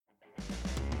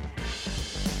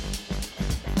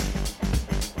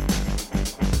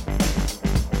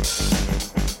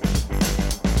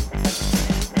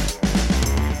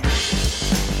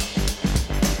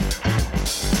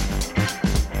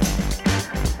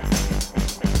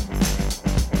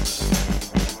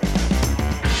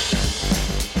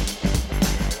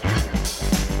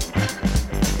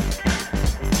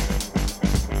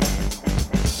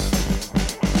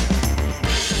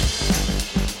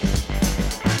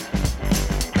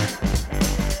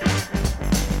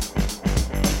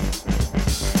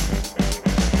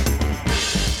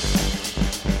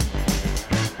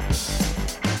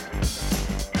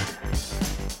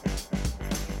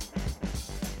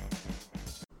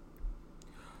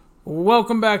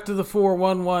Welcome back to the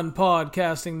 411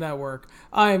 Podcasting Network.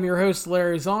 I am your host,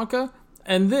 Larry Csonka,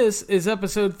 and this is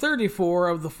episode 34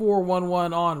 of the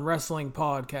 411 on Wrestling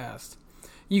podcast.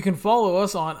 You can follow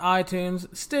us on iTunes,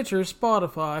 Stitcher,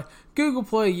 Spotify, Google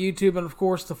Play, YouTube, and of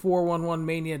course the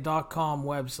 411mania.com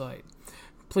website.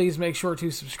 Please make sure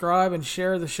to subscribe and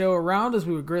share the show around, as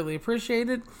we would greatly appreciate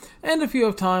it. And if you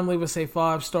have time, leave us a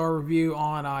 5-star review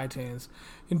on iTunes.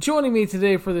 And joining me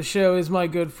today for the show is my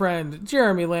good friend,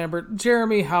 Jeremy Lambert.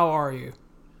 Jeremy, how are you?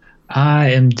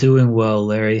 I am doing well,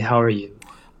 Larry. How are you?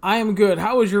 I am good.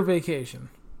 How was your vacation?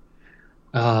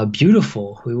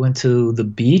 Beautiful. We went to the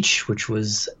beach, which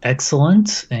was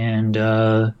excellent, and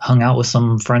hung out with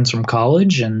some friends from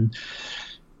college and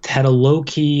had a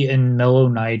low-key and mellow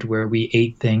night where we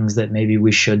ate things that maybe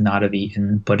we should not have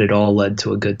eaten, but it all led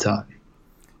to a good time.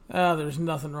 There's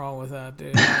nothing wrong with that,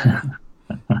 dude.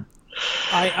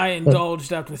 I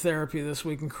indulged after therapy this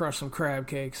week and crushed some crab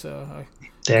cakes, so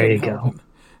there you go.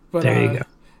 But, there you go.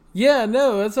 Yeah,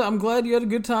 no, I'm glad you had a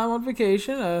good time on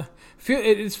vacation.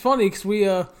 It's funny because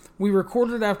we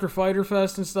recorded after Fyter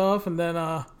Fest and stuff, and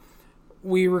then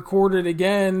we recorded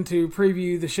again to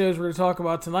preview the shows we're going to talk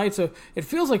about tonight. So it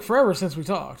feels like forever since we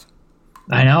talked.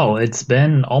 I know. It's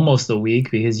been almost a week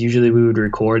because usually we would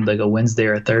record like a Wednesday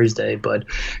or a Thursday, but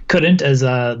couldn't, as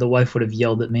the wife would have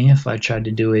yelled at me if I tried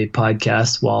to do a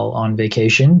podcast while on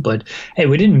vacation. But hey,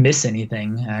 we didn't miss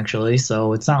anything, actually.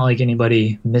 So it's not like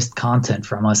anybody missed content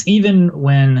from us. Even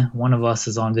when one of us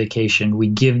is on vacation, we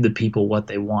give the people what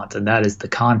they want, and that is the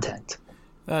content.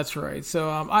 That's right. So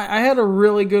I had a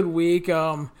really good week.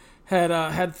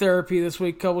 Had therapy this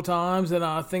week a couple times,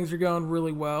 and things are going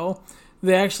really well.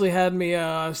 They actually had me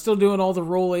still doing all the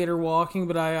rollator walking,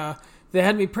 but they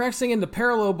had me practicing in the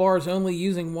parallel bars only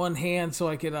using one hand so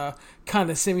I could kind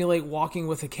of simulate walking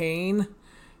with a cane.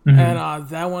 Mm-hmm. And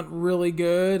that went really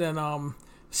good, and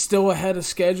still ahead of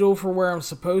schedule for where I'm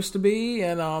supposed to be.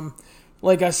 And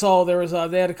like I saw, there was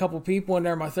they had a couple people in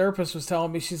there. My therapist was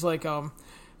telling me, she's like,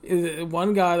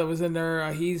 one guy that was in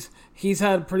there, he's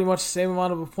had pretty much the same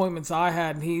amount of appointments I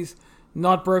had, and he's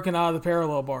not broken out of the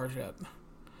parallel bars yet.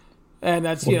 And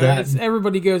that's, it's,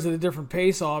 everybody goes at a different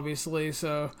pace, obviously.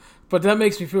 So, but that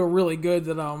makes me feel really good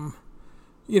that I'm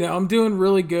doing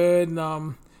really good.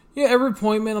 And, every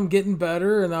appointment I'm getting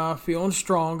better and feeling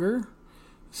stronger.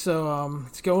 So,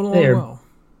 it's going along well.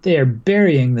 They are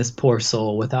burying this poor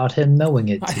soul without him knowing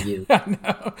it to you. I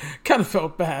know. Kind of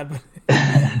felt bad.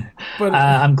 But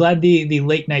I'm glad the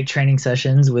late night training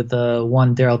sessions with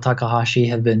one Daryl Takahashi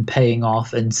have been paying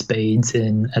off in spades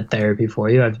at therapy for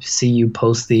you. I see you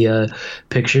post the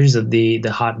pictures of the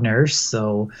hot nurse,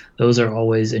 so those are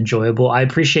always enjoyable. I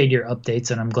appreciate your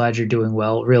updates, and I'm glad you're doing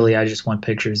well. Really, I just want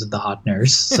pictures of the hot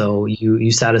nurse, so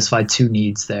you satisfy two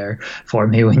needs there for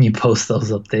me when you post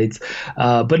those updates.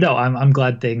 But no, I'm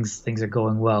glad things are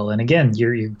going well. And again,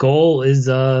 your goal is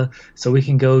so we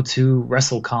can go to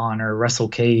WrestleCon or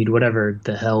WrestleCade, whatever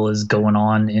the hell is going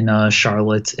on in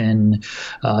Charlotte in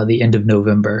the end of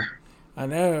November. I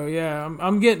know, yeah,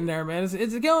 I'm getting there, man.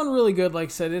 It's going really good. Like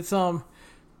I said,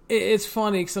 it's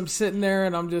funny because I'm sitting there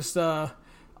and I'm just I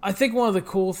think one of the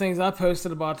cool things I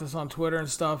posted about this on Twitter and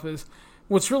stuff is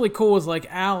what's really cool is like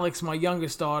Alex, my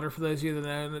youngest daughter. For those of you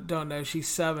that don't know, she's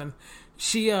 7.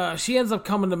 She ends up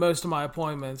coming to most of my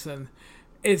appointments, and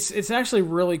it's actually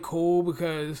really cool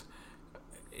because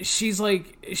she's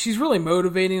really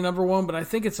motivating, number one, but I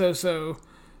think it's also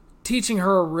teaching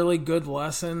her a really good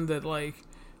lesson that, like,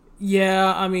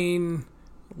 yeah, I mean,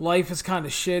 life is kind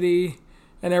of shitty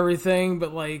and everything,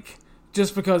 but, like,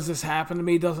 just because this happened to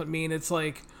me doesn't mean it's,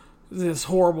 like, this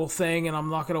horrible thing and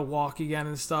I'm not going to walk again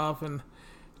and stuff. And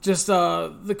just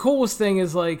the coolest thing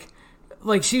is, like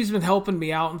she's been helping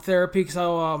me out in therapy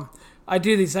because I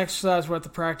do these exercises where I have to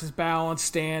practice balance,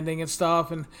 standing and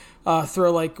stuff, and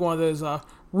throw, like, one of those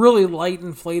really light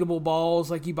inflatable balls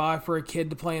like you buy for a kid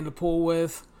to play in the pool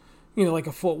with, like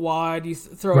a foot wide. You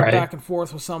throw it back and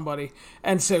forth with somebody.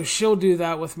 And so she'll do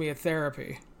that with me at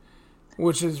therapy,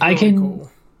 which is really cool.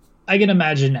 I can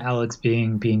imagine Alex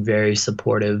being very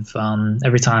supportive.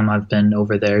 Every time I've been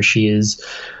over there, she is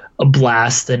a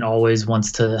blast and always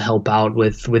wants to help out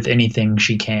with anything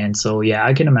she can. So yeah,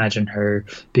 I can imagine her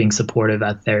being supportive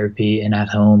at therapy and at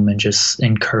home and just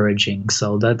encouraging.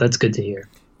 So that's good to hear.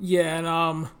 Yeah, and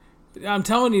I'm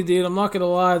telling you, dude, I'm not gonna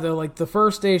lie though. Like the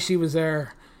first day she was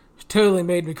there, she totally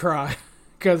made me cry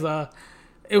because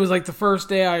it was like the first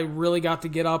day I really got to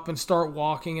get up and start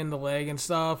walking in the leg and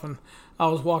stuff. And I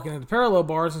was walking into parallel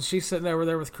bars, and she's sitting over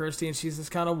there with Christy, and she's just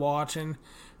kind of watching,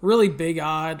 really big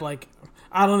eyed. Like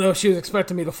I don't know if she was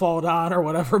expecting me to fall down or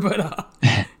whatever, but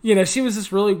she was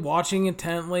just really watching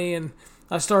intently. And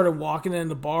I started walking in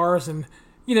the bars, and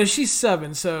she's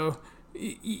 7, so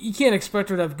you can't expect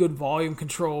her to have good volume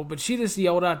control, but she just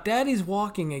yelled out, "Daddy's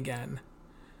walking again."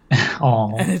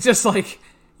 Oh. And it just kind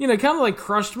of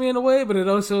crushed me in a way, but it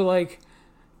also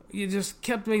it just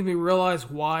kept making me realize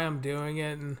why I'm doing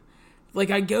it. And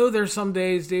I go there some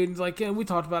days, dude, and we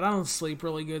talked about, I don't sleep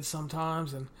really good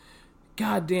sometimes, and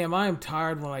goddamn, I am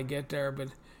tired when I get there, but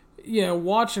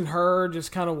watching her,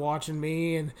 just kind of watching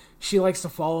me, and she likes to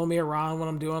follow me around when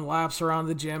I'm doing laps around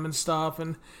the gym and stuff,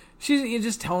 and she's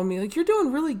just telling me, "You're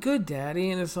doing really good,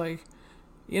 Daddy," and it's it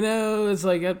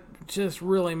just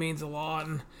really means a lot,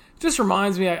 and it just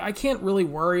reminds me I can't really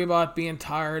worry about being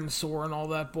tired and sore and all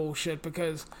that bullshit,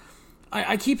 because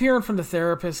I keep hearing from the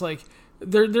therapist,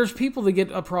 there's people that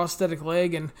get a prosthetic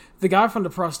leg, and the guy from the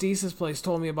prosthesis place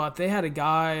told me about, they had a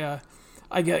guy,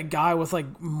 a guy with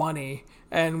money,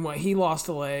 and he lost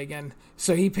a leg, and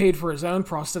so he paid for his own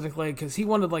prosthetic leg because he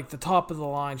wanted the top of the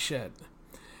line shit.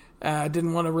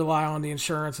 Didn't want to rely on the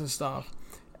insurance and stuff.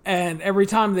 And every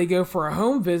time they go for a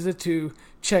home visit to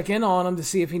check in on him to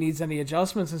see if he needs any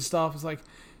adjustments and stuff, it's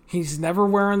he's never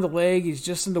wearing the leg, he's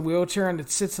just in the wheelchair, and it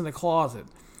sits in the closet.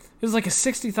 It was a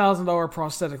 $60,000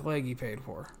 prosthetic leg he paid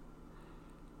for.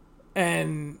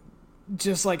 And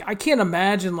just I can't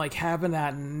imagine having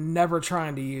that and never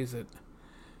trying to use it.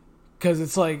 Because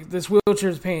it's this wheelchair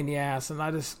is a pain in the ass, and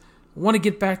I just want to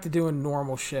get back to doing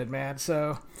normal shit, man.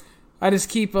 So I just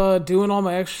keep doing all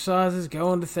my exercises,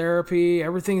 going to therapy,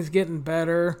 everything's getting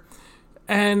better.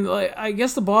 And I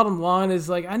guess the bottom line is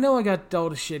I know I got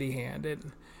dealt a shitty hand.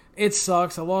 It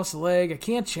sucks. I lost a leg. I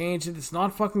can't change it. It's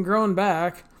not fucking growing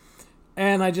back.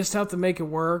 And I just have to make it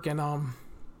work. And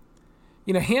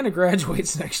Hannah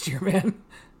graduates next year, man.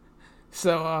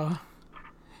 So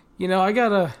I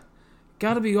gotta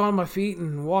be on my feet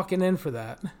and walking in for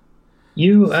that.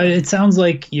 It sounds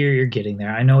like you're getting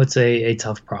there. I know it's a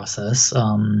tough process.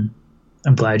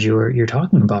 I'm glad you're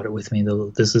talking about it with me, though.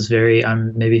 This is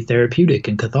I'm maybe therapeutic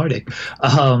and cathartic.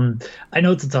 I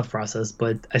know it's a tough process,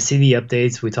 but I see the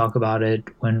updates. We talk about it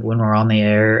when we're on the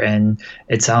air, and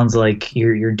it sounds like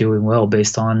you're doing well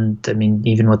based on,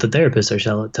 even what the therapists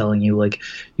are telling you,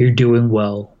 you're doing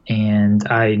well. And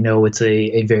I know it's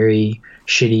a very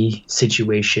shitty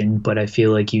situation, but I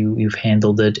feel like you've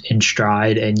handled it in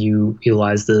stride, and you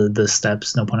realize the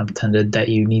steps, no pun intended, that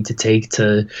you need to take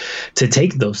to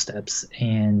take those steps.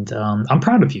 And I'm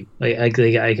proud of you. I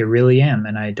really am,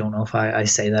 and I don't know if I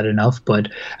say that enough, but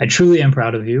I truly am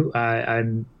proud of you.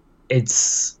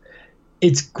 It's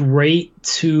great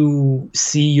to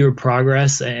see your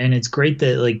progress, and it's great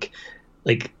that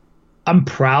I'm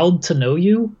proud to know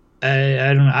you.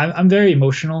 I don't know. I'm very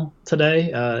emotional today.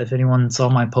 If anyone saw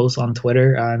my post on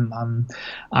Twitter, I'm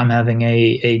having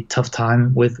a tough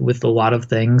time with a lot of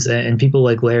things, and people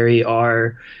like Larry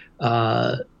are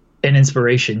an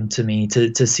inspiration to me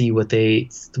to see what they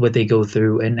go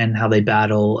through and how they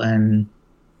battle. And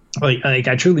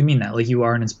I truly mean that. You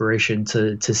are an inspiration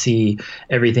to see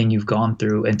everything you've gone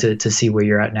through, and to see where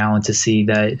you're at now, and to see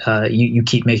that you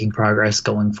keep making progress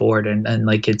going forward. And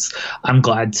I'm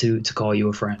glad to call you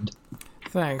a friend.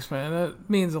 Thanks, man. That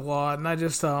means a lot. And I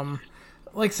just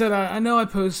like I said, I know I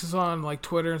post this on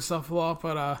Twitter and stuff a lot,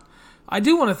 but I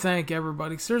do want to thank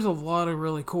everybody, because there's a lot of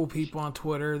really cool people on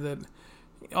Twitter that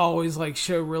always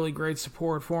show really great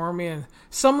support for me, and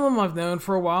some of them I've known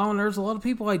for a while, and there's a lot of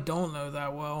people I don't know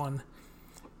that well,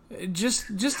 and just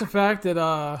the fact that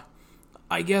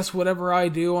I guess whatever I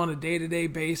do on a day-to-day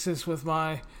basis with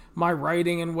my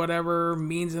writing and whatever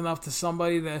means enough to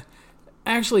somebody to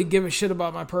actually give a shit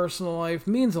about my personal life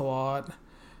means a lot.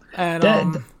 And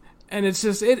and it's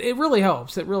just it really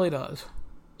helps. It really does.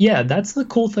 Yeah, that's the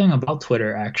cool thing about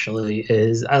Twitter, actually,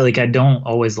 is I don't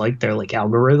always like their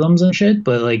algorithms and shit,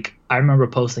 but I remember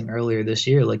posting earlier this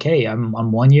year, hey, I'm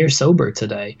 1 year sober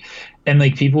today. And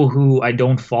people who I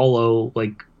don't follow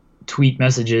tweet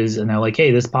messages, and they're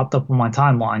hey, this popped up on my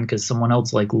timeline because someone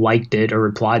else liked it or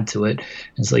replied to it.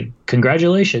 And it's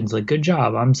congratulations, good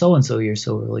job, I'm so and so years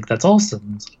sober. That's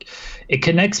awesome. It's it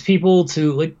connects people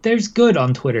to there's good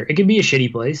on Twitter. It can be a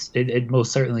shitty place, it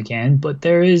most certainly can, but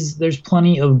there's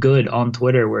plenty of good on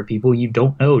Twitter where people you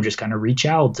don't know just kind of reach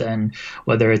out, and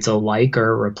whether it's a or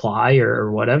a reply or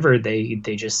whatever, they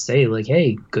just say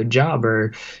hey, good job,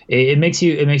 or it makes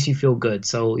you feel good.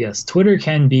 So yes, Twitter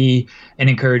can be an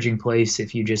encouraging place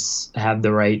if you just have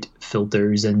the right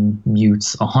filters and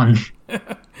mutes on.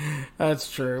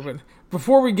 That's true. But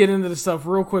before we get into the stuff,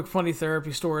 real quick, funny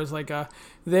therapy stories.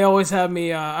 They always have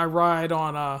me. I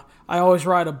always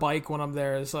ride a bike when I'm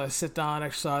there. It's a sit down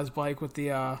exercise bike with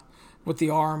the with the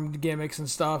arm gimmicks and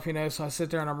stuff, you know. So I sit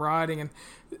there and I'm riding,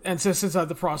 and so since I have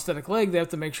the prosthetic leg, they have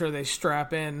to make sure they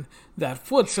strap in that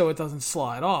foot so it doesn't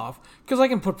slide off. Because I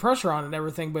can put pressure on it and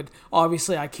everything, but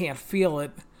obviously I can't feel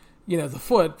it, you know, the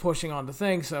foot pushing on the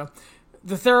thing. So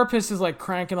the therapist is like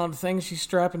cranking on the thing. She's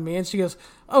strapping me in. She goes,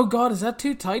 "Oh God, is that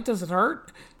too tight? Does it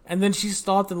hurt?" And then she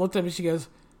stopped and looked at me. She goes,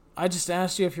 "I just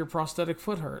asked you if your prosthetic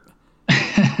foot hurt."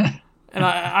 And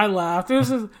I laughed. It was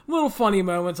just little funny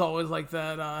moments always like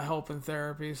that, helping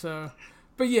therapy. So,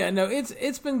 but yeah, no,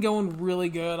 it's been going really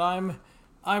good. I'm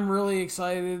really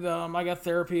excited. I got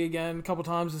therapy again a couple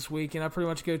times this week, and I pretty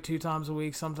much go 2 times a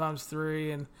week, sometimes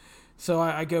 3. And so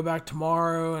I go back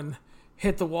tomorrow and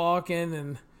hit the walk-in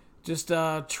and just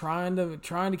trying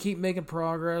to keep making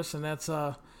progress, and that's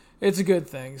it's a good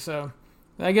thing. So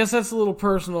I guess that's a little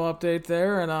personal update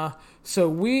there, and so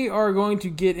we are going to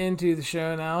get into the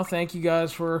show now. Thank you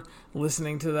guys for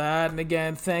listening to that, and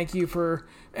again, thank you for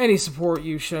any support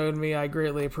you showed me. I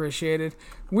greatly appreciate it.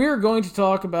 We're going to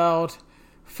talk about,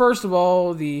 first of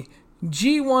all, the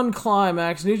G1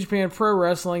 Climax, New Japan Pro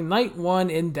Wrestling, Night 1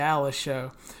 in Dallas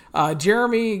show.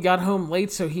 Jeremy got home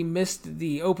late, so he missed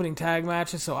the opening tag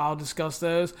matches, so I'll discuss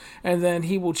those, and then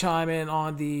he will chime in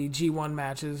on the G1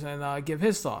 matches and give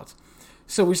his thoughts.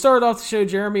 So we started off the show,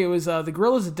 Jeremy. It was the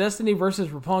Guerrillas of Destiny versus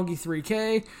Roppongi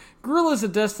 3K. Guerrillas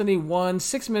of Destiny won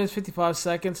 6 minutes, 55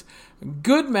 seconds.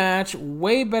 Good match,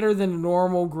 way better than a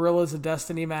normal Guerrillas of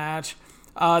Destiny match.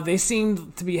 They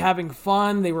seemed to be having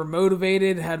fun. They were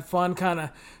motivated, had fun kind of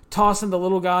tossing the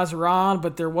little guys around,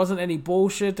 but there wasn't any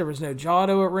bullshit. There was no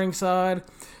Jado at ringside.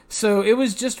 So it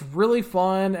was just really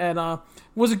fun, and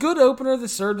was a good opener that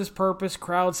served its purpose.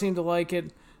 Crowd seemed to like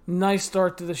it. Nice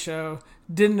start to the show.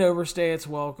 Didn't overstay its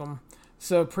welcome.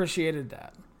 So appreciated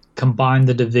that. Combine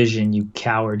the division, you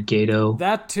coward, Gato.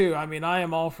 That too. I mean, I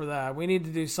am all for that. We need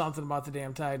to do something about the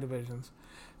damn tag divisions.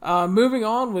 Moving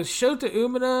on was Shota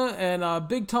Umino and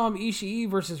Big Tom Ishii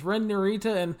versus Ren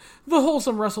Narita and the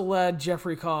wholesome wrestle lad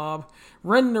Jeffrey Cobb.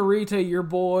 Ren Narita, your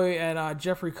boy, and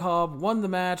Jeffrey Cobb won the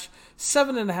match.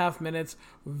 7.5 minutes.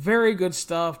 Very good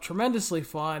stuff. Tremendously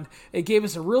fun. It gave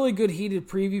us a really good heated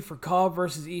preview for Cobb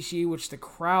versus Ishii, which the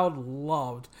crowd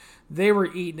loved. They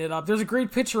were eating it up. There's a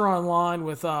great picture online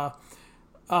with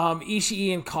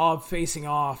Ishii and Cobb facing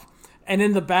off. And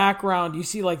in the background, you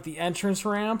see like the entrance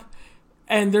ramp.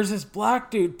 And there's this black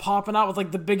dude popping out with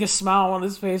like the biggest smile on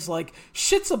his face, like,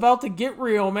 shit's about to get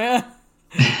real, man.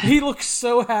 He looks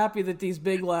so happy that these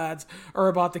big lads are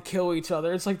about to kill each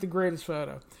other. It's like the greatest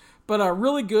photo. But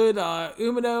really good.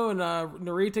 Umino and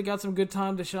Narita got some good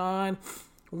time to shine.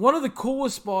 One of the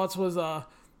coolest spots was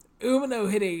Umino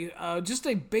hit just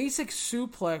a basic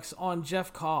suplex on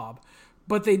Jeff Cobb.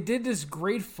 But they did this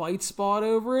great fight spot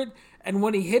over it. And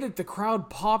when he hit it, the crowd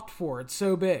popped for it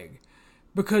so big,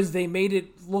 because they made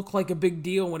it look like a big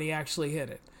deal when he actually hit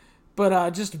it.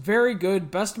 But just very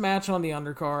good. Best match on the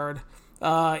undercard.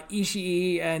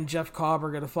 Ishii and Jeff Cobb are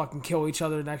going to fucking kill each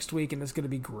other next week, and it's going to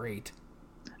be great.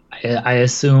 I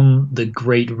assume the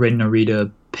great Ren Narita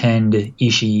pinned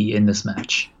Ishii in this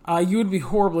match. You would be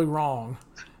horribly wrong.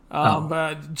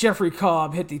 But Jeffrey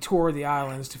Cobb hit the Tour of the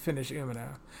Islands to finish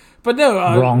Umino. But no.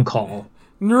 Wrong call.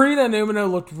 Narita and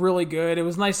Umino looked really good. It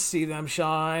was nice to see them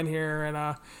shine here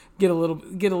and get a little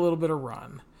bit of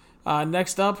run.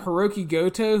 Next up, Hiroki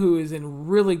Goto, who is in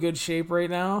really good shape right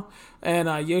now, and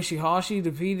Yoshihashi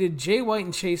defeated Jay White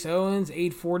and Chase Owens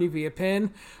 840 via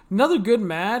pin. Another good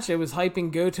match. It was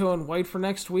hyping Goto and White for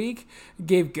next week.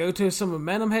 Gave Goto some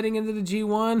momentum heading into the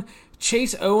G1.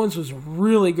 Chase Owens was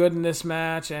really good in this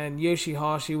match, and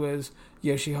Yoshihashi was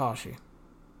Yoshihashi.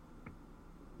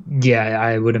 Yeah,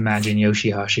 I would imagine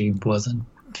Yoshihashi wasn't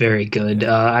very good.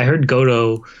 I heard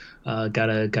Goto got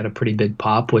a pretty big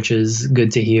pop, which is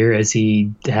good to hear, as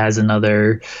he has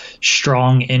another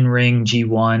strong in-ring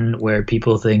G1 where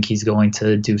people think he's going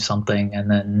to do something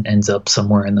and then ends up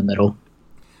somewhere in the middle.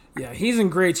 Yeah, he's in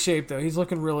great shape, though. He's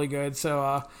looking really good,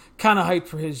 so kind of hyped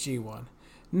for his G1.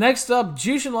 Next up,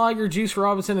 Jushin Liger, Juice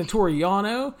Robinson, and Toru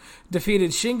Yano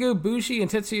defeated Shingo, Bushi,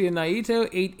 and Tetsuya Naito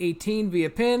 8-18 via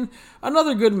pin.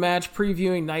 Another good match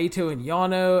previewing Naito and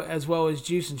Yano, as well as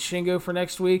Juice and Shingo for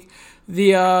next week.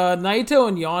 The Naito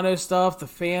and Yano stuff, the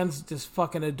fans just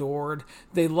fucking adored.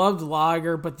 They loved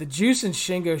Liger, but the Juice and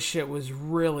Shingo shit was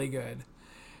really good.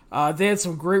 They had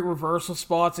some great reversal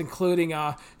spots, including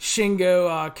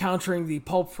Shingo countering the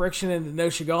Pulp Friction and the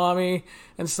Noshigami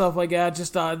and stuff like that.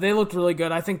 Just they looked really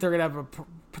good. I think they're going to have a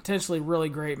potentially really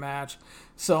great match.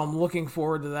 So I'm looking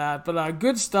forward to that. But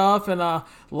good stuff, and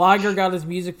Liger got his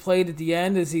music played at the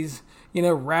end as he's,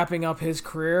 wrapping up his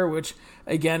career, which,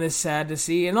 again, is sad to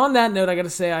see. And on that note, I got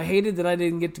to say, I hated that I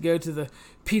didn't get to go to the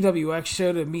PWX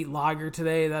show to meet Liger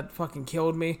today. That fucking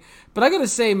killed me. But I got to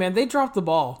say, man, they dropped the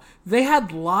ball. They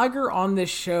had Liger on this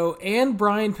show and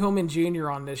Brian Pillman Jr.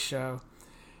 on this show.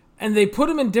 And they put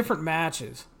them in different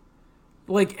matches.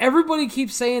 Like, everybody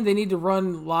keeps saying they need to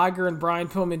run Liger and Brian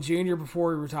Pillman Jr.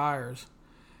 before he retires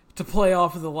to play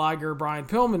off of the Liger-Brian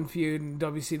Pillman feud in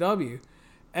WCW.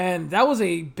 And that was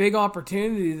a big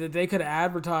opportunity that they could have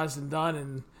advertised and done,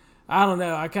 and I don't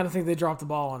know. I kind of think they dropped the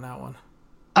ball on that one.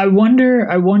 I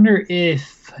wonder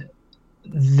if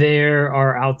there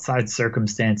are outside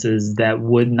circumstances that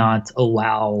would not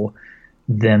allow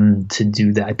them to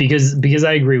do that. Because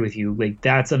I agree with you. Like,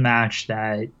 that's a match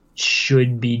that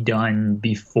should be done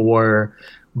before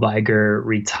Liger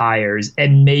retires.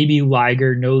 And maybe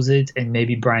Liger knows it, and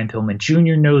maybe Brian Pillman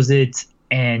Jr. knows it,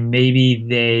 and maybe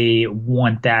they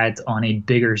want that on a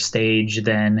bigger stage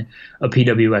than a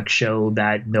PWX show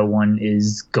that no one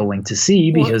is going to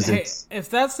see because if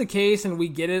that's the case and we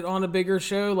get it on a bigger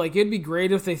show, like, it'd be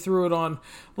great if they threw it on,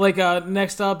 like,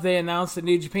 next up they announced that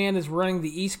New Japan is running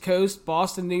the East Coast,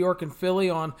 Boston, New York, and Philly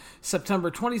on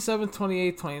September 27th,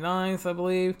 28th, 29th, I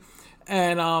believe.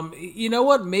 And you know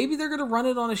what? Maybe they're going to run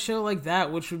it on a show like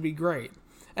that, which would be great.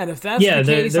 And if that's the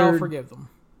case, I'll forgive them.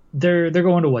 They're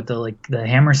going to what, the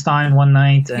Hammerstein one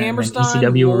night and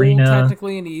ECW Arena,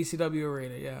 technically in the ECW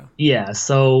Arena, yeah. Yeah,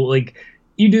 so like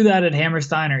you do that at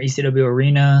Hammerstein or ECW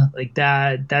Arena, like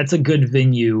that's a good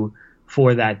venue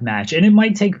for that match, and it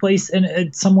might take place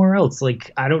in somewhere else.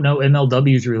 Like, I don't know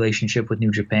MLW's relationship with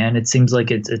New Japan. It seems like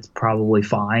it's probably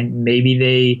fine.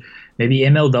 Maybe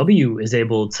MLW is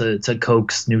able to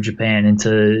coax New Japan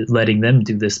into letting them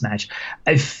do this match.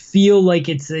 I feel like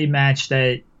it's a match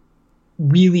that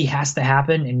really has to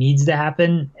happen and needs to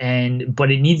happen,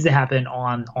 but it needs to happen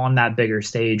on that bigger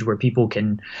stage where people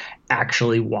can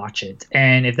actually watch it.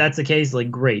 And if that's the case,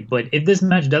 like, great. But if this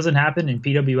match doesn't happen and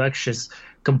PWX just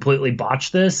completely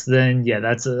botch this, then yeah,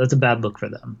 that's a bad look for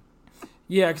them.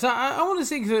 Yeah, because I want to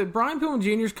see, because Brian Pillman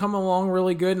Jr.'s come along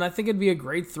really good, and I think it'd be a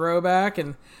great throwback.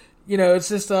 And it's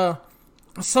just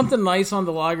something nice on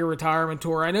the Liger retirement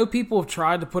tour. I know people have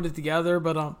tried to put it together,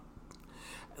 but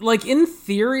like, in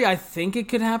theory, I think it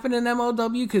could happen in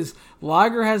MLW because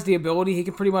Liger has the ability. He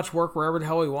can pretty much work wherever the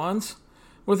hell he wants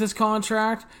with his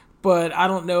contract. But I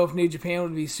don't know if New Japan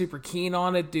would be super keen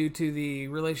on it due to the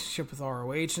relationship with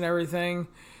ROH and everything.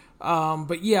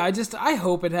 But yeah, I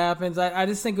hope it happens. I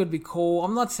just think it would be cool.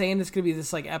 I'm not saying it's going to be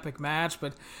this, like, epic match,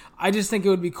 but I just think it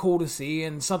would be cool to see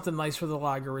and something nice for the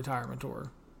Liger retirement tour.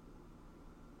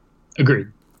 Agreed.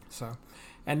 So...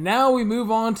 And now we move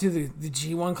on to the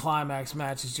G1 Climax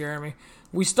matches, Jeremy.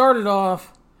 We started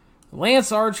off,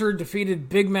 Lance Archer defeated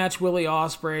Big Match Willie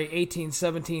Ospreay,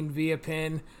 18-17 via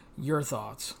pin. Your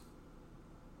thoughts?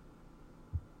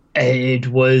 It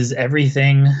was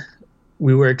everything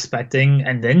we were expecting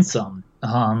and then some.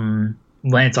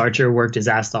 Lance Archer worked his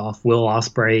ass off. Will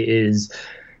Ospreay is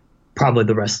probably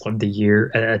the wrestler of the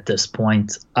year at this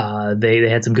point. They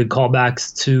had some good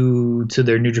callbacks to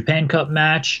their New Japan Cup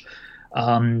match.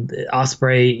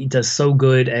 Ospreay does so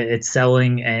good at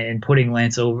selling and putting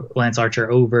Lance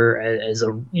Archer over as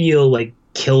a real, like,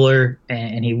 killer,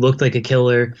 and he looked like a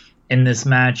killer in this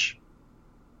match.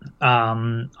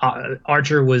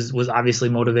 Archer was obviously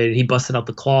motivated. He busted out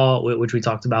the claw, which we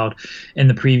talked about in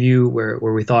the preview, where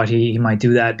we thought he might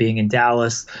do that being in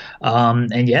Dallas.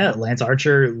 And yeah, Lance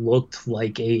Archer looked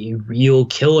like a real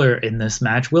killer in this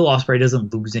match. Will Ospreay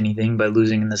doesn't lose anything by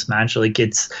losing in this match. Like,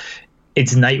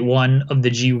 it's night one of the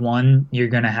G1. You're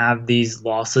going to have these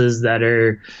losses that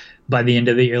are, by the end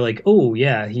of it, you're like, oh,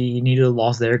 yeah, he needed a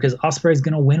loss there because Ospreay's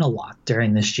going to win a lot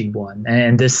during this G1.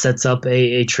 And this sets up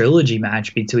a trilogy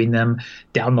match between them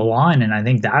down the line. And I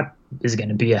think that is going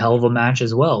to be a hell of a match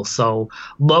as well. So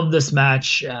love this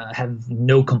match. Have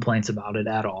no complaints about it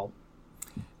at all.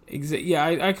 Yeah,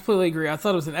 I completely agree. I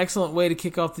thought it was an excellent way to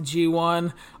kick off the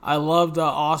G1. I loved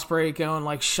Ospreay going,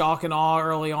 like, shock and awe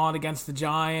early on against the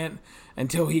Giant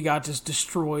until he got just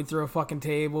destroyed through a fucking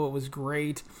table. It was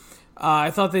great. I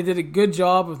thought they did a good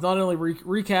job of not only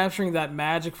recapturing that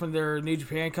magic from their New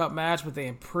Japan Cup match, but they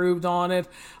improved on it.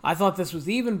 I thought this was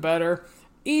even better.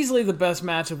 Easily the best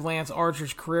match of Lance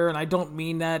Archer's career, and I don't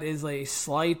mean that as a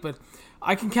slight, but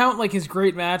I can count, like, his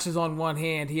great matches on one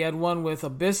hand. He had one with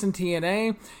Abyss in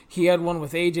TNA, he had one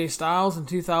with AJ Styles in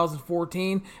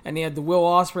 2014, and he had the Will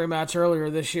Ospreay match earlier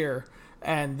this year.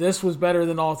 And this was better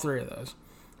than all three of those.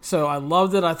 So I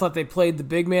loved it. I thought they played the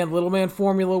big man, little man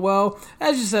formula well.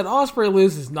 As you said, Ospreay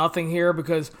loses nothing here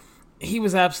because he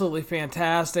was absolutely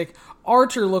fantastic.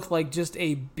 Archer looked like just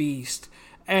a beast.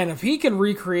 And if he can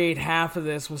recreate half of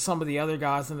this with some of the other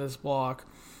guys in this block,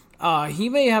 he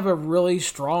may have a really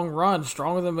strong run,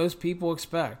 stronger than most people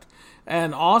expect.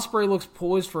 And Ospreay looks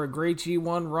poised for a great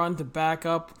G1 run to back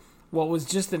up what was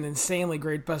just an insanely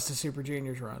great Best of Super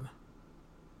Juniors run.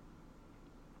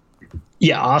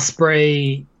 Yeah,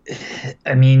 Ospreay,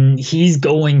 I mean, he's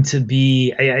going to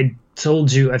be, I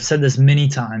told you, I've said this many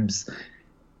times,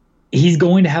 he's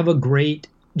going to have a great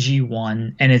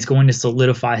G1, and it's going to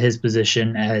solidify his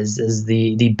position as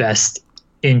the best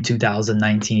in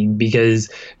 2019, because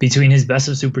between his Best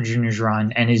of Super Juniors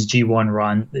run and his G1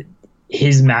 run,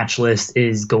 his match list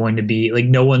is going to be like,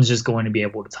 no one's just going to be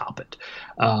able to top it.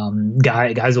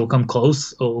 Guys will come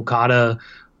close. Okada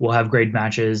will have great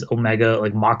matches. Omega,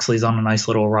 like Moxley's on a nice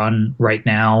little run right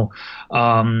now.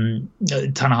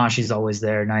 Tanahashi's always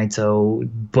there. Naito,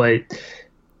 but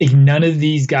none of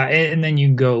these guys, and then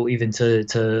you go even to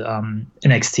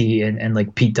NXT and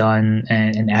like Pete Dunne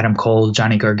and Adam Cole,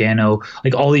 Johnny Gargano,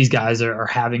 like all these guys are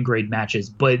having great matches.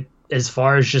 But as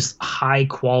far as just high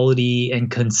quality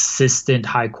and consistent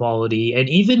high quality, and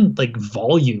even like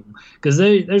volume, because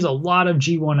there's a lot of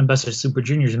G1 and Best of Super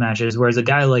Juniors matches, whereas a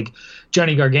guy like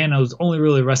Johnny Gargano is only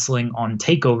really wrestling on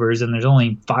takeovers, and there's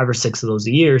only 5 or 6 of those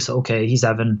a year. So okay, he's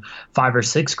having 5 or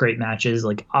 6 great matches.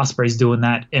 Like Ospreay's doing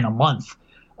that in a month.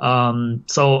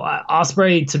 So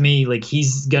Ospreay, to me, like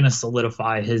he's gonna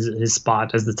solidify his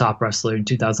spot as the top wrestler in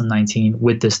 2019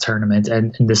 with this tournament,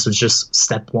 and this was just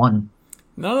step one.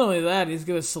 Not only that, he's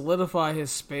gonna solidify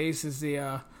his space as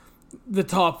the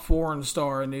top foreign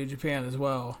star in New Japan as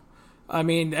well. I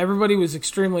mean, everybody was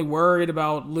extremely worried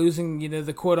about losing,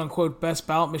 the quote unquote best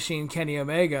bout machine, Kenny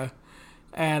Omega,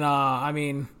 and I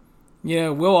mean,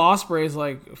 Will Ospreay is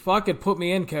like, fuck it, put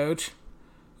me in, coach,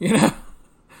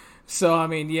 So I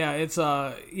mean, yeah, it's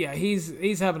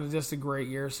he's having just a great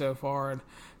year so far, and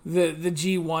the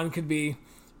G1 could be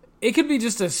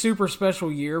just a super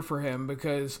special year for him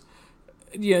because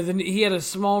he had a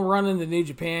small run in the New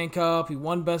Japan Cup, he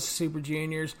won Best of Super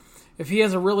Juniors. If he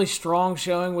has a really strong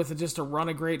showing with just a run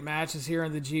of great matches here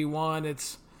in the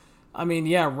G1,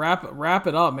 wrap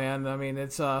it up, man. I mean,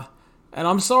 it's and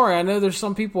I'm sorry, I know there's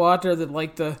some people out there that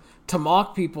like to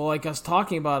mock people like us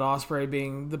talking about Ospreay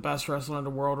being the best wrestler in the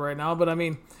world right now, but I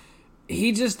mean,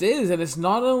 he just is, and it's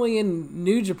not only in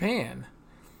New Japan.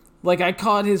 Like, I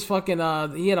caught his fucking,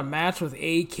 he had a match with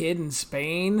A-Kid in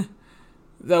Spain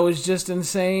that was just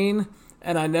insane,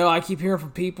 and I know I keep hearing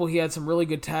from people he had some really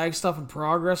good tag stuff in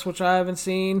progress, which I haven't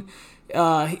seen.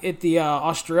 At the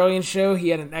Australian show, he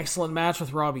had an excellent match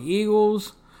with Robbie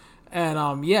Eagles, and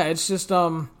it's just,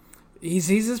 he's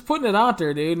just putting it out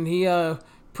there, dude, and he,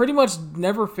 pretty much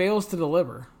never fails to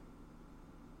deliver.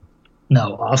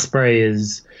 No,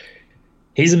 Ospreay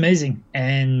he's amazing,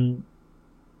 and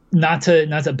not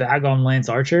to bag on Lance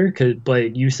Archer,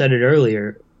 but you said it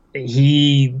earlier.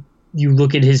 You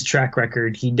look at his track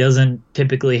record; he doesn't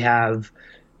typically have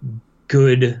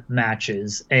good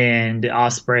matches, and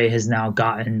Ospreay has now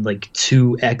gotten like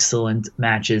 2 excellent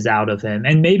matches out of him,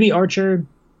 and maybe Archer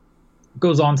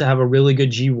goes on to have a really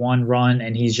good G1 run,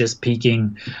 and he's just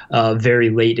peaking very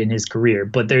late in his career.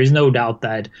 But there's no doubt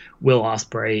that Will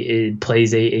Ospreay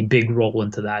plays a big role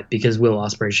into that, because Will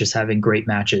Ospreay is just having great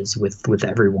matches with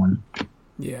everyone.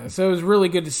 Yeah, so it was really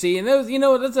good to see, and it was,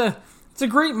 it's a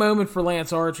great moment for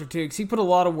Lance Archer too, because he put a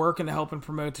lot of work into helping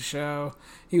promote the show.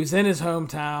 He was in his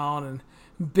hometown, and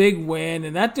big win,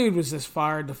 and that dude was just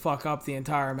fired to fuck up the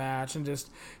entire match, and just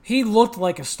he looked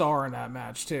like a star in that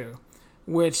match too.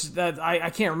 Which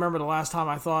I can't remember the last time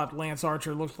I thought Lance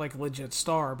Archer looked like a legit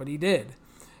star, but he did.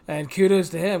 And kudos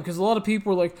to him, because a lot of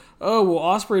people were like, oh, well,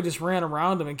 Ospreay just ran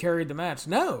around him and carried the match.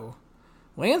 No.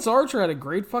 Lance Archer had a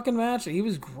great fucking match. He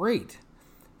was great.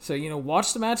 So,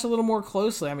 watch the match a little more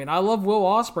closely. I mean, I love Will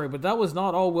Ospreay, but that was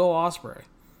not all Will Ospreay.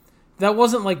 That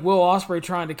wasn't like Will Ospreay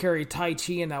trying to carry Tai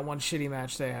Chi in that one shitty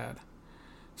match they had.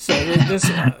 So,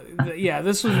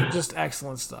 this was just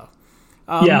excellent stuff.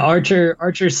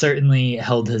 Archer certainly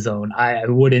held his own. I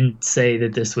wouldn't say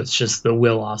that this was just the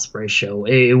Will Ospreay show.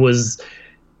 It was,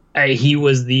 he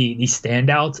was the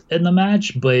standout in the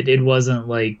match, but it wasn't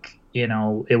like, it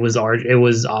was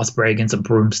Ospreay against a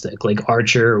broomstick. Like,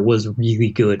 Archer was really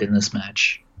good in this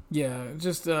match. Yeah,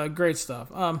 just great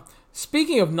stuff.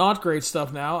 Speaking of not great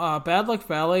stuff now, Bad Luck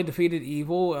Fale defeated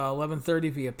Evil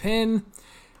 11:30 via pin.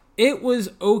 It was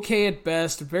okay at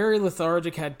best, very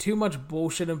lethargic, had too much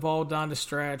bullshit involved down the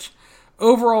stretch.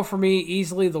 Overall, for me,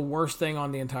 easily the worst thing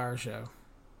on the entire show.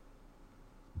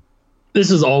 This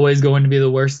was always going to be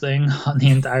the worst thing on the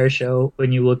entire show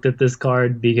when you looked at this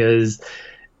card, because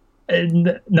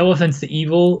And no offense to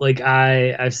Evil, like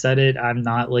I've said it, I'm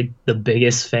not like the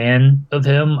biggest fan of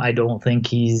him. I don't think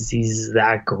he's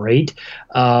that great.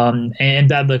 And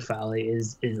Bad Luck Fale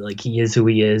is like he is who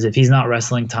he is. If he's not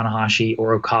wrestling Tanahashi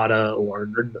or Okada or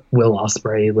Will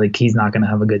Ospreay, like he's not going to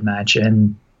have a good match,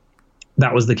 and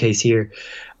that was the case here.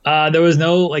 There was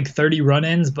no like 30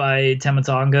 run-ins by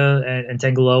Tamatonga and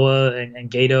Tangaloa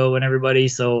and Gato and everybody,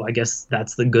 so I guess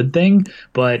that's the good thing,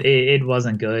 but it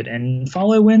wasn't good. And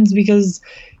Fale wins because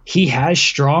he has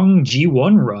strong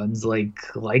G1 runs, like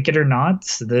it or not.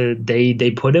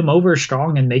 They put him over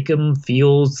strong and make him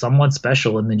feel somewhat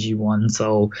special in the G1.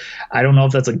 So I don't know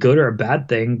if that's a good or a bad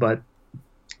thing, but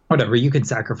whatever. You can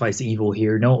sacrifice Evil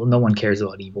here. No one cares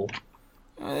about Evil.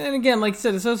 And again, like I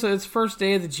said, it's also its first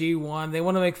day of the G1. They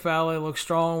want to make Fale look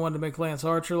strong, want to make Lance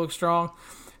Archer look strong.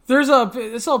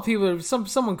 It's all people.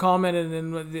 Someone commented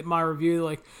in my review,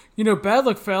 like, Bad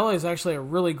Luck Fale is actually a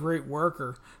really great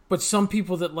worker, but some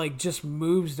people that like just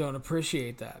moves don't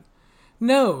appreciate that.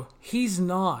 No, he's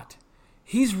not.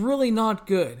 He's really not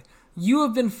good. You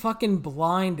have been fucking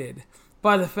blinded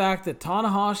by the fact that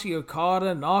Tanahashi,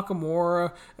 Okada,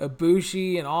 Nakamura,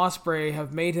 Ibushi, and Ospreay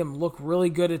have made him look really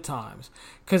good at times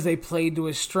because they played to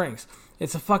his strengths.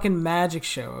 It's a fucking magic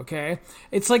show, okay?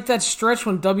 It's like that stretch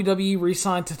when WWE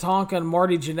re-signed Tatanka and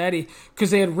Marty Jannetty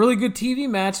because they had really good TV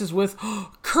matches with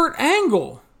Kurt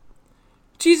Angle.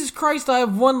 Jesus Christ, I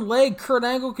have one leg. Kurt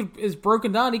Angle is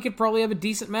broken down. He could probably have a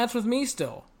decent match with me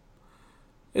still.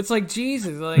 It's like,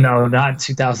 Jesus. Like, no, not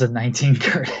 2019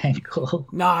 Kurt Angle.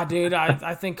 Nah, dude,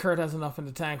 I think Kurt has enough in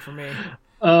the tank for me.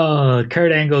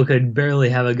 Kurt Angle could barely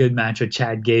have a good match with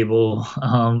Chad Gable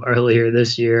earlier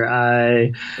this year.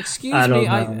 Excuse me,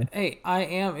 I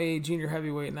am a junior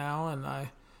heavyweight now, and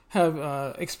I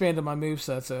have expanded my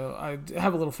moveset, so I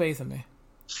have a little faith in me.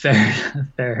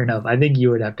 Fair enough. I think you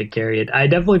would have to carry it. I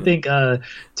definitely think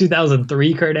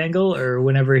 2003 Kurt Angle, or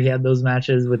whenever he had those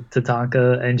matches with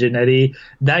Tatanka and Jannetty,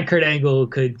 that Kurt Angle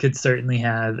could certainly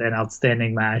have an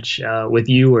outstanding match with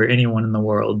you or anyone in the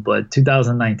world. But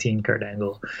 2019 Kurt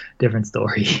Angle, different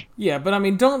story. Yeah, but I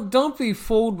mean, don't be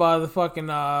fooled by the fucking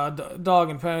dog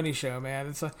and pony show, man.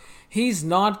 It's he's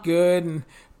not good,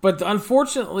 but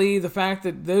unfortunately, the fact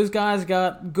that those guys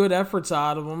got good efforts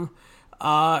out of him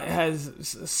has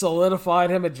solidified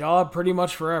him a job pretty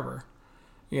much forever.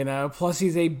 Plus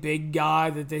he's a big guy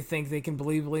that they think they can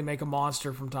believably make a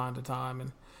monster from time to time,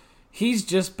 and he's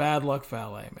just Bad Luck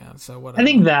Fale, man. So whatever. I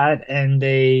think that, and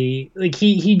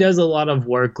he does a lot of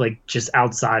work like just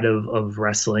outside of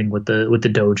wrestling with the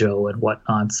dojo and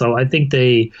whatnot. So I think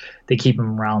they keep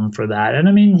him around for that. And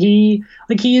I mean, he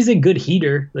is a good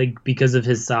heater, like because of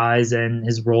his size and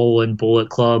his role in Bullet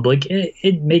Club. Like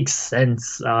it makes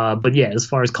sense. But yeah, as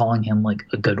far as calling him like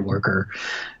a good worker,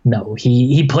 no,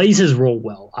 he plays his role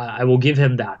well. I will give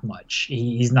him that much.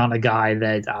 He's not a guy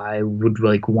that I would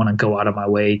like want to go out of my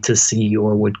way to see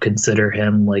or would consider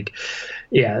him like,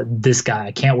 yeah, this guy.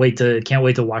 I can't wait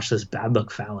to watch this Bad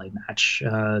Luck Fale match.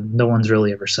 No one's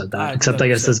really ever said that, except I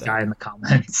guess this guy in the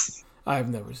comments. I've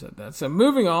never said that. So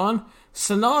moving on,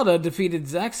 Sonata defeated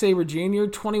Zack Sabre Jr.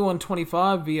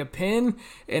 21-25 via pin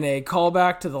in a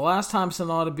callback to the last time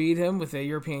Sonata beat him with a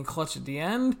European clutch at the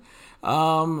end.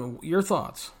 Your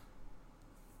thoughts?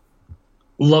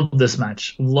 Love this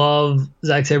match. Love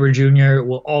Zack Sabre Jr.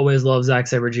 Will always love Zack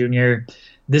Sabre Jr.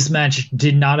 This match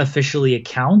did not officially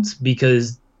account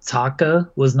because Taka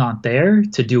was not there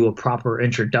to do a proper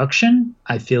introduction.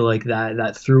 I feel like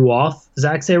that threw off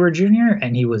Zack Sabre Jr.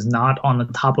 and he was not on the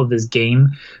top of his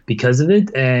game because of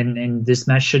it. And this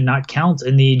match should not count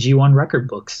in the G1 record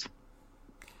books.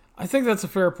 I think that's a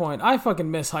fair point. I fucking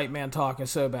miss Hype Man Taka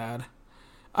so bad.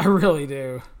 I really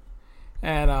do.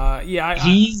 And I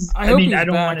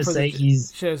don't want to say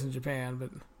he's shows in Japan, but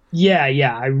yeah,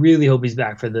 I really hope he's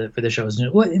back for the shows.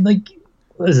 What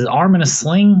is his arm in a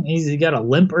sling? He's got a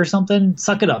limp or something.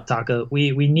 Suck it up, Taka.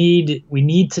 We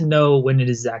need to know when it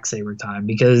is Zack Sabre time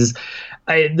because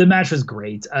the match was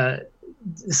great.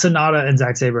 Sonata and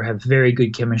Zack Sabre have very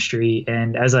good chemistry,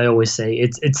 and as I always say,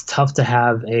 it's tough to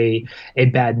have a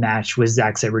bad match with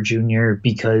Zack Sabre Jr.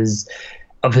 because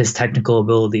of his technical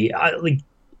ability.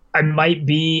 I might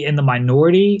be in the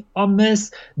minority on this.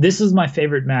 This is my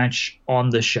favorite match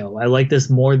on the show. I like this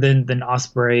more than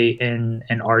Ospreay and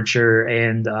Archer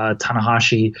and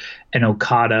Tanahashi and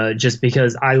Okada, just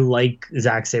because I like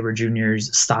Zack Sabre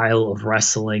Jr.'s style of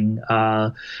wrestling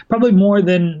probably more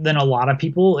than a lot of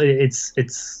people.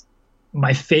 It's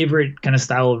my favorite kind of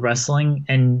style of wrestling,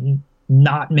 and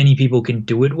not many people can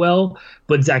do it well,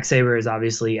 but Zack Sabre is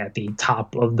obviously at the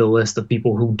top of the list of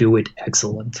people who do it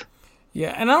excellent.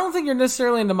 Yeah, and I don't think you're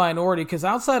necessarily in the minority because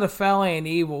outside of Fale and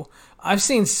Evil, I've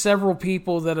seen several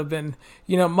people that have been,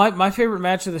 my favorite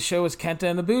match of the show was Kenta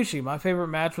and Ibushi. My favorite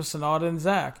match was Sonata and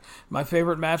Zack. My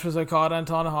favorite match was Okada and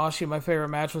Tanahashi. My favorite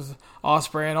match was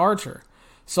Ospreay and Archer.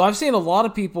 So I've seen a lot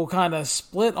of people kind of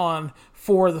split on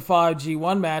 4 of the 5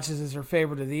 G1 matches as their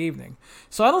favorite of the evening.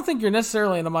 So I don't think you're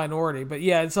necessarily in a minority. But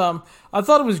yeah, it's I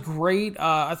thought it was great.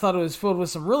 I thought it was filled with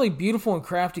some really beautiful and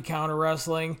crafty counter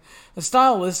wrestling.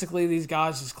 Stylistically, these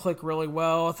guys just click really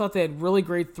well. I thought they had really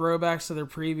great throwbacks to their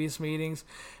previous meetings.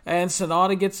 And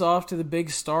Sonata gets off to the big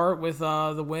start with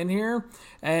the win here.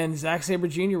 And Zack Sabre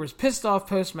Jr. was pissed off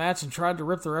post-match and tried to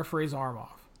rip the referee's arm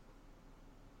off.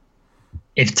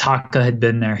 If Taka had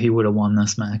been there, he would have won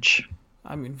this match.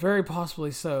 I mean, very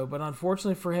possibly so, but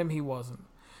unfortunately for him, he wasn't.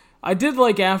 I did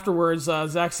like afterwards,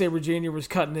 Zack Sabre Jr. was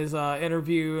cutting his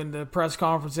interview in the press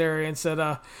conference area and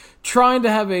said, trying to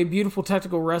have a beautiful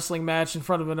technical wrestling match in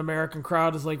front of an American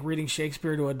crowd is like reading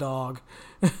Shakespeare to a dog.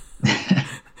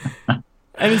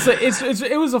 And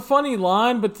it was a funny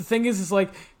line, but the thing is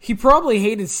like, he probably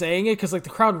hated saying it because like the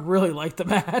crowd really liked the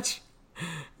match.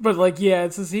 But like, yeah,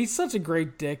 he's such a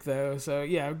great dick though. So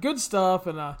yeah, good stuff.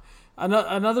 And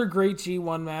another great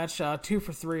G1 match, 2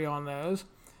 for 3 on those.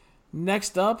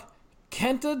 Next up,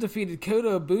 Kenta defeated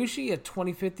Kota Ibushi at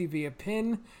 2050 via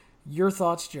pin. Your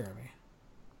thoughts, Jeremy?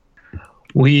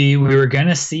 We were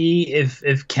gonna see if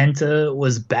Kenta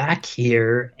was back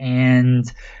here, and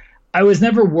I was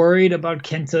never worried about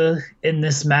Kenta in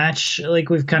this match. Like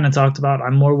we've kind of talked about,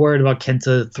 I'm more worried about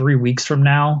Kenta 3 weeks from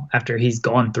now after he's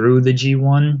gone through the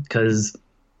G1, because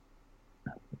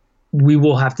we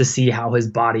will have to see how his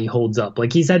body holds up.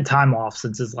 Like he's had time off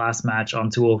since his last match on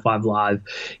 205 Live.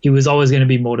 He was always going to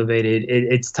be motivated.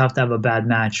 It's tough to have a bad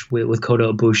match with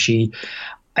Kota Ibushi.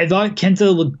 I thought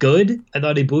Kenta looked good. I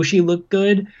thought Ibushi looked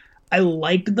good. I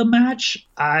liked the match.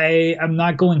 I'm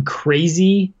not going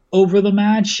crazy over the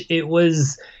match. It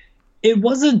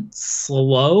wasn't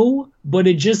slow, but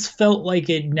it just felt like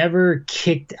it never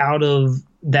kicked out of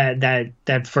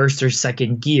that first or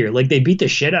second gear. Like they beat the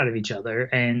shit out of each other,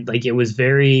 and like it was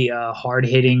very hard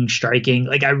hitting striking.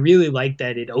 Like I really liked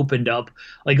that it opened up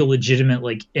like a legitimate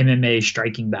like MMA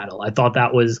striking battle. I thought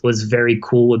that was very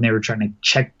cool when they were trying to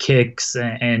check kicks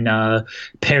and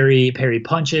parry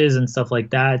punches and stuff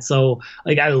like that. So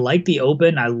like I liked the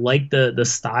open. I liked the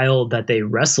style that they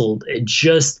wrestled. It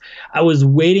just, I was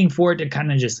waiting for it to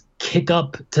kind of just kick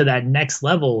up to that next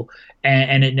level,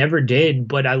 and it never did.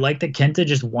 But I like that Kenta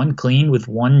just won clean with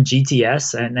one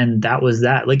GTS, and that was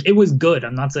that. Like it was good.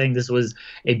 I'm not saying this was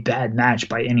a bad match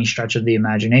by any stretch of the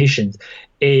imagination.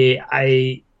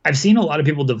 I've seen a lot of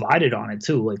people divided on it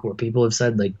too, like where people have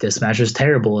said like this match was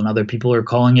terrible, and other people are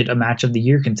calling it a match of the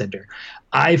year contender.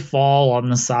 I fall on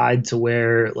the side to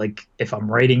where like if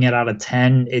I'm rating it out of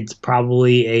 10, it's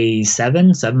probably a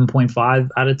 7.5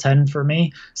 out of 10 for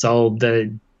me. So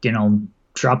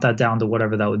drop that down to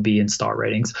whatever that would be in star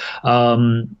ratings.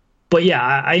 But yeah,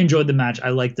 I enjoyed the match. I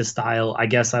liked the style. I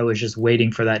guess I was just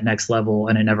waiting for that next level,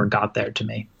 and it never got there to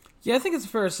me. Yeah, I think it's a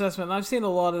fair assessment. I've seen a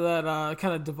lot of that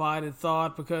kind of divided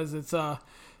thought, because it's a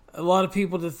lot of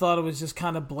people that thought it was just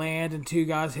kind of bland and two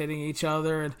guys hitting each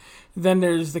other. And then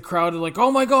there's the crowd like,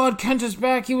 oh my God, Kenta's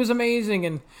back. He was amazing.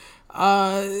 And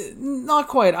not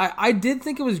quite. I did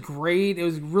think it was great. It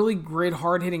was a really great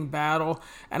hard-hitting battle,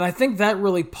 and I think that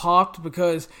really popped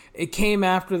because it came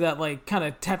after that like kind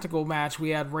of technical match we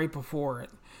had right before it.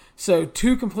 So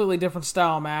 2 completely different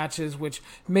style matches, which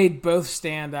made both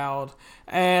stand out.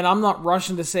 And I'm not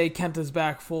rushing to say Kenta's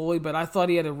back fully, but I thought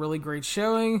he had a really great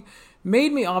showing.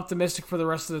 Made me optimistic for the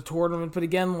rest of the tournament. But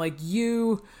again, like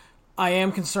you, I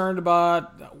am concerned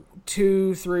about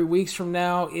 2-3 weeks from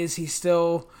now. Is he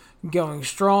still going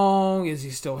strong? Is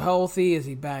he still healthy? Is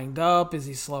he banged up? Is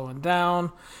he slowing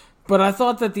down? But I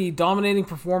thought that the dominating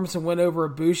performance and win over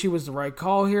Ibushi was the right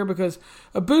call here, because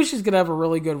Ibushi's going to have a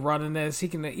really good run in this. He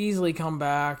can easily come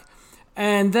back.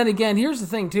 And then again, here's the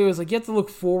thing too, is like you have to look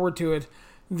forward to it.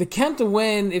 The Kenta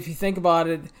win, if you think about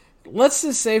it, let's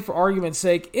just say for argument's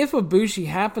sake, if Ibushi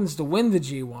happens to win the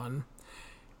G1,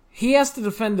 he has to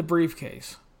defend the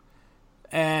briefcase.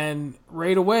 And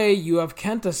right away, you have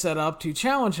Kenta set up to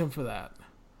challenge him for that.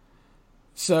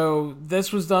 So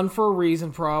this was done for a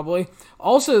reason, probably.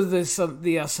 Also, the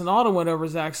Sonata went over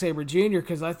Zack Sabre Jr.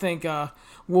 because I think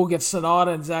we'll get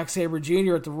Sonata and Zack Sabre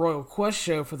Jr. at the Royal Quest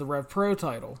show for the Rev Pro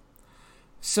title.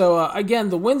 So again,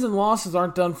 the wins and losses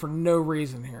aren't done for no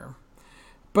reason here.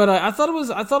 But I thought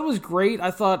it was great.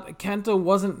 I thought Kenta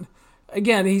wasn't.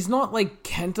 Again, he's not like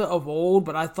Kenta of old,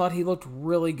 but I thought he looked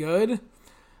really good.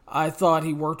 I thought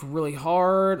he worked really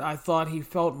hard. I thought he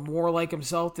felt more like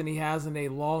himself than he has in a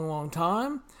long, long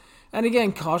time. And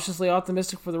again, cautiously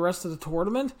optimistic for the rest of the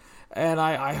tournament. And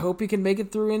I hope he can make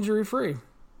it through injury-free.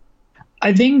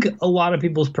 I think a lot of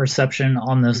people's perception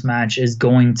on this match is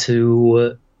going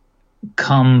to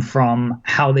come from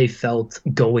how they felt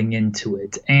going into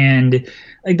it. And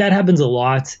like that happens a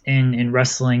lot in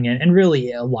wrestling and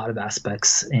really a lot of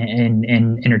aspects in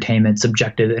entertainment,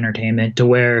 subjective entertainment, to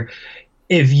where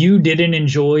if you didn't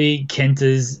enjoy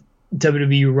Kenta's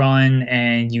WWE run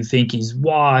and you think he's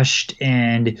washed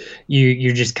and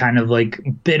you're just kind of like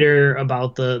bitter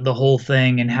about the whole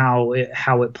thing and how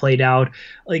it played out,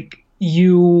 like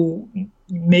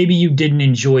maybe you didn't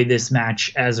enjoy this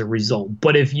match as a result.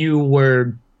 But if you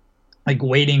were like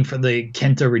waiting for the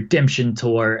Kenta Redemption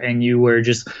Tour and you were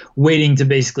just waiting to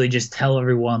basically just tell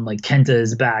everyone like Kenta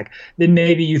is back, then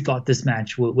maybe you thought this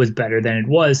match was better than it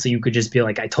was, so you could just be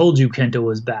like, I told you Kenta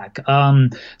was back.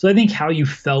 So I think how you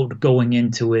felt going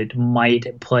into it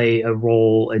might play a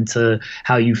role into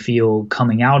how you feel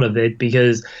coming out of it,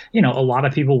 because a lot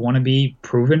of people want to be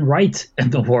proven right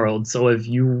in the world. So if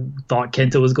you thought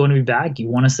Kenta was going to be back, you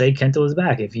want to say Kenta was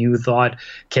back. If you thought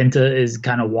Kenta is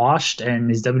kind of washed and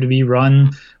his WWE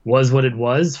run was what it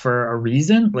was for a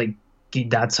reason, like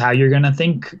that's how you're gonna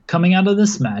think coming out of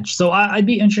this match. So I'd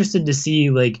be interested to see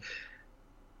like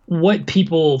what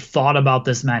people thought about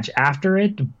this match after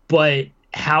it, but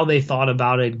how they thought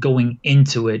about it going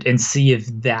into it, and see if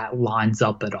that lines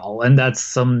up at all. And that's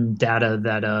some data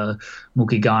that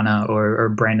Mookie Ghana or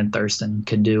Brandon Thurston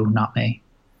could do, not me.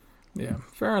 Yeah,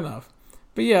 fair enough.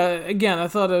 But yeah, again, I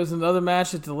thought it was another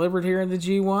match that delivered here in the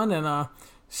G1, and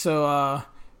so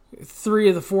 3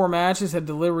 of the 4 matches had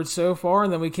delivered so far,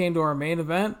 and then we came to our main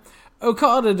event.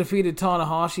 Okada defeated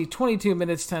Tanahashi 22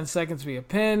 minutes 10 seconds via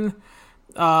pin.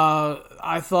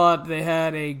 I thought they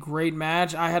had a great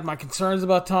match. I had my concerns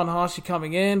about Tanahashi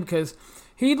coming in because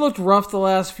he looked rough the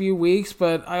last few weeks,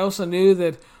 but I also knew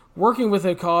that working with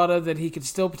Okada that he could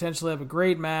still potentially have a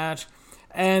great match,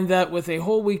 and that with a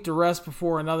whole week to rest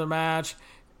before another match,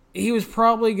 he was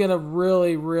probably going to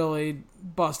really, really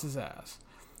bust his ass.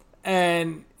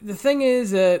 And the thing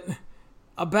is that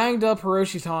a banged up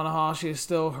Hiroshi Tanahashi is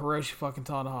still Hiroshi fucking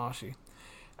Tanahashi.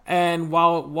 And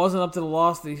while it wasn't up to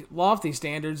the lofty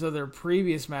standards of their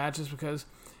previous matches, because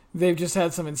they've just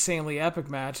had some insanely epic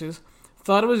matches,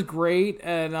 thought it was great,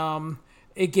 and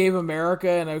it gave America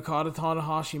an Okada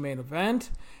Tanahashi main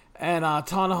event. And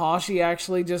Tanahashi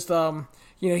actually just,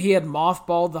 he had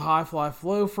mothballed the High Fly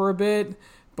Flow for a bit,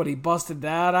 but he busted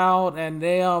that out, and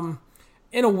they,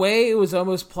 in a way, it was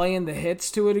almost playing the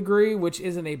hits to a degree, which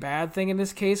isn't a bad thing in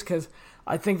this case, because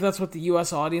I think that's what the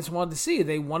U.S. audience wanted to see.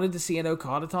 They wanted to see an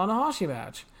Okada-Tanahashi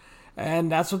match,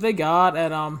 and that's what they got.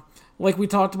 And like we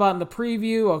talked about in the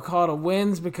preview, Okada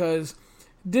wins because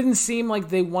it didn't seem like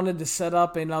they wanted to set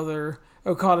up another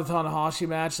Okada-Tanahashi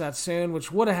match that soon,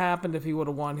 which would have happened if he would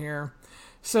have won here.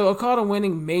 So Okada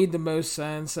winning made the most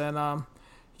sense, and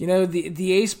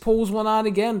the ace pulls one out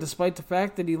again, despite the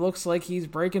fact that he looks like he's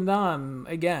breaking down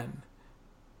again.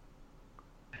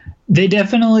 They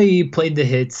definitely played the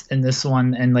hits in this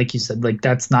one, and like you said, like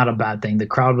that's not a bad thing. The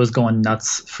crowd was going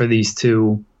nuts for these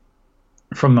two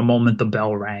from the moment the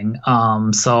bell rang.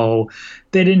 So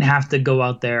they didn't have to go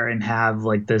out there and have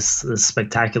like this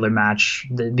spectacular match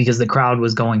because the crowd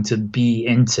was going to be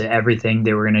into everything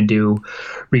they were going to do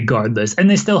regardless. And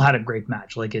they still had a great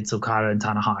match. Like it's Okada and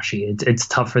Tanahashi. It's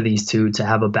tough for these two to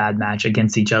have a bad match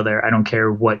against each other. I don't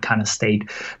care what kind of state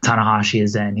Tanahashi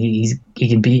is in. He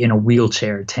can be in a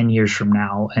wheelchair 10 years from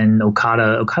now. And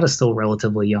Okada's still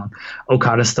relatively young.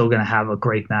 Okada's still going to have a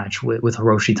great match with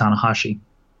Hiroshi Tanahashi.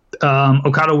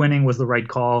 Okada winning was the right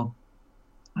call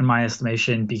in my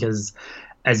estimation, because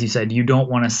as you said, you don't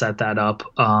want to set that up.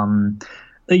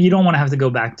 You don't want to have to go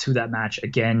back to that match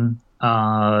again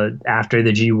after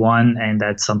the G1, and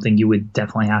that's something you would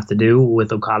definitely have to do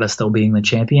with Okada still being the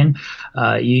champion.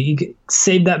 You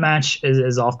save that match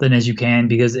as often as you can,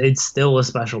 because it's still a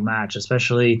special match,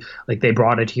 especially like they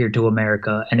brought it here to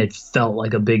America and it felt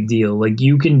like a big deal. Like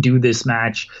you can do this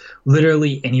match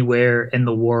literally anywhere in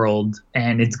the world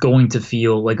and it's going to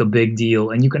feel like a big deal,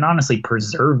 and you can honestly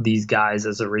preserve these guys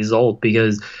as a result,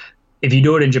 because if you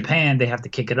do it in Japan, they have to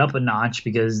kick it up a notch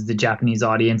because the Japanese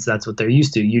audience, that's what they're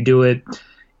used to. You do it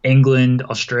England,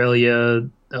 Australia,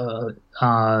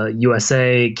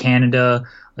 USA, Canada,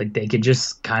 like they could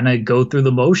just kind of go through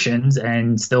the motions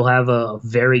and still have a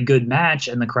very good match,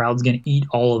 and the crowd's going to eat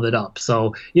all of it up.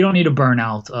 So you don't need to burn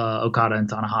out Okada and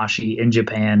Tanahashi in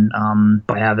Japan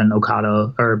by having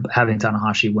Okada or having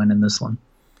Tanahashi win in this one.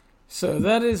 So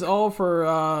that is all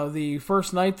for the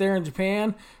first night there in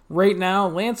Japan. Right now,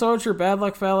 Lance Archer, Bad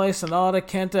Luck Fale, Sonata,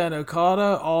 Kenta, and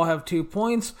Okada all have 2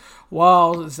 points,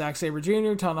 while Zack Sabre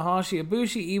Jr., Tanahashi,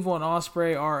 Ibushi, Evil, and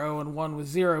Ospreay are 0-1 with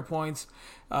 0 points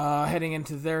heading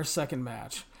into their second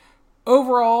match.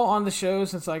 Overall, on the show,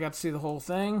 since I got to see the whole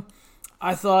thing,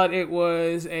 I thought it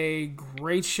was a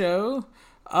great show.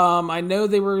 I know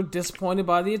they were disappointed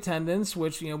by the attendance,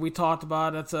 which we talked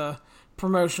about. That's a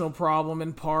promotional problem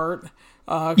in part.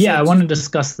 I want to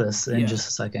discuss this in just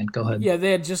a second. Go ahead. Yeah,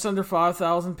 they had just under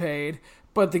 5,000 paid.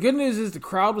 But the good news is the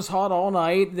crowd was hot all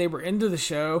night. They were into the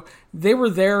show. They were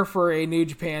there for a New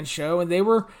Japan show, and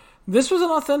this was an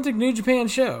authentic New Japan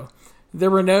show. There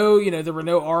were no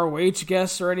ROH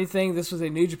guests or anything. This was a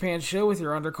New Japan show with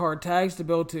your undercard tags to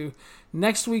build to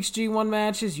next week's G1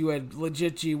 matches. You had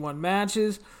legit G1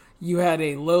 matches. You had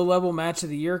a low-level match of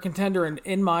the year contender, and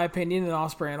in my opinion, an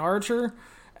Ospreay and Archer.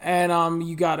 And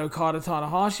you got Okada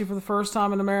Tanahashi for the first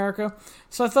time in America.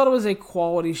 So I thought it was a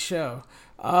quality show.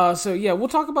 We'll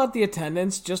talk about the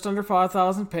attendance. Just under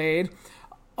 5,000 paid.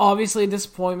 Obviously a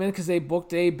disappointment because they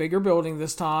booked a bigger building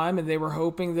this time, and they were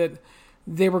hoping that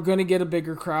they were going to get a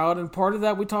bigger crowd. And part of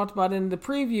that we talked about in the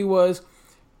preview was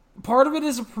part of it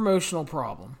is a promotional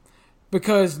problem.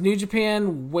 Because New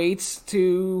Japan waits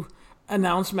to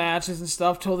announce matches and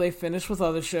stuff till they finish with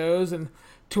other shows and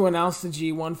to announce the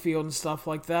G1 field and stuff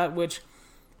like that, which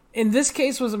in this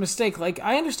case was a mistake. Like,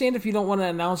 I understand if you don't want to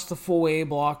announce the full A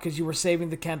block because you were saving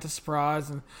the Kenta surprise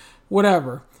and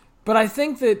whatever. But I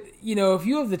think that, if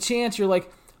you have the chance, you're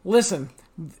like, listen,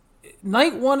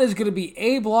 night 1 is going to be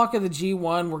A block of the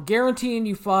G1. We're guaranteeing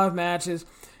you 5 matches.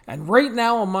 And right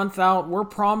now, a month out, we're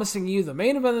promising you the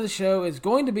main event of the show is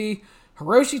going to be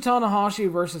Hiroshi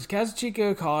Tanahashi versus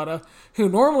Kazuchika Okada, who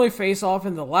normally face off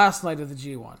in the last night of the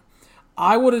G1.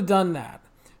 I would have done that.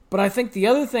 But I think the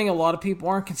other thing a lot of people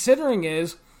aren't considering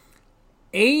is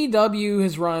AEW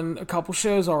has run a couple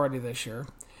shows already this year,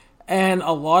 and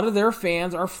a lot of their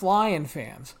fans are fly-in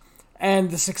fans. And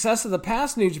the success of the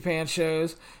past New Japan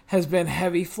shows has been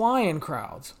heavy fly-in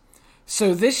crowds.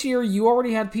 So this year, you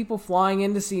already had people flying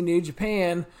in to see New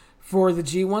Japan for the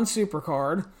G1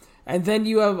 Supercard, and then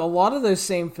you have a lot of those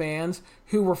same fans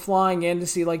who were flying in to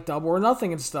see like Double or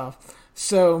Nothing and stuff.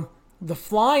 So the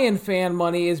fly-in fan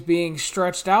money is being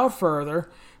stretched out further.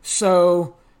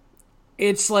 So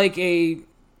it's like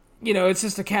it's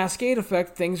just a cascade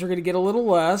effect. Things are going to get a little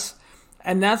less.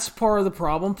 And that's part of the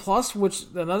problem. Plus, which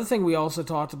another thing we also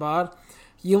talked about,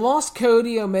 you lost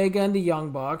Cody, Omega, and the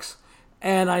Young Bucks.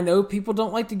 And I know people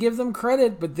don't like to give them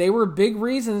credit, but they were big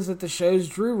reasons that the shows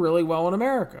drew really well in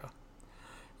America.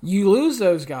 You lose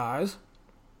those guys,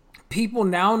 people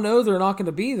now know they're not going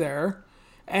to be there,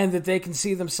 and that they can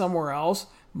see them somewhere else.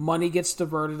 Money gets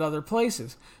diverted other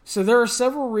places. So there are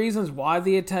several reasons why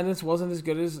the attendance wasn't as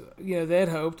good as they had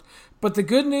hoped. But the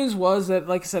good news was that,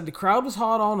 like I said, the crowd was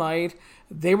hot all night.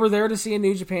 They were there to see a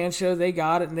New Japan show. They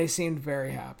got it, and they seemed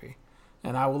very happy.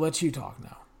 And I will let you talk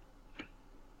now.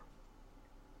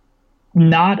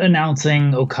 Not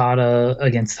announcing Okada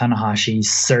against Tanahashi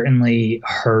certainly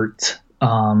hurt.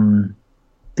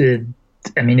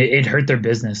 It hurt their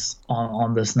business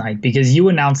on this night, because you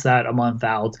announce that a month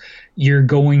out, you're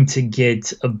going to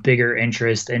get a bigger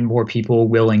interest and more people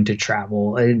willing to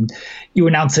travel. And you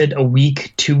announce it a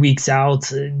week, 2 weeks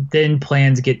out, then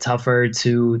plans get tougher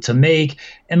to make.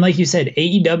 And like you said,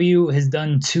 AEW has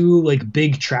done 2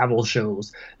 big travel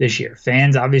shows this year.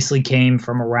 Fans obviously came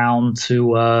from around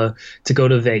to go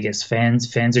to Vegas.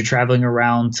 Fans are traveling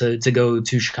around to go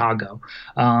to Chicago.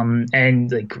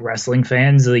 And wrestling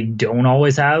fans, don't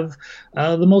always have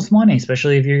the most money,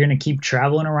 especially if you're going to keep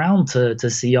traveling around to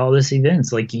see all this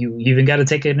events. You even got to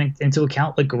take it into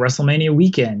account WrestleMania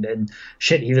weekend and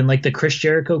shit, even the Chris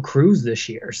Jericho cruise this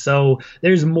year. So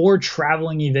there's more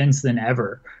traveling events than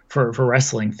ever for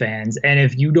wrestling fans. And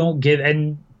if you don't give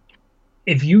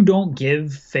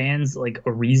fans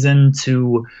a reason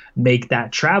to make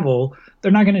that travel,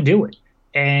 they're not going to do it.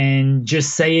 And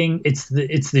just saying it's the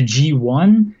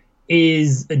G1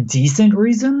 is a decent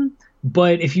reason.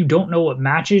 But if you don't know what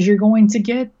matches you're going to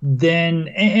get, then,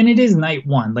 and it is night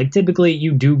 1, typically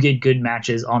you do get good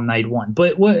matches on night 1.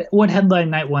 But what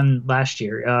headlined night 1 last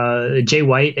year? Jay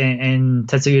White and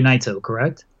Tetsuya Naito,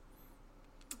 correct?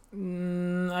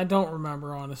 I don't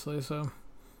remember, honestly. So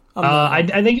I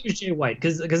think it was Jay White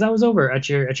because I was over at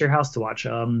your house to watch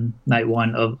night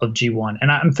 1 of G1,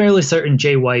 and I'm fairly certain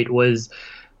Jay White was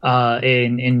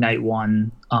in night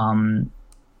 1.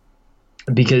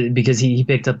 Because he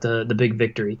picked up the big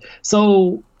victory.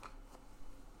 So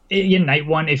in night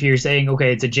 1, if you're saying,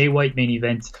 okay, it's a Jay White main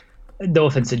event, no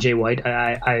offense to Jay White,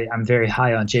 I'm very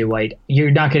high on Jay White.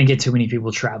 You're not going to get too many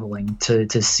people traveling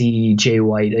to see Jay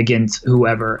White against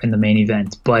whoever in the main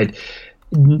event, but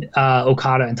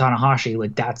Okada and Tanahashi,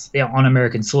 like that's on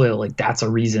American soil, like that's a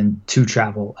reason to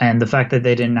travel. And the fact that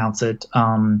they didn't announce it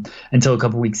until a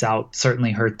couple weeks out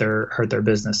certainly hurt their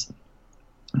business.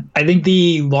 I think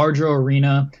the larger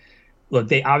arena, look,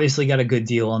 they obviously got a good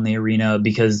deal on the arena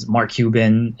because Mark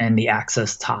Cuban and the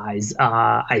access ties.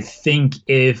 I think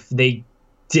if they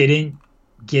didn't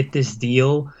get this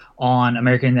deal on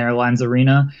American Airlines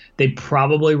Arena, they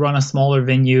probably run a smaller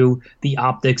venue. The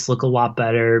optics look a lot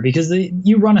better because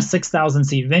you run a 6,000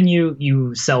 seat venue,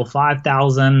 you sell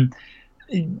 5,000,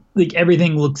 like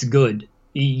everything looks good.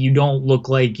 You don't look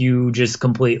like you just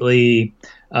completely,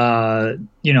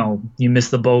 you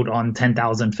missed the boat on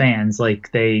 10,000 fans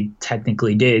like they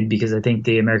technically did, because I think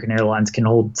the American Airlines can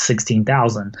hold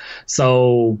 16,000.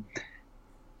 So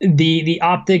the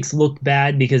optics looked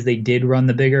bad because they did run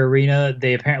the bigger arena.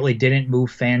 They apparently didn't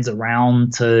move fans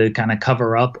around to kind of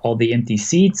cover up all the empty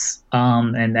seats.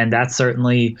 And that's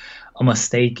certainly a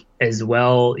mistake as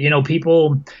well.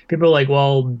 People are like,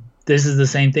 well, this is the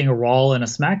same thing a Raw and a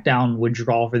SmackDown would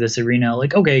draw for this arena.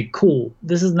 Like, okay, cool.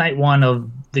 This is night one of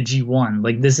the G1.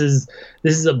 Like, this is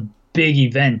a big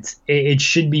event. It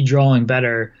should be drawing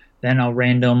better than a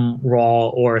random Raw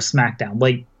or a SmackDown.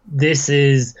 Like, this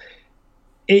is...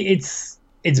 It's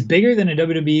bigger than a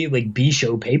WWE like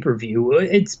B-show pay-per-view.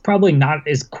 It's probably not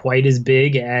as quite as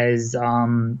big as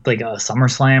like a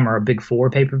SummerSlam or a Big Four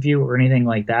pay-per-view or anything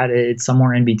like that. It's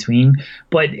somewhere in between,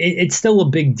 but it's still a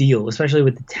big deal, especially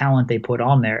with the talent they put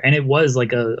on there. And it was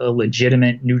like a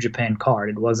legitimate New Japan card.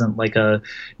 It wasn't like a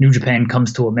New Japan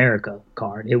comes to America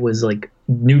card. It was like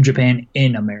New Japan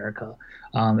in America,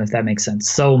 if that makes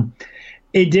sense. So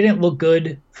it didn't look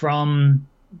good from...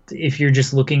 If you're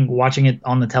just watching it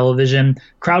on the television.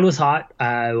 Crowd was hot.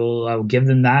 I will give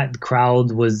them that. The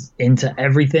crowd was into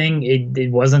everything.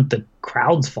 It wasn't the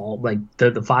crowd's fault. Like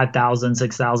the 5,000,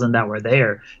 6,000 that were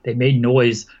there, they made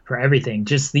noise for everything.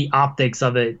 Just the optics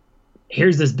of it.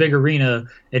 Here's this big arena.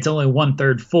 It's only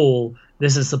 1/3 full.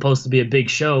 This is supposed to be a big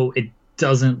show. It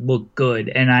doesn't look good.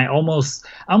 And I almost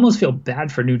feel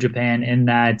bad for New Japan in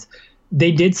that they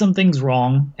did some things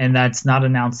wrong, and that's not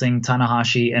announcing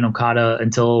Tanahashi and Okada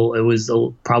until it was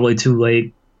probably too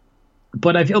late.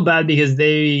 But I feel bad because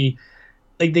they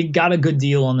got a good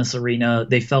deal on this arena.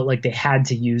 They felt like they had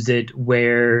to use it,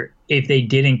 where if they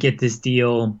didn't get this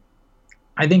deal,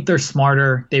 I think they're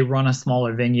smarter. They run a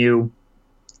smaller venue,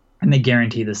 and they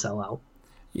guarantee the sellout.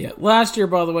 Yeah, last year,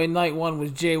 by the way, night one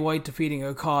was Jay White defeating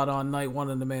Okada on night one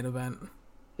in the main event.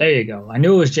 There you go. I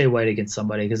knew it was Jay White against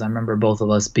somebody because I remember both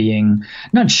of us being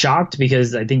not shocked,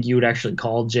 because I think you would actually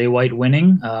call Jay White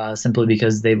winning simply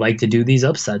because they like to do these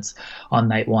upsets on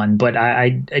night one. But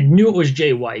I knew it was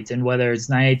Jay White, and whether it's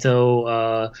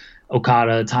Naito,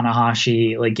 Okada,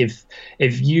 Tanahashi, like if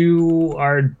you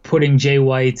are putting Jay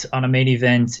White on a main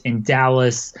event in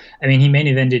Dallas, I mean, he main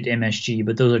evented MSG,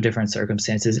 but those are different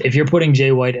circumstances. If you're putting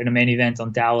Jay White in a main event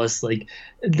on Dallas, like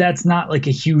that's not like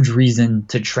a huge reason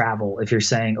to travel. If you're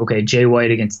saying, okay, Jay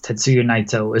White against Tetsuya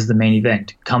Naito is the main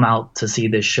event, come out to see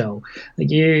this show. Like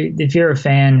if you're a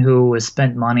fan who has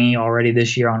spent money already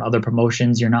this year on other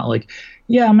promotions, you're not like,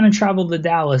 yeah, I'm going to travel to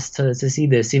Dallas to see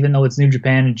this, even though it's New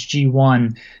Japan, it's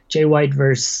G1. Jay White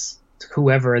versus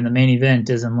whoever in the main event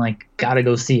isn't like, gotta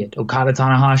go see it. Okada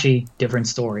Tanahashi, different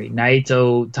story.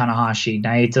 Naito Tanahashi,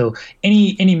 Naito,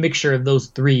 any mixture of those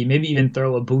three, maybe even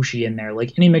throw a Bushi in there,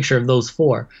 like any mixture of those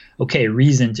four. Okay,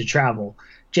 reason to travel.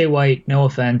 Jay White, no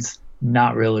offense,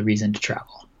 not really reason to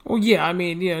travel. Well, yeah, I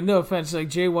mean, no offense, like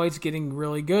Jay White's getting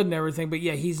really good and everything, but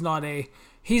yeah, he's not a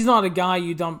guy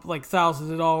you dump like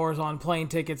thousands of dollars on plane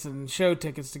tickets and show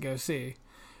tickets to go see.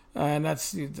 And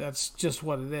that's just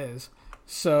what it is.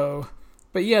 So,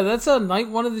 but yeah, that's night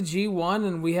one of the G1,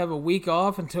 and we have a week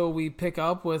off until we pick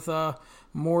up with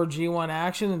more G1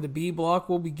 action, and the B block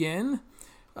will begin.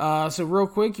 So real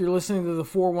quick, you're listening to the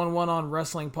 411 on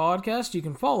Wrestling Podcast. You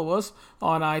can follow us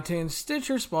on iTunes,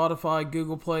 Stitcher, Spotify,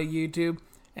 Google Play, YouTube,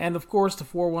 and of course the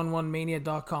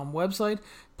 411mania.com website.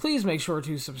 Please make sure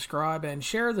to subscribe and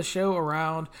share the show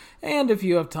around, and if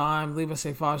you have time, leave us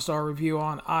a 5-star review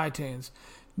on iTunes.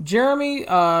 Jeremy,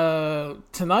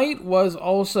 tonight was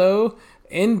also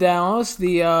in Dallas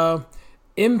the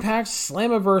Impact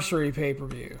Slammiversary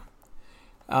pay-per-view.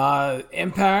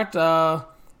 Impact,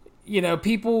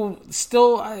 people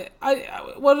still...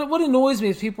 What annoys me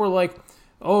is people are like,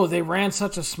 oh, they ran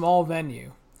such a small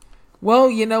venue.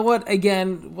 Well, you know what?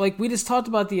 Again, like we just talked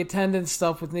about the attendance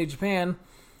stuff with New Japan,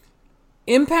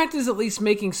 Impact is at least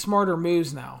making smarter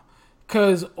moves now.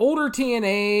 Because older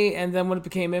TNA, and then when it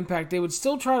became Impact, they would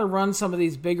still try to run some of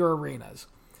these bigger arenas.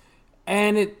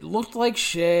 And it looked like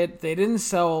shit. They didn't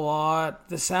sell a lot.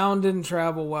 The sound didn't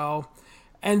travel well.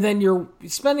 And then you're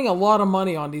spending a lot of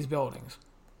money on these buildings.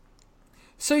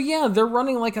 So yeah, they're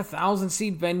running like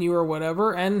 1,000-seat venue or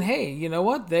whatever. And hey, you know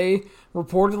what? They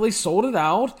reportedly sold it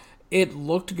out. It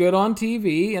looked good on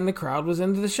TV, and the crowd was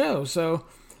into the show. So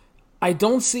I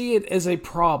don't see it as a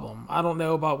problem. I don't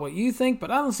know about what you think, but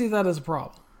I don't see that as a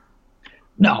problem.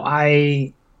 No,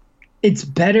 it's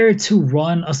better to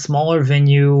run a smaller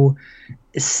venue,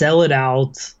 sell it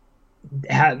out,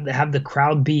 have the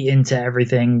crowd be into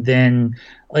everything than,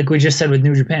 like we just said with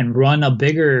New Japan, run a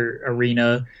bigger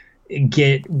arena,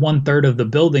 get 1/3 of the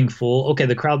building full. Okay,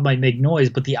 the crowd might make noise,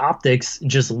 but the optics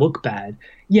just look bad.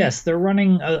 Yes, they're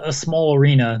running a small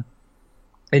arena.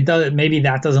 It does, maybe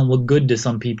that doesn't look good to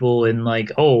some people, and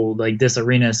like, oh, like this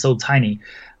arena is so tiny.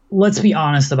 Let's be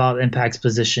honest about Impact's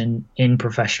position in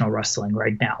professional wrestling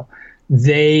right now.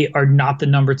 They are not the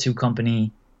number 2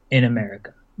 company in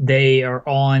America. They are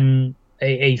on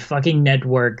a fucking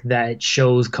network that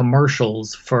shows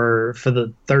commercials for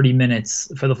the 30 minutes,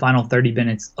 for the final 30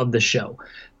 minutes of the show.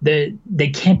 They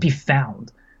can't be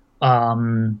found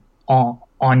on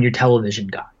your television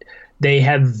guide. They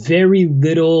have very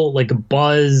little like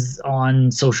buzz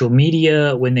on social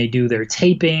media when they do their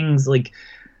tapings. Like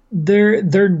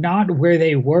they're not where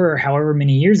they were however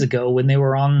many years ago when they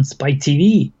were on Spike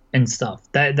TV and stuff.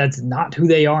 That's not who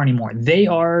they are anymore. They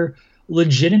are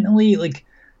legitimately like,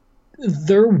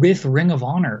 they're with Ring of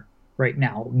Honor right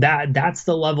now. That's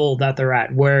the level that they're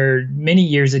at, where many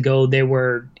years ago they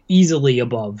were easily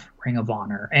above Ring of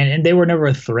Honor, and they were never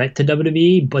a threat to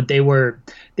WWE, but they were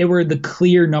the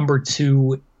clear number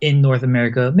 2 in North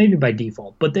America, maybe by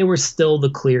default, but they were still the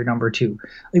clear number 2.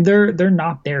 Like they're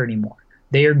not there anymore.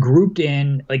 They are grouped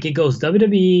in, like it goes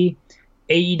WWE,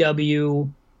 AEW,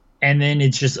 and then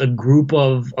it's just a group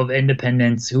of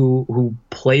independents who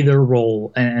play their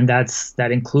role, and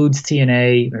that includes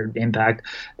TNA or Impact,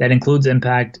 that includes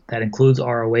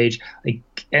ROH, like,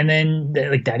 and then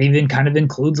like that even kind of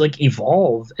includes like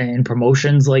Evolve and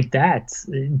promotions like that.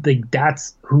 Like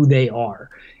that's who they are,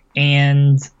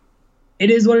 and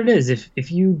it is what it is.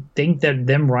 If you think that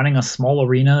them running a small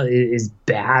arena is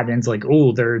bad, and it's like,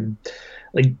 oh, they're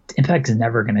like, Impact is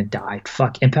never going to die.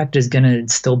 Fuck, Impact is going to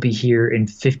still be here in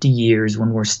 50 years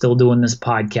when we're still doing this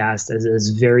podcast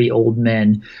as very old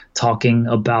men talking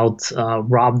about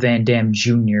Rob Van Dam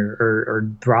Jr.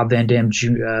 or Rob Van Dam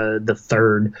the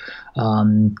third,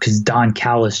 because Don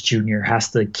Callis Jr. has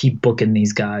to keep booking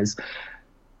these guys.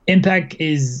 Impact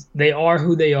they are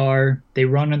who they are. They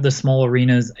run in the small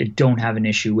arenas. I don't have an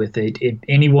issue with it.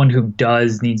 Anyone who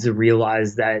does needs to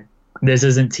realize that this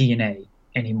isn't TNA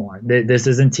anymore. This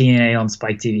isn't TNA on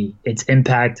Spike TV. It's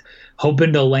Impact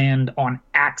hoping to land on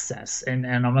Access. And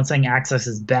I'm not saying Access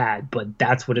is bad, but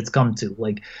that's what it's come to.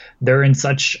 Like, they're in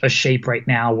such a shape right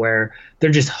now where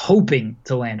they're just hoping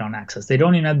to land on Access. They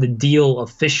don't even have the deal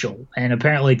official. And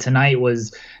apparently tonight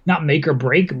was not make or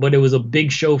break, but it was a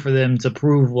big show for them to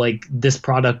prove like this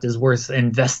product is worth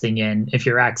investing in if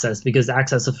you're Access, because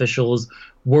Access officials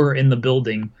were in the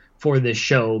building for this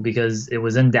show because it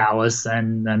was in Dallas,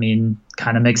 and I mean,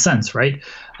 kind of makes sense, right?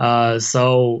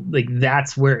 So like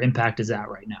that's where Impact is at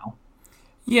right now.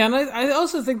 Yeah, and I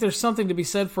also think there's something to be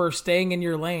said for staying in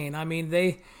your lane. I mean,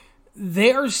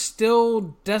 they are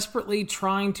still desperately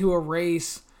trying to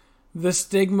erase the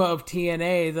stigma of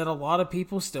TNA that a lot of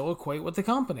people still equate with the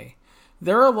company.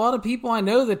 There are a lot of people I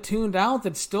know that tuned out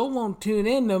that still won't tune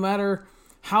in no matter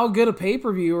how good a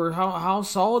pay-per-view or how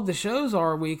solid the shows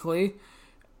are weekly.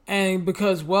 And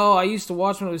because, well, I used to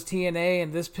watch when it was TNA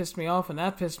and this pissed me off and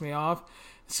that pissed me off.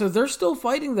 So they're still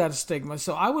fighting that stigma.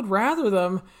 So I would rather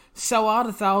them sell out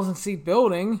a 1,000-seat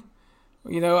building.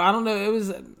 You know, I don't know.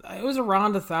 It was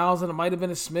around 1,000. It might have been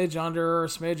a smidge under or a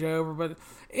smidge over, but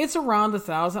it's around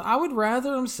 1,000. I would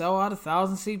rather them sell out a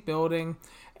 1,000-seat building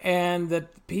and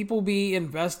that people be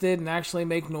invested and actually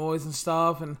make noise and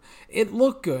stuff and it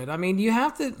look good. I mean, you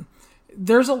have to...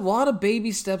 There's a lot of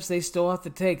baby steps they still have to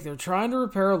take. They're trying to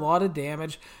repair a lot of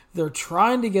damage. They're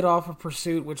trying to get off of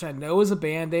Pursuit, which I know is a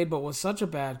Band-Aid, but was such a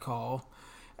bad call.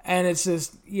 And it's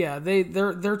just, yeah,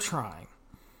 they're trying.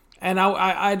 And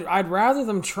I'd rather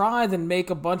them try than make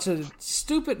a bunch of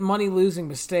stupid money-losing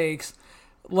mistakes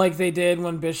like they did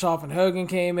when Bischoff and Hogan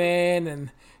came in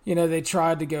and, you know, they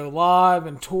tried to go live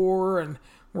and tour and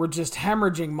were just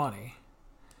hemorrhaging money.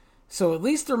 So at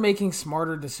least they're making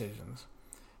smarter decisions.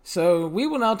 So we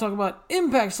will now talk about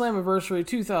Impact Slammiversary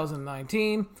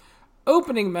 2019.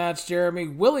 Opening match, Jeremy.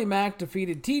 Willie Mack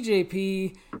defeated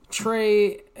TJP,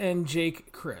 Trey, and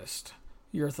Jake Christ.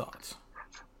 Your thoughts?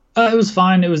 It was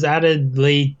fine. It was added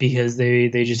late because they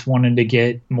just wanted to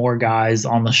get more guys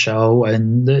on the show,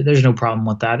 and there's no problem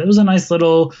with that. It was a nice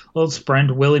little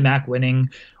sprint. Willie Mack winning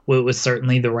was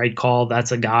certainly the right call.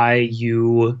 That's a guy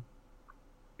you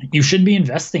should be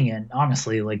investing in,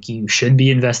 honestly. Like, you should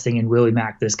be investing in Willie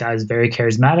Mack. This guy is very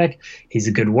charismatic. He's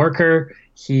a good worker.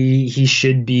 He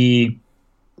should be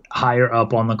higher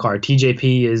up on the card.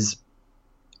 TJP is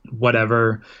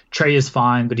whatever. Trey is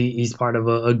fine, but he's part of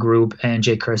a group, and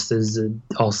Jay Christ is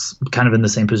also kind of in the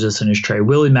same position as Trey.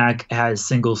 Willie Mack has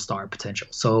single star potential,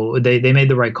 so they made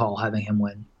the right call having him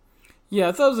win. Yeah,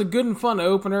 I thought it was a good and fun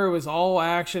opener. It was all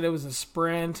action. It was a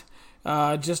sprint,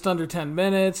 just under 10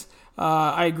 minutes.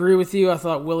 I agree with you. I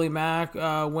thought Willie Mack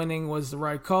winning was the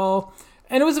right call.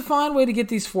 And it was a fine way to get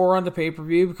these four onto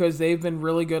pay-per-view because they've been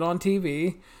really good on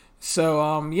TV.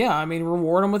 So, yeah, I mean,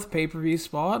 reward them with a pay-per-view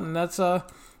spot, and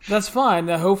that's fine.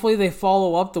 Hopefully they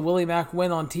follow up the Willie Mack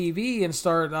win on TV and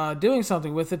start doing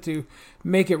something with it to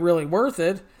make it really worth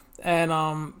it.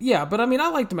 And, yeah, but, I mean, I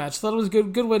liked the match. Thought it was a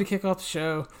good way to kick off the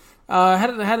show. Had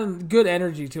a good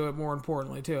energy to it, more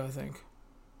importantly, too, I think.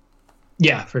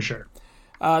 Yeah, for sure.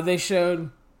 They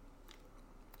showed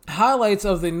highlights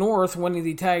of the North winning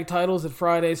the tag titles at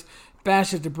Friday's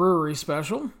Bash at the Brewery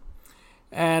special.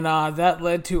 And that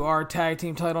led to our tag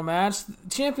team title match.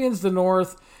 Champions the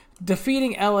North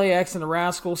defeating LAX and the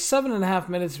Rascals 7.5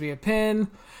 minutes via pin.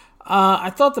 I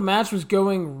thought the match was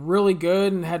going really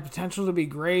good and had potential to be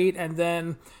great. And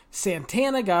then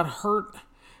Santana got hurt.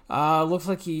 Looks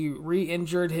like he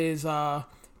re-injured his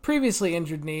previously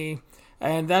injured knee,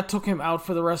 and that took him out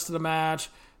for the rest of the match.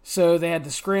 So they had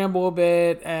to scramble a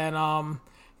bit, and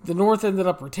the North ended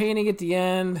up retaining at the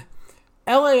end.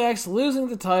 LAX losing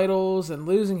the titles and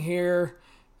losing here.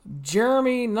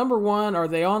 Jeremy, number one, are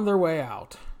they on their way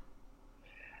out?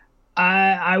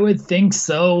 I would think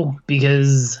so,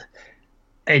 because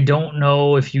I don't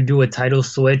know if you do a title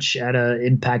switch at a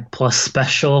Impact Plus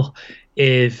special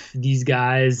if these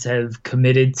guys have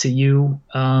committed to you.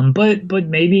 But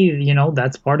maybe,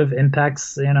 that's part of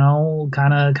Impact's,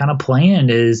 kind of plan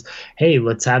is, hey,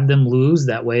 let's have them lose.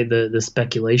 That way the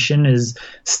speculation is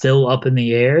still up in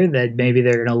the air that maybe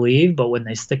they're going to leave, but when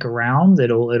they stick around,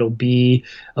 it'll be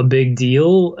a big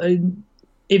deal.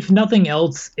 If nothing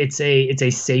else, it's a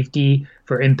safety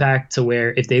for Impact to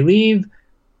where if they leave,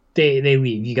 they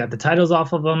leave. You got the titles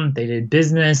off of them. They did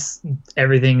business.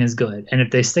 Everything is good. And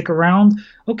if they stick around,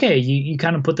 okay, you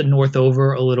kind of put the North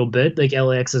over a little bit. Like,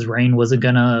 LAX's reign wasn't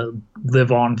going to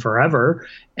live on forever.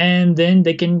 And then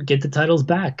they can get the titles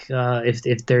back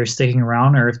if they're sticking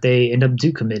around or if they end up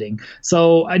committing.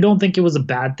 So I don't think it was a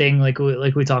bad thing. Like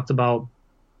we talked about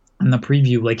in the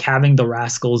preview, like having the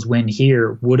Rascals win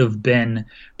here would have been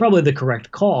probably the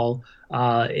correct call.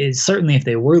 Is certainly if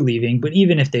they were leaving, but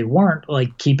even if they weren't,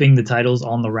 like keeping the titles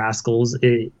on the Rascals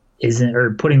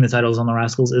putting the titles on the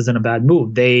Rascals isn't a bad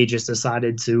move. They just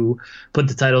decided to put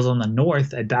the titles on the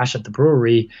North at Bash at the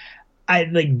Brewery.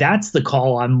 That's the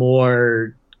call I'm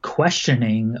more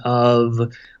questioning of,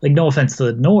 like, no offense to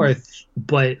the North,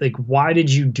 but like, why did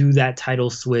you do that title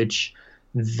switch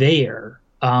there?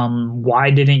 Why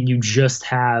didn't you just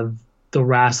have the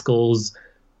Rascals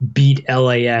beat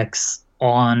LAX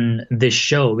on this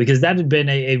show? Because that had been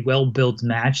a well-built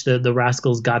match. The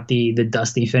Rascals got the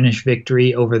dusty finish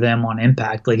victory over them on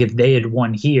Impact. Like, if they had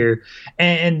won here,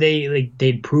 and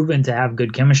they'd proven to have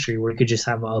good chemistry where you could just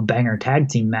have a banger tag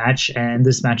team match, and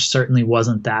this match certainly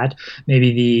wasn't that.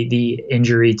 Maybe the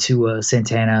injury to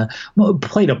Santana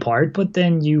played a part, but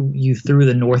then you threw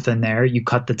the North in there. You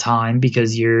cut the time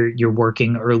because you're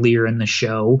working earlier in the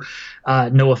show.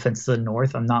 No offense to the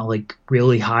North, I'm not like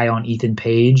really high on Ethan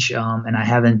Page, and I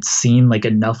haven't seen like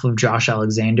enough of Josh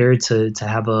Alexander to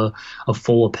have a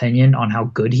full opinion on how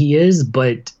good he is,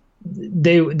 but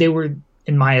they were,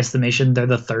 in my estimation, they're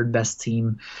the third best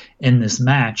team in this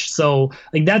match. So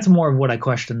like, that's more of what I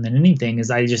question than anything. Is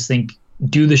I just think,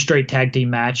 do the straight tag team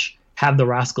match, have the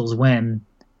Rascals win,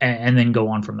 and then go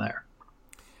on from there.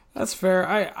 That's fair.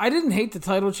 I didn't hate the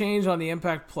title change on the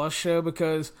Impact Plus show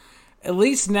because at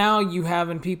least now you have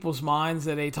in people's minds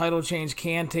that a title change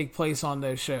can take place on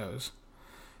those shows.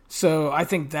 So I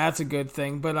think that's a good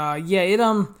thing. But yeah,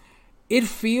 it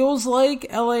feels like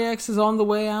LAX is on the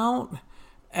way out.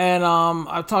 And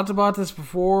I've talked about this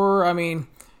before. I mean,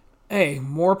 hey,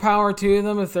 more power to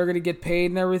them if they're going to get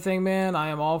paid and everything, man. I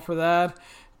am all for that.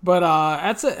 But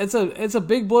it's a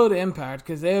big blow to Impact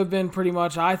because they have been pretty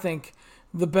much, I think,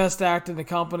 the best act in the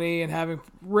company and having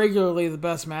regularly the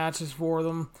best matches for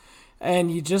them. And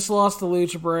you just lost the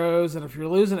Lucha Bros, and if you're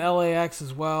losing LAX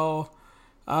as well,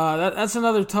 that's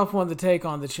another tough one to take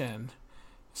on the chin.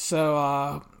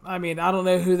 So, I mean, I don't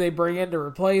know who they bring in to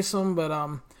replace him,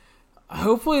 but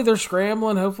hopefully they're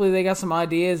scrambling. Hopefully they got some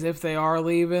ideas if they are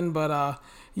leaving. But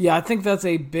yeah, I think that's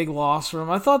a big loss for him.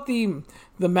 I thought the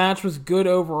match was good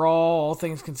overall, all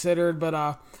things considered, but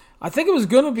I think it was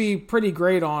going to be pretty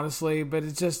great, honestly. But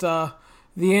it's just the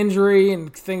injury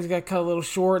and things got cut a little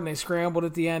short, and they scrambled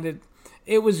at the end.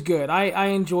 It was good. I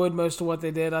enjoyed most of what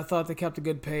they did. I thought they kept a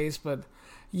good pace, but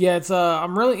yeah, it's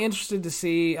I'm really interested to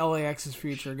see LAX's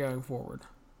future going forward.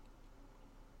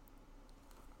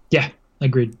 Yeah,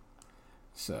 agreed.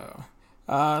 So,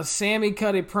 Sammy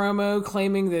cut a promo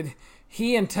claiming that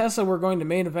he and Tessa were going to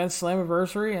main event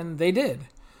Slammiversary, and they did.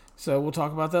 So we'll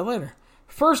talk about that later.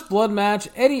 First blood match,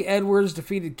 Eddie Edwards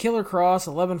defeated Killer Kross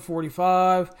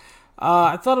 11:45.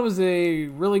 I thought it was a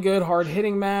really good,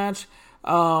 hard-hitting match.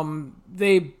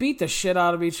 They beat the shit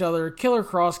out of each other. Killer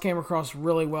Kross came across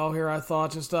really well here, I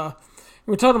thought. Just we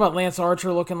were talking about Lance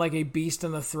Archer looking like a beast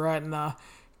and a threat, and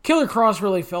Killer Kross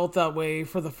really felt that way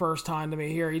for the first time to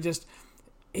me here.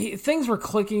 Things were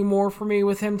clicking more for me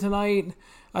with him tonight.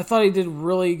 I thought he did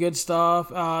really good stuff.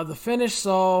 The finish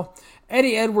saw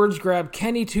Eddie Edwards grab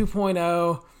Kenny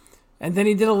 2.0, and then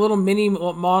he did a little mini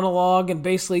monologue and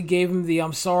basically gave him the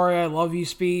 "I'm sorry, I love you"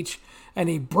 speech. And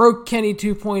he broke Kenny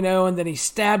 2.0, and then he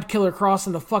stabbed Killer Kross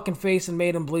in the fucking face and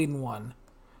made him bleed and won.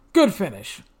 Good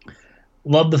finish.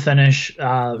 Love the finish.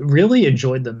 Really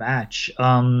enjoyed the match.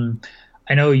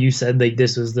 I know you said like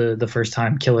this was the first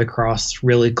time Killer Kross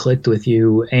really clicked with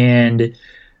you, and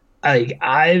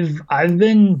I've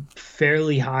been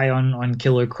fairly high on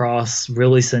Killer Kross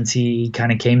really since he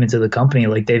kind of came into the company.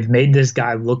 Like, they've made this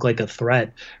guy look like a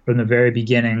threat from the very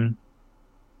beginning.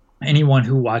 Anyone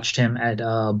who watched him at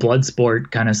Bloodsport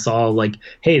kind of saw like,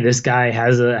 hey, this guy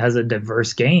has a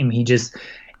diverse game.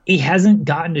 He hasn't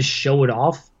gotten to show it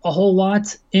off a whole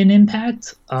lot in Impact.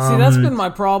 See, that's been my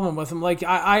problem with him. Like,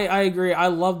 I agree. I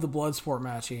love the Bloodsport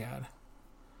match he had.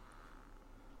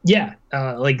 Yeah,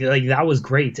 like that was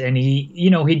great, and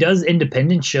he does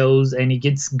independent shows, and he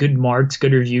gets good marks,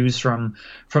 good reviews from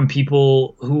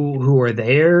people who are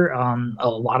there. A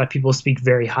lot of people speak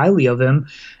very highly of him.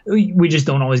 We just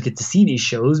don't always get to see these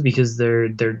shows because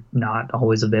they're not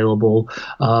always available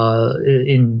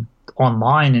in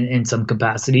online in some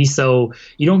capacity, so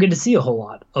you don't get to see a whole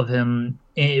lot of him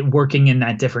working in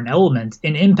that different element.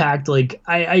 In Impact, like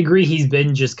I agree, he's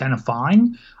been just kind of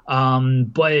fine,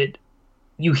 but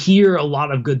you hear a lot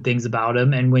of good things about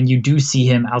him, and when you do see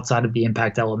him outside of the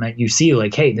Impact element, you see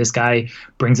like, hey, this guy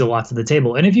brings a lot to the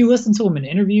table. And if you listen to him in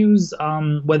interviews,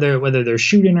 whether they're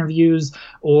shoot interviews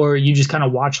or you just kind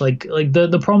of watch like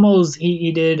the promos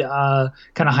he did, kind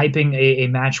of hyping a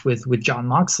match with Jon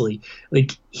Moxley,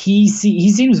 like he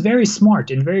seems very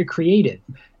smart and very creative,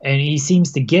 and he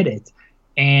seems to get it.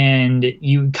 And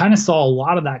you kind of saw a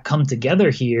lot of that come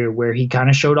together here, where he kind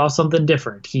of showed off something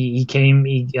different. He came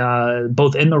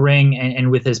both in the ring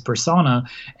and with his persona,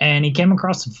 and he came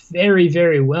across very,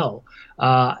 very well.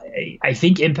 I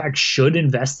think Impact should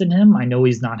invest in him. I know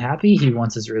he's not happy. He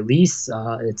wants his release.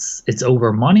 It's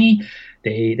over money.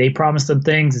 They promised him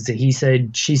things. It's a he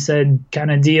said, she said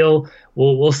kind of deal.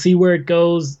 We'll see where it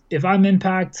goes. If I'm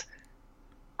Impact,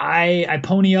 I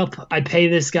pony up, I pay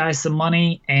this guy some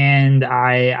money, and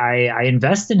I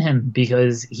invest in him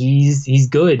because he's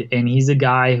good, and he's a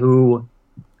guy who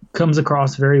comes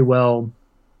across very well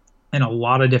in a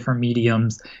lot of different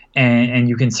mediums, and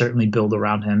you can certainly build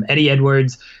around him. Eddie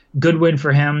Edwards, good win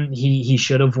for him. He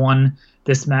should have won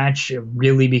this match,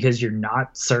 really, because you're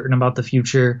not certain about the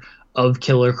future of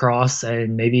Killer Kross,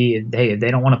 and maybe, hey, if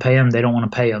they don't want to pay him, they don't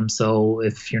want to pay him. So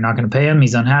if you're not going to pay him,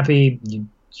 he's unhappy,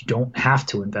 you don't have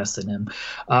to invest in him.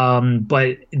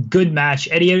 But good match.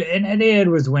 Eddie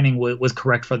Edwards winning was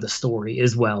correct for the story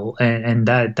as well, and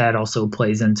that also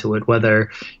plays into it, whether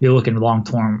you're looking long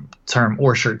term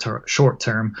or short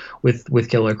term with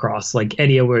Killer Kross. Like,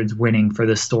 Eddie Edwards winning for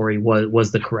this story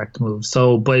was the correct move.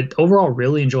 So, but overall,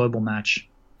 really enjoyable match.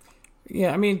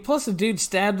 Yeah, I mean, plus the dude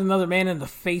stabbed another man in the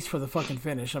face for the fucking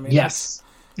finish. I mean, yes,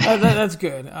 that's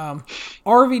good.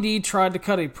 RVD tried to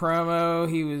cut a promo.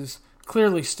 He was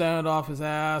clearly stoned off his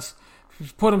ass,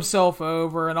 put himself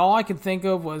over, and all I could think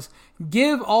of was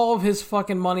give all of his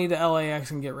fucking money to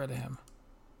LAX and get rid of him.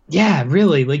 Yeah,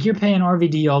 really. Like, you're paying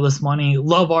RVD all this money.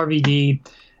 Love RVD.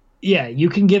 Yeah, you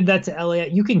can give that to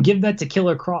LAX. You can give that to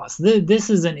Killer Kross. This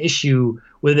is an issue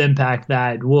with Impact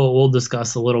that we'll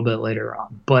discuss a little bit later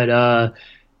on. But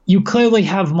you clearly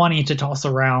have money to toss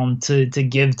around to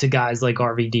give to guys like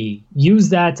RVD. Use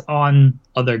that on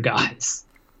other guys.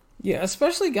 Yeah,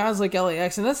 especially guys like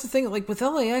LAX. And that's the thing, like, with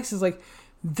LAX is, like,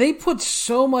 they put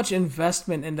so much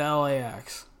investment into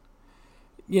LAX.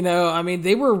 You know, I mean,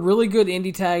 they were a really good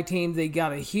indie tag team. They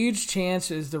got a huge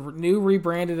chance as the new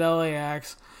rebranded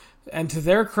LAX. And to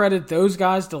their credit, those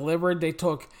guys delivered. They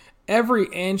took every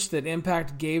inch that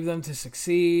Impact gave them to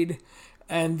succeed.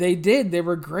 And they did. They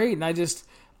were great. And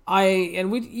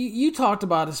you talked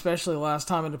about, especially last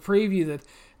time in the preview, that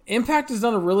Impact has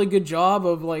done a really good job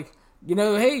of, like, you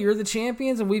know, hey, you're the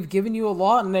champions and we've given you a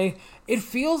lot. And it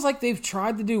feels like they've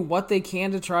tried to do what they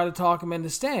can to try to talk them into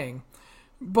staying.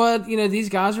 But, you know, these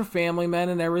guys are family men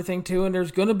and everything too, and there's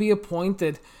going to be a point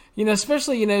that, you know,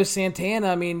 especially, you know, Santana,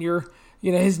 I mean,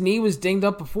 his knee was dinged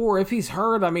up before. If he's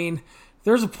hurt, I mean,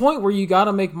 there's a point where you got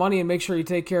to make money and make sure you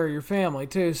take care of your family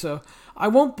too. So I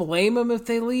won't blame them if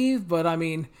they leave, but I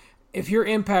mean, if you're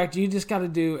Impact, you just got to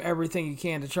do everything you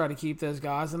can to try to keep those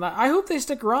guys. And I hope they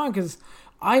stick around because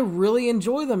I really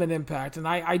enjoy them at Impact, and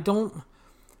I don't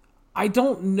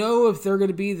know if they're going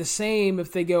to be the same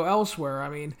if they go elsewhere. I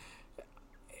mean,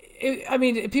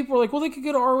 people are like, well, they could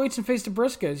go to ROH and face the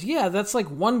Briscoes. Yeah, that's like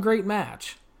one great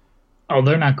match. Oh,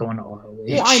 they're not going to ROH.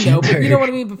 Well, I know, but you know what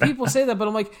I mean? But people say that, but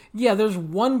I'm like, yeah, there's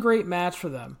one great match for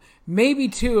them. Maybe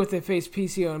two if they face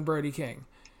PCO and Brody King.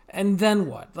 And then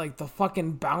what? Like the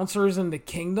fucking bouncers in the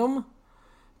Kingdom?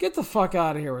 Get the fuck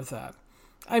out of here with that.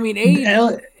 I mean,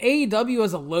 AEW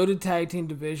has a loaded tag team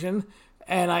division,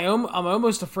 and I'm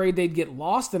almost afraid they'd get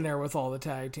lost in there with all the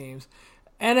tag teams.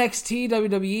 NXT,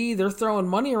 WWE, they're throwing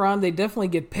money around. They definitely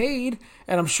get paid,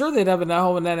 and I'm sure they'd have an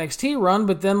NXT run,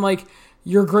 but then, like,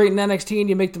 you're great in NXT and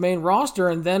you make the main roster,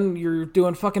 and then you're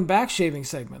doing fucking back shaving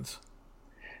segments.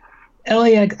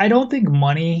 LAX, I don't think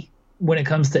money, when it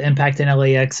comes to Impact and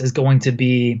LAX, is going to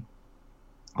be,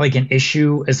 like, an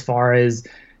issue as far as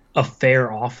a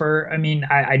fair offer. I mean,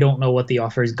 I don't know what the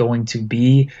offer is going to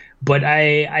be, but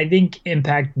I think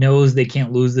Impact knows they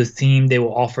can't lose this team. They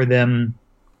will offer them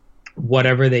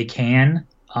whatever they can.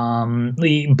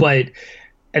 But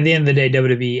at the end of the day,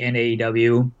 WWE and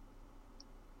AEW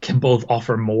can both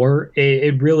offer more.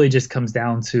 It really just comes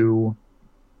down to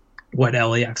what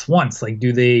LAX wants. Like,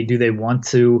 do they want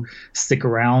to stick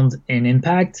around in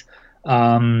Impact?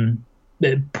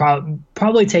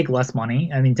 Probably take less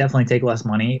money. I mean, definitely take less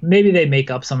money. Maybe they make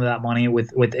up some of that money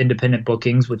with independent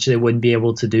bookings, which they wouldn't be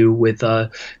able to do with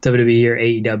WWE or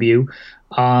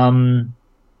AEW.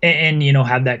 And you know,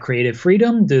 have that creative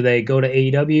freedom. Do they go to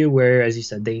AEW where, as you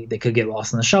said, they could get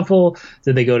lost in the shuffle?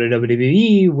 Do they go to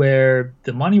WWE where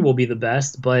the money will be the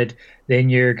best, but then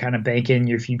you're kind of banking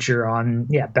your future on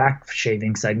back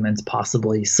shaving segments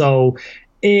possibly? So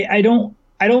I don't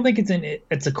think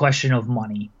it's a question of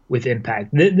money with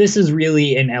Impact. This is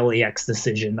really an LAX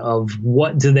decision of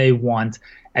what do they want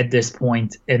at this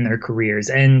point in their careers,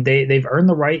 and they've earned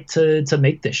the right to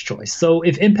make this choice. So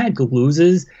if Impact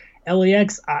loses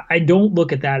LAX, I don't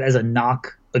look at that as a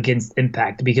knock against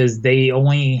Impact because they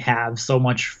only have so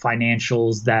much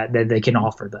financials that they can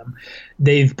offer them.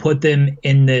 They've put them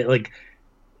in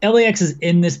LAX is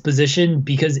in this position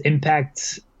because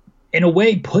Impact, in a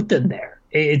way, put them there.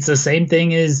 It's the same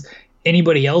thing as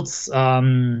anybody else,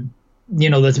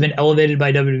 that's been elevated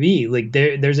by WWE. Like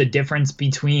there's a difference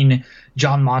between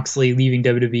Jon Moxley leaving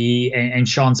WWE and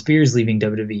Shawn Spears leaving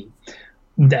WWE.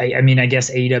 I mean, I guess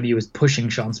AEW was pushing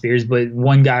Shawn Spears, but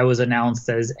one guy was announced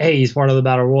as, hey, he's part of the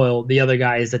Battle Royal. The other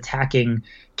guy is attacking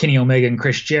Kenny Omega and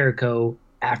Chris Jericho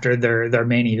after their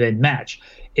main event match.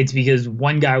 It's because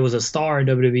one guy was a star in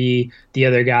WWE, the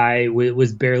other guy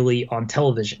was barely on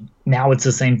television. Now it's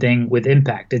the same thing with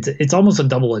Impact. It's almost a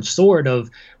double-edged sword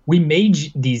of we made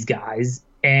these guys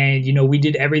and, we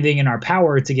did everything in our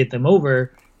power to get them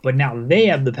over, but now they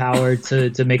have the power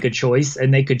to make a choice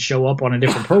and they could show up on a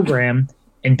different program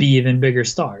and be even bigger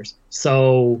stars.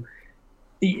 So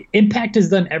Impact has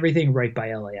done everything right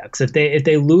by LAX. If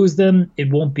they lose them, it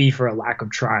won't be for a lack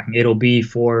of trying. It'll be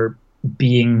for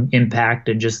being Impact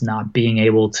and just not being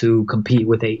able to compete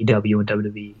with AEW and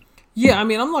WWE. Yeah, I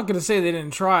mean, I'm not going to say they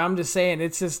didn't try. I'm just saying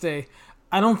it's just I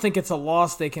don't think it's a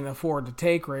loss they can afford to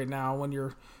take right now when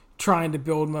you're trying to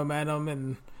build momentum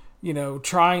and,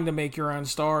 trying to make your own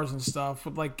stars and stuff.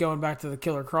 But like going back to the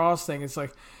Killer Cross thing, it's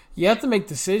like you have to make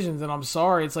decisions, and I'm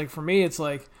sorry. It's like, for me, it's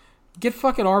like, get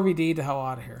fucking RVD the hell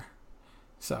out of here.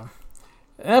 So,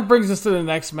 that brings us to the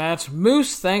next match.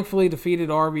 Moose thankfully defeated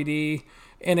RVD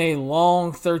in a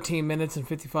long 13 minutes and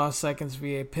 55 seconds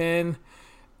via pin.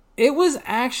 It was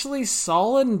actually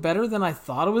solid and better than I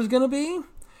thought it was going to be,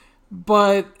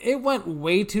 but it went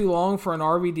way too long for an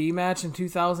RVD match in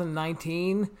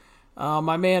 2019.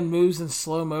 My man moves in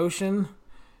slow motion.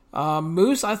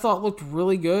 Moose, I thought, looked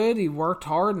really good. He worked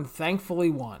hard and thankfully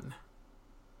won.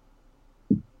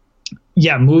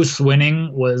 Yeah, Moose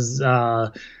winning was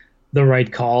the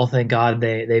right call. Thank God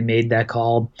they made that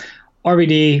call.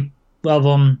 RBD, love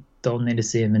him. Don't need to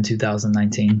see him in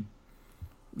 2019.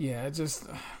 Yeah,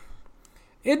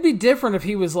 it'd be different if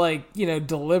he was like,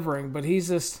 delivering, but he's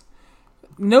just,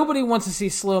 nobody wants to see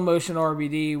slow motion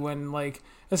RBD when like,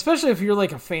 especially if you're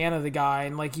like a fan of the guy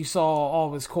and like you saw all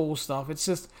of his cool stuff.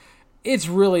 It's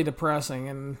really depressing,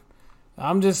 and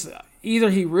I'm just, either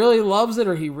he really loves it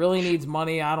or he really needs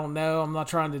money. I don't know. I'm not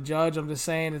trying to judge. I'm just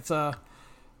saying I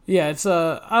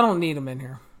don't need him in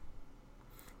here.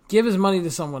 Give his money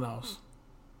to someone else.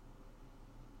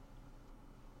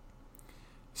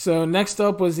 So next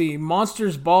up was the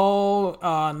Monsters Ball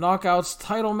Knockouts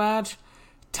title match.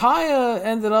 Taya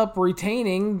ended up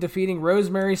retaining, defeating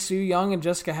Rosemary, Sue Young, and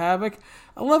Jessica Havoc.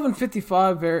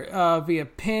 11:55 via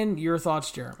pin. Your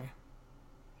thoughts, Jeremy?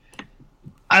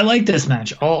 I like this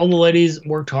match. All the ladies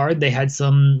worked hard. They had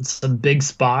some big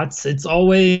spots.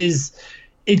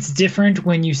 It's different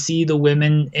when you see the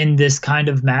women in this kind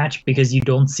of match because you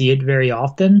don't see it very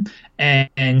often.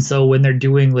 And so when they're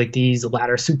doing like these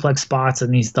ladder suplex spots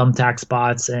and these thumbtack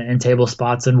spots and table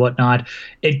spots and whatnot,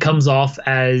 it comes off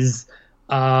as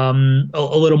a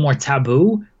little more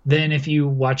taboo than if you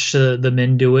watch the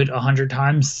men do it 100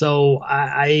 times. So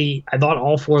I thought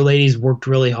all four ladies worked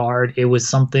really hard. It was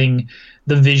something.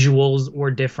 The visuals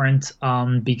were different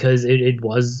because it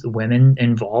was women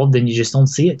involved, and you just don't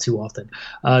see it too often.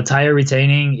 Taya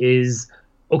retaining is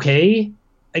okay,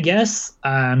 I guess.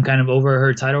 I'm kind of over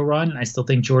her title run. I still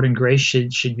think Jordynne Grace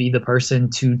should be the person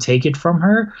to take it from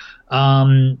her.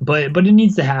 But it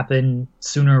needs to happen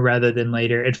sooner rather than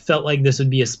later. It felt like this would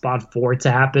be a spot for it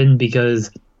to happen because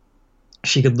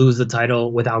she could lose the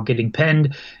title without getting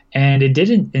pinned, and it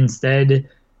didn't. Instead,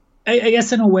 I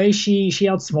guess in a way she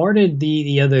outsmarted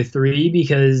the other three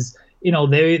because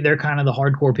they're kind of the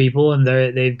hardcore people, and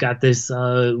they've got this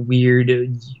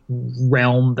weird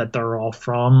realm that they're all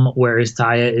from, whereas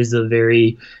Taya is a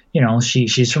very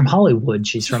she's from Hollywood.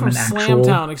 She's from an actual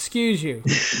Slamtown, excuse you.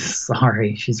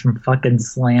 Sorry, she's from fucking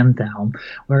Slamtown,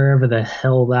 wherever the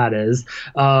hell that is.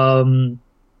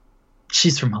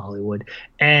 She's from Hollywood,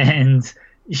 and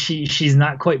she's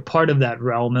not quite part of that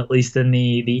realm, at least in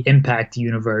the Impact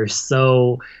universe.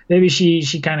 So maybe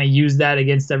she kind of used that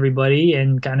against everybody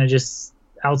and kind of just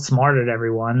outsmarted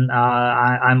everyone.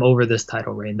 I'm over this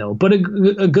title reign though, but a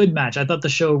good match. I thought the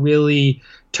show really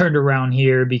turned around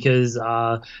here because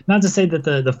not to say that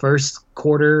the first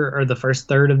quarter or the first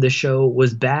third of the show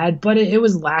was bad, but it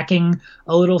was lacking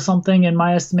a little something in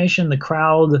my estimation. The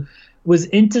crowd was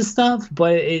into stuff,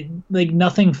 but it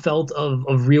nothing felt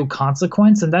of real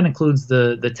consequence, and that includes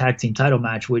the tag team title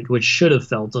match, which should have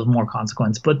felt of more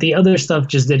consequence. But the other stuff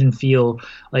just didn't feel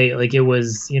like it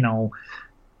was,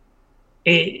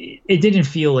 it didn't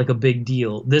feel like a big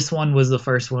deal. This one was the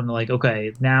first one, like,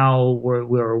 okay, now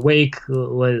we're awake.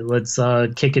 Let's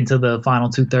kick into the final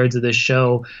 2/3 of this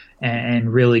show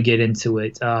and really get into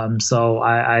it. So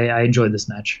I enjoyed this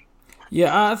match.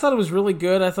 Yeah, I thought it was really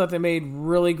good. I thought they made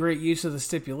really great use of the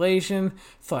stipulation.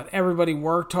 Thought everybody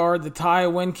worked hard. The Taya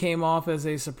win came off as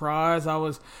a surprise. I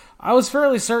was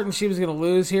fairly certain she was going to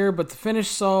lose here, but the finish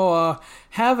saw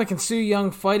Havoc and Sue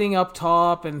Young fighting up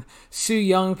top, and Sue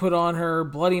Young put on her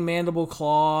bloody mandible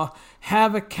claw.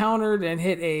 Havoc countered and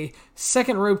hit a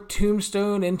second rope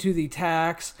tombstone into the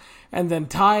tacks, and then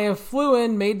Taya flew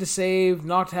in, made the save,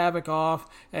 knocked Havoc off,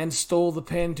 and stole the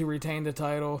pin to retain the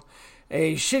title.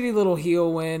 A shitty little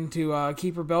heel win to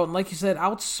keep her belt, and like you said,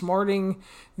 outsmarting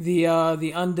the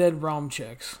Undead Realm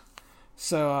chicks.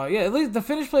 So yeah, at least the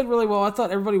finish played really well. I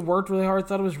thought everybody worked really hard. I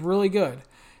thought it was really good.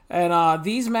 And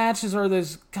these matches are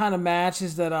those kind of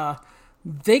matches that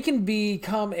they can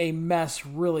become a mess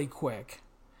really quick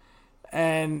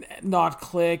and not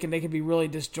click, and they can be really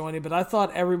disjointed. But I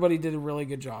thought everybody did a really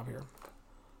good job here.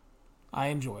 I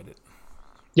enjoyed it.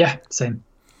 Yeah, same.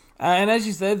 And as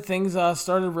you said, things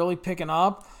started really picking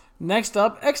up. Next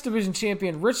up, X Division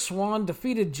Champion Rich Swann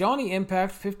defeated Johnny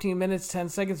Impact 15 minutes, 10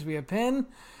 seconds via pin.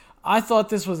 I thought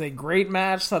this was a great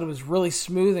match. Thought it was really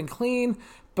smooth and clean.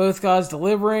 Both guys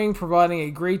delivering, providing a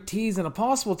great tease and a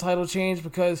possible title change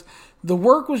because the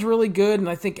work was really good, and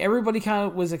I think everybody kind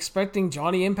of was expecting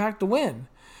Johnny Impact to win.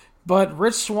 But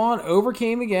Rich Swann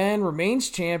overcame again, remains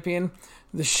champion.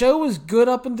 The show was good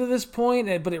up until this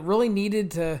point, but it really needed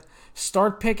to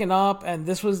start picking up, and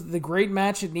this was the great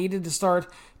match it needed to start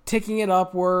ticking it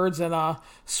upwards. And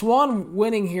Swann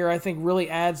winning here, I think, really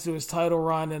adds to his title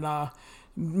run and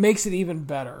makes it even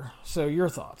better. So your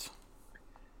thoughts?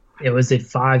 It was a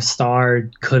 5-star,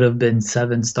 could have been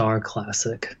 7-star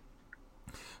classic.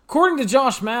 According to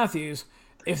Josh Matthews,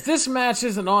 if this match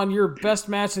isn't on your best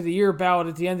match of the year ballot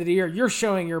at the end of the year, you're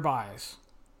showing your bias.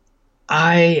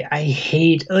 I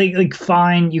hate like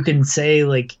fine, you can say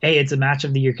like, hey, it's a match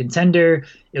of the year contender.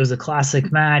 It was a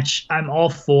classic match. I'm all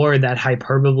for that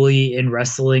hyperbole in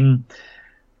wrestling.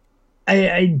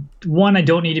 I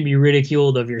don't need to be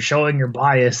ridiculed of you're showing your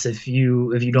bias if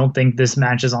you don't think this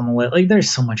match is on the list. Like there's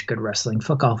so much good wrestling.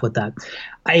 Fuck off with that.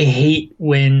 I hate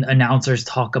when announcers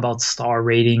talk about star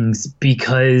ratings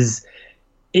because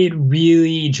it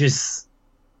really just,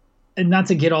 and not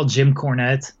to get all Jim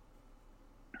Cornette,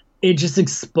 it just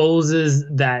exposes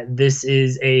that this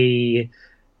is a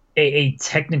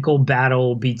technical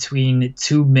battle between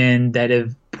two men that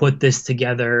have put this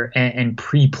together and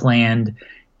pre-planned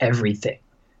everything,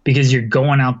 because you're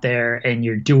going out there and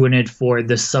you're doing it for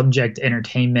the subject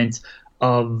entertainment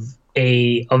of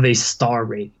a star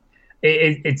rating.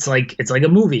 It's like a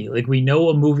movie. Like we know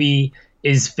a movie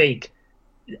is fake.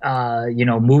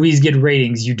 Movies get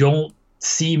ratings. You don't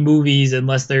see movies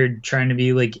unless they're trying to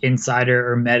be like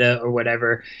insider or meta or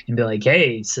whatever and be like,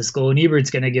 hey, Siskel and Ebert's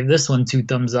going to give this one 2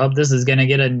 thumbs up. This is going to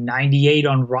get a 98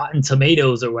 on Rotten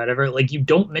Tomatoes or whatever. Like you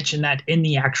don't mention that in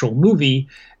the actual movie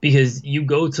because you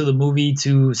go to the movie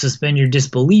to suspend your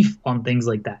disbelief on things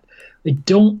like that. Like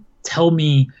don't tell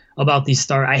me about these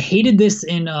stars. I hated this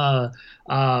in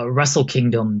Wrestle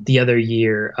Kingdom the other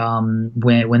year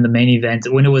when the main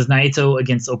event, when it was Naito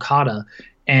against Okada.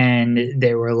 And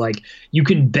they were like, you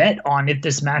can bet on if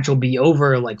this match will be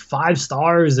over like 5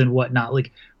 stars and whatnot.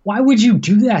 Like, why would you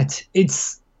do that?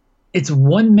 It's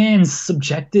one man's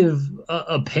subjective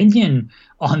opinion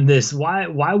on this.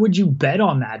 Why would you bet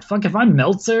on that? Fuck, if I'm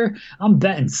Meltzer, I'm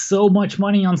betting so much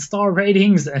money on star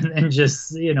ratings and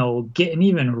just, getting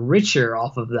even richer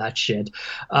off of that shit.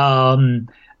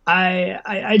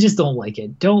 I just don't like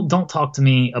it. Don't talk to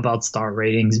me about star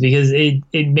ratings because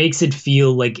it makes it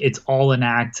feel like it's all an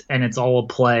act and it's all a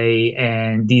play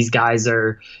and these guys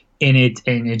are in it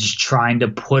and it's trying to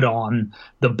put on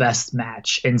the best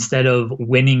match instead of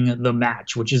winning the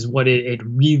match, which is what it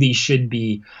really should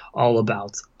be all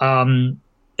about.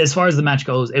 As far as the match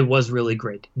goes, it was really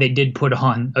great. They did put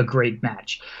on a great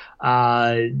match.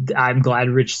 I'm glad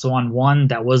Rich Swann won.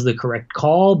 That was the correct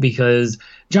call because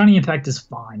Johnny Impact is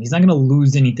fine. He's not going to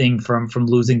lose anything from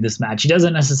losing this match. He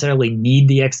doesn't necessarily need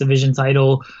the X Division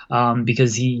title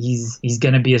because he's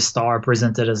going to be a star,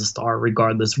 presented as a star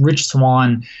regardless. Rich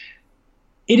Swann,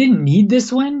 he didn't need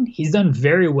this win. He's done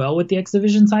very well with the X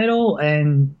Division title,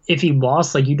 and if he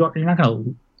lost, like you're not going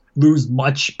to lose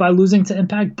much by losing to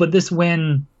Impact, but this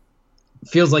win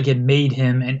feels like it made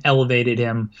him and elevated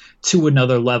him to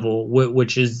another level,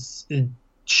 which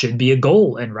should be a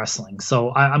goal in wrestling.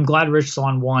 So I'm glad Rich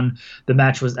Swann won. The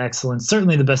match was excellent.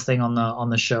 Certainly the best thing on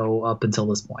the show up until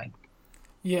this point.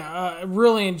 Yeah, I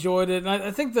really enjoyed it. And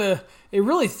I think it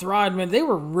really thrived, man. They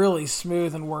were really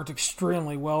smooth and worked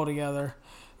extremely well together.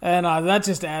 And that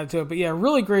just added to it. But yeah,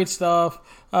 really great stuff.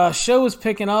 Show was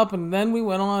picking up, and then we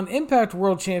went on Impact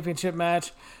World Championship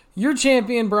match. Your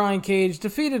champion, Brian Cage,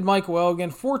 defeated Michael Elgin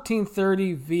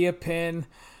 14-30 via pin.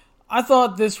 I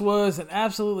thought this was an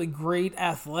absolutely great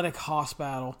athletic hoss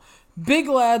battle. Big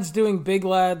lads doing big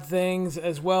lad things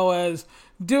as well as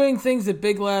doing things that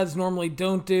big lads normally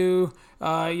don't do.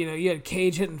 You had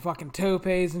Cage hitting fucking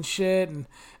topes and shit, and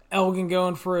Elgin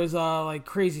going for his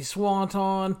crazy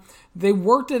swanton. They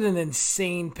worked at an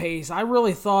insane pace. I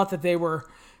really thought that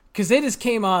because they just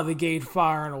came out of the gate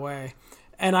firing away.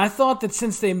 And I thought that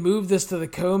since they moved this to the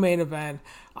co-main event,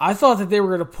 I thought that they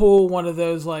were going to pull one of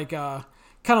those kind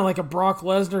of like a Brock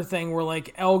Lesnar thing where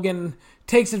like Elgin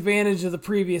takes advantage of the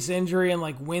previous injury and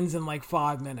like wins in like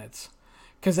 5 minutes.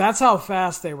 Because that's how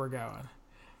fast they were going.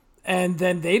 And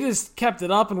then they just kept it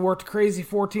up and worked a crazy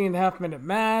 14.5-minute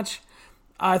match.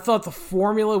 I thought the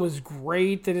formula was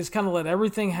great. They just kind of let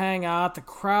everything hang out. The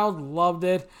crowd loved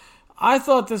it. I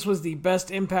thought this was the best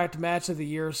Impact match of the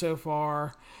year so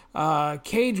far.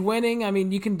 Cage winning, I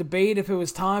mean, you can debate if it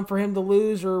was time for him to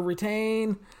lose or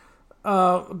retain.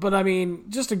 But I mean,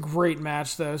 just a great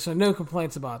match though, so no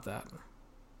complaints about that.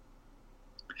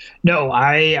 No,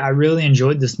 I really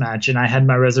enjoyed this match, and I had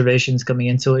my reservations coming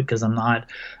into it because I'm not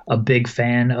a big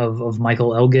fan of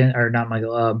Michael Elgin, or not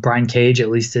Michael, Brian Cage, at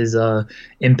least his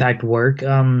Impact work.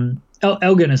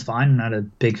 Elgin is fine. I'm not a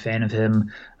big fan of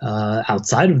him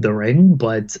outside of the ring,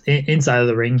 but inside of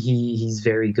the ring, he's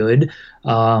very good.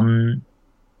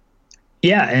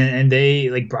 Yeah, and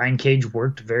they, like, Brian Cage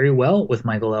worked very well with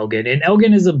Michael Elgin. And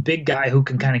Elgin is a big guy who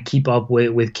can kind of keep up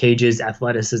with Cage's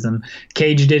athleticism.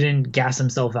 Cage didn't gas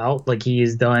himself out like he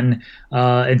has done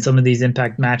in some of these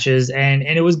Impact matches. And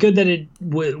it was good that it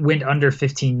went under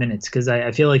 15 minutes because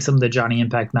I feel like some of the Johnny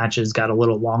Impact matches got a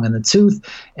little long in the tooth.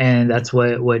 And that's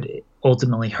what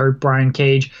ultimately hurt Brian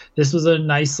Cage. This was a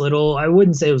nice little, I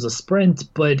wouldn't say it was a sprint,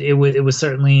 but it was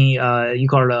certainly, you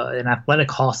call it an athletic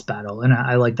hoss battle, and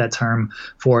I like that term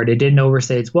for it. It didn't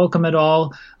overstay its welcome at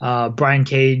all. Brian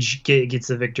Cage gets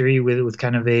the victory with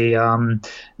kind of a,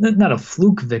 not a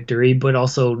fluke victory, but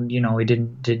also, he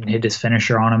didn't hit his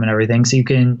finisher on him and everything. So you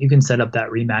can set up that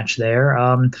rematch there.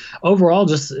 Overall,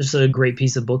 just a great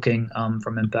piece of booking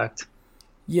from Impact.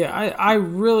 Yeah, I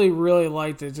really, really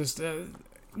liked it. Just, it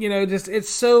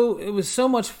was so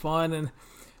much fun. And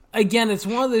again, it's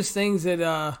one of those things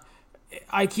that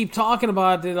I keep talking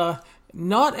about, that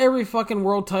not every fucking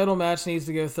world title match needs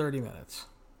to go 30 minutes.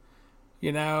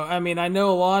 I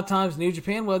know a lot of times New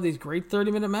Japan will have these great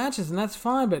 30-minute matches, and that's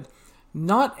fine, but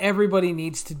not everybody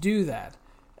needs to do that.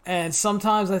 And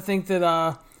sometimes I think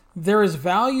that there is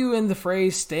value in the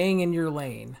phrase staying in your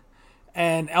lane.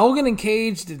 And Elgin and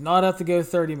Cage did not have to go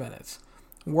 30 minutes.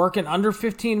 Working under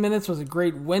 15 minutes was a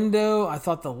great window. I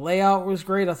thought the layout was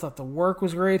great. I thought the work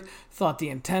was great. I thought the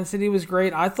intensity was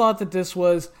great. I thought that this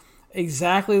was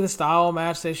exactly the style of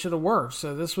match they should have worked.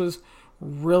 So this was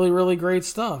really, really great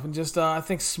stuff. And just, I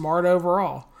think, smart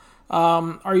overall.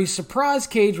 Are you surprised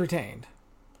Cage retained?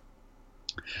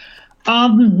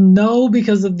 No,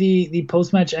 because of the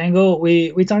post-match angle.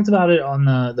 We talked about it on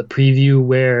the preview,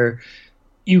 where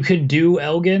you could do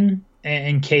Elgin,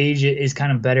 and Cage is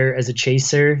kind of better as a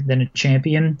chaser than a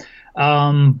champion.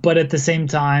 But at the same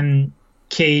time,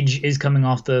 Cage is coming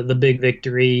off the big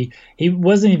victory. He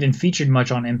wasn't even featured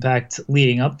much on Impact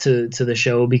leading up to the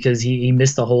show, because he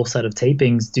missed a whole set of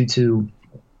tapings due to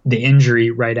the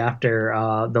injury right after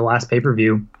the last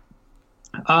pay-per-view.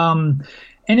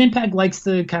 And Impact likes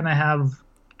to kind of have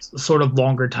sort of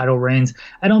longer title reigns.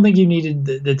 I don't think you needed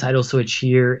the title switch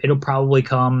here. It'll probably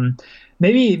come.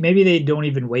 Maybe they don't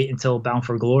even wait until Bound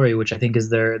for Glory, which I think is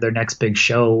their next big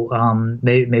show.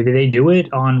 Maybe they do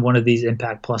it on one of these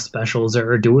Impact Plus specials,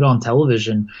 or do it on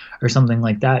television or something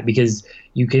like that, because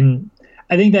you can.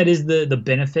 I think that is the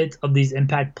benefit of these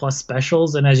Impact Plus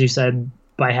specials. And as you said,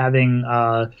 by having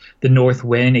the North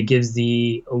win, it gives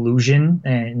the illusion,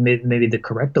 and maybe the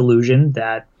correct illusion,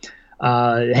 that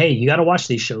hey, you got to watch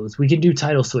these shows. We can do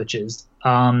title switches.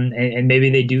 And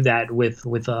maybe they do that with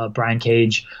Brian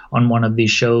Cage on one of these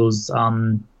shows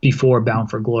before Bound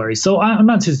for Glory. So I'm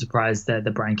not too surprised that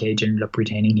Brian Cage ended up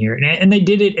retaining here, and they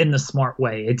did it in the smart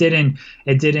way. It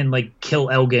didn't like kill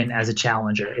Elgin as a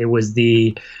challenger. It was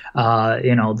the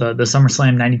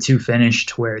SummerSlam '92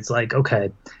 finished, where it's like,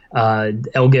 okay,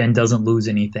 Elgin doesn't lose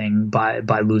anything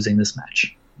by losing this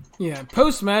match. Yeah,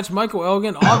 post-match, Michael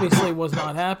Elgin obviously was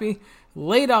not happy,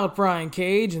 laid out Brian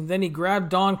Cage, and then he grabbed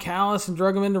Don Callis and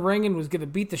drug him in the ring and was going to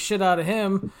beat the shit out of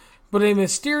him. But a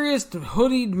mysterious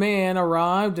hoodied man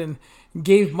arrived and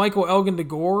gave Michael Elgin the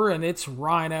gore, and it's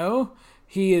Rhino.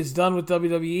 He is done with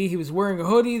WWE. He was wearing a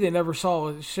hoodie. They never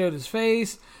showed his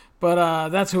face, but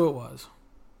that's who it was.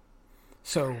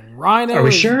 So Rhino. Are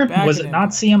we sure? Was it not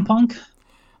CM Punk?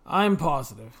 I'm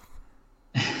positive.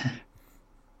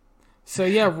 So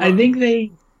yeah, I think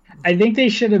they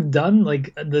should have done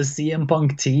like the CM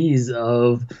Punk tease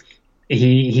of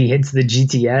he hits the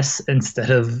GTS instead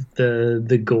of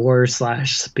the gore /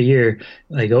 spear.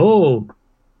 Like, oh,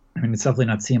 I mean, it's definitely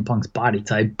not CM Punk's body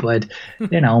type, but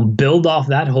build off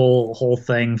that whole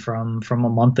thing from a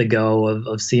month ago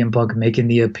of CM Punk making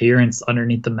the appearance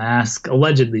underneath the mask,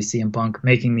 allegedly CM Punk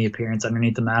making the appearance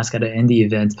underneath the mask at an indie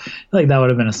event. I feel like that would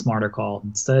have been a smarter call.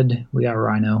 Instead, we got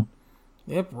Rhino.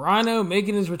 Yep, Rhino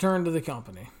making his return to the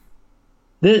company.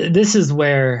 This is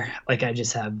where, like, I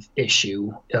just have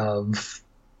issue of,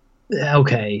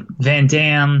 okay, Van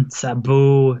Dam,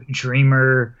 Sabu,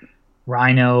 Dreamer,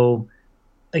 Rhino,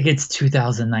 like, it's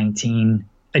 2019.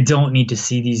 I don't need to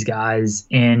see these guys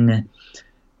in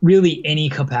really any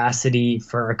capacity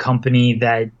for a company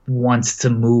that wants to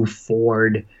move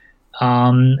forward.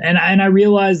 And I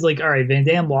realized, like, all right, Van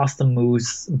Dam lost the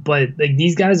Moose, but like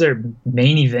these guys are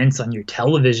main events on your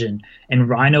television, and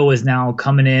Rhino is now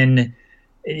coming in.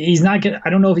 He's not gonna.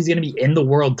 I don't know if he's gonna be in the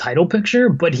world title picture,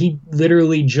 but he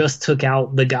literally just took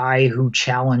out the guy who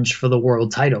challenged for the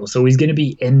world title, so he's gonna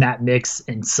be in that mix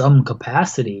in some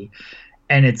capacity.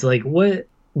 And it's like, what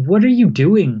are you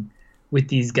doing with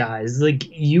these guys? Like,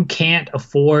 you can't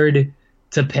afford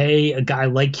to pay a guy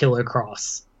like Killer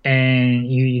Cross. And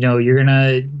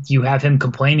you have him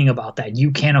complaining about that. You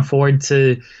can't afford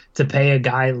to pay a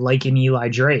guy like an Eli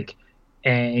Drake,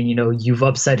 and you've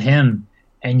upset him,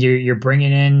 and you're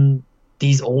bringing in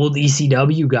these old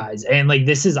ECW guys, and like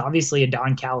this is obviously a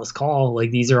Don Callis call. Like,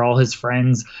 these are all his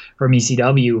friends from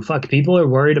ECW. Fuck, people are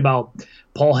worried about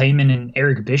Paul Heyman and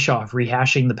Eric Bischoff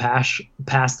rehashing the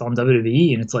past on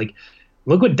WWE, and it's like,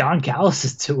 Look what Don Callis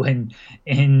is doing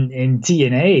in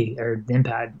TNA or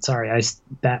Impact. Sorry,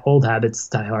 that old habits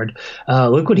die hard.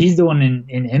 Look what he's doing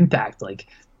in Impact. Like,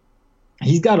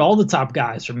 he's got all the top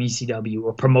guys from ECW,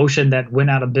 a promotion that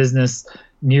went out of business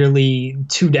nearly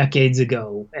 2 decades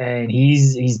ago, and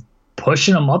he's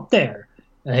pushing them up there.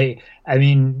 I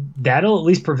mean, that'll at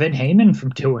least prevent Heyman from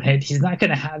doing it. He's not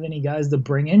going to have any guys to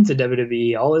bring into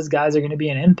WWE. All his guys are going to be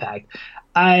in Impact.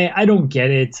 I don't get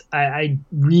it. I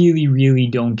really, really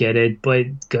don't get it. But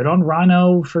good on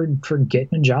Rhino for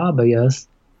getting a job, I guess.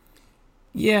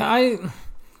 Yeah,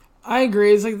 I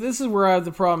agree. It's like, this is where I have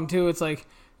the problem too. It's like,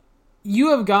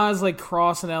 you have guys like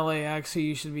Cross and LAX who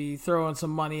you should be throwing some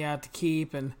money at to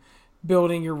keep and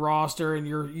building your roster and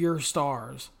your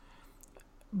stars.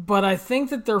 But I think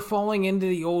that they're falling into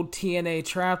the old TNA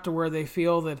trap to where they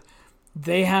feel that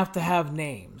they have to have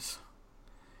names.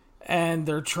 And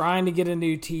they're trying to get a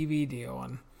new TV deal.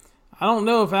 And I don't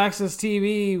know if Access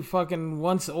TV fucking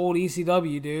wants old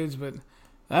ECW dudes, but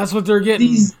that's what they're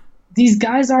getting. These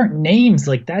guys aren't names.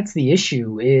 Like, that's the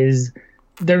issue, is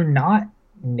they're not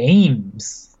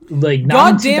names. Like,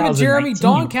 God damn it, Jeremy,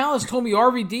 Don Callis told me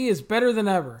RVD is better than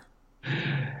ever.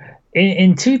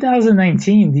 In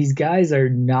 2019, these guys are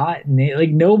not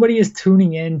like, nobody is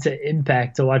tuning in to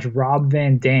Impact to watch Rob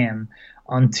Van Dam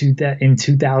in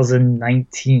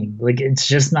 2019. Like, it's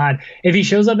just not. If he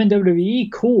shows up in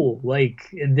WWE, cool. Like,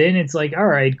 then it's like, all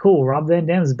right, cool. Rob Van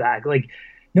Dam's back. Like,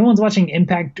 no one's watching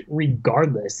Impact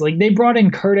regardless. Like, they brought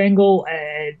in Kurt Angle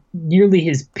at nearly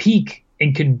his peak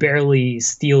and could barely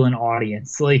steal an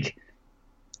audience. Like,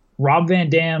 Rob Van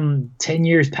Dam, 10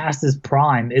 years past his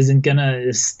prime, isn't going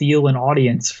to steal an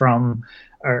audience from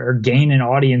or gain an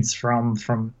audience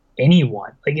from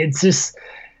anyone. Like, it's just,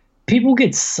 people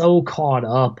get so caught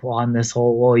up on this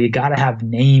whole, well, you got to have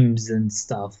names and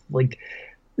stuff. Like,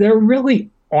 there really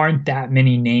aren't that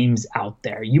many names out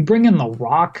there. You bring in The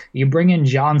Rock, you bring in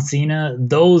John Cena,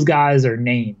 those guys are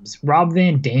names. Rob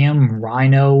Van Dam,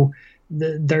 Rhino,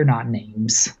 they're not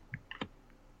names.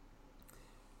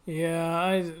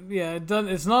 Yeah,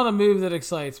 it's not a move that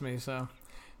excites me. So,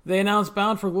 they announced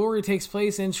Bound for Glory takes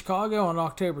place in Chicago on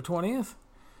October 20th.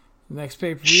 Next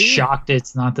pay-per-view. Shocked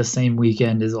it's not the same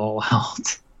weekend as All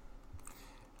Out.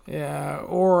 Yeah,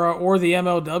 or the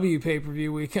MLW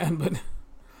pay-per-view weekend, but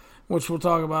which we'll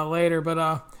talk about later.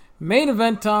 But main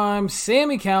event time: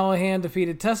 Sami Callihan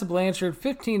defeated Tessa Blanchard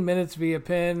 15 minutes via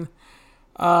pin.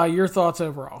 Your thoughts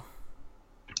overall?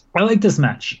 I like this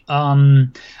match.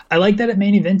 I like that it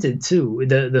main evented too.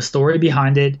 The story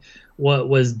behind it, what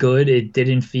was good. It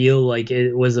didn't feel like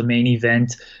it was a main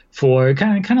event for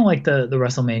kind of like the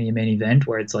WrestleMania main event,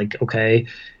 where it's like, okay,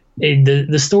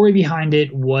 the story behind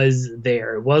it was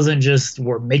there. It wasn't just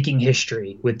we're making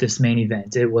history with this main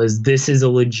event. It was, this is a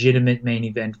legitimate main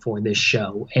event for this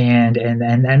show, and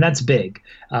that's big.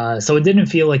 So it didn't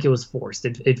feel like it was forced.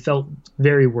 It felt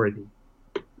very worthy.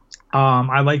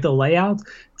 I like the layout.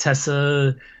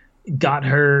 Tessa got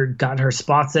her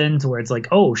spots in to where it's like,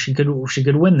 oh, she could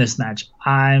win this match.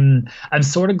 I'm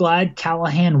sort of glad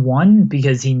Callahan won,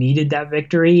 because he needed that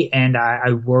victory, and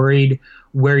I worried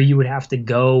where you would have to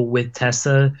go with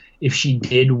Tessa if she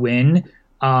did win,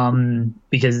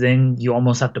 because then you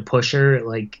almost have to push her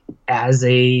like as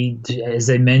a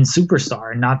men's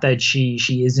superstar. Not that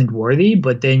she isn't worthy,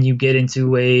 but then you get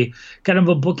into a kind of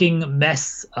a booking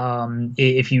mess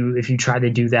if you try to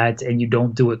do that and you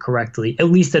don't do it correctly. At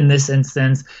least in this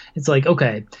instance, it's like,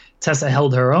 okay, Tessa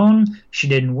held her own, she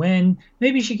didn't win,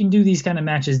 maybe she can do these kind of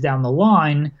matches down the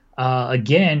line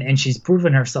again, and she's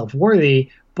proven herself worthy.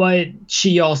 But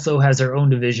she also has her own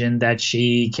division that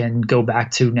she can go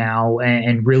back to now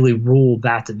and really rule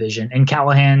that division. And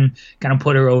Callahan kind of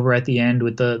put her over at the end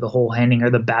with the whole handing her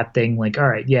the bat thing. Like, all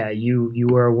right, yeah, you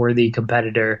were a worthy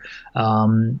competitor.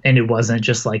 And it wasn't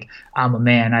just like, I'm a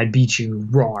man, I beat you,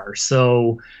 roar.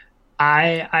 So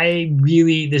I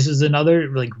really, this is another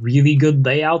like really good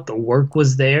layout. The work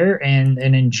was there, and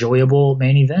an enjoyable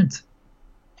main event.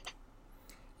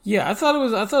 Yeah, I thought it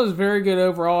was very good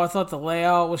overall. I thought the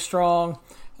layout was strong.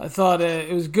 I thought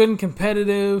it was good and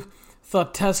competitive. I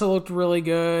thought Tessa looked really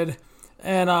good.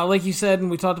 And like you said, and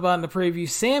we talked about in the preview,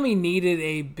 Sami needed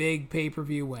a big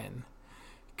pay-per-view win.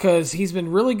 Because he's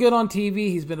been really good on TV.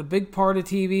 He's been a big part of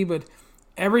TV. But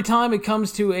every time it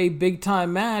comes to a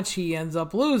big-time match, he ends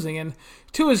up losing. And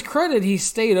to his credit, he's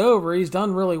stayed over. He's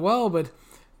done really well. But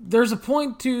there's a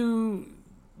point to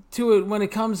it when it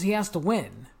comes, he has to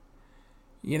win.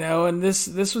 You know, and this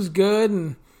was good,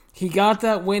 and he got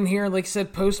that win here. Like I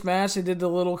said, post-match, they did the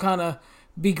little kind of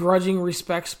begrudging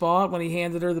respect spot when he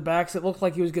handed her the backs. It looked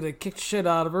like he was going to kick shit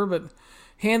out of her, but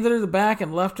handed her the back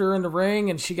and left her in the ring,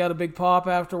 and she got a big pop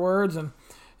afterwards. And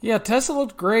yeah, Tessa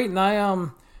looked great, and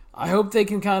I hope they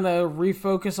can kind of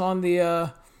refocus on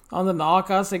the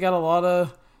knockouts. They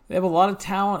have a lot of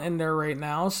talent in there right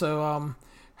now, so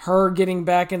her getting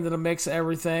back into the mix of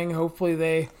everything. Hopefully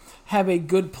they have a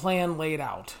good plan laid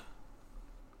out.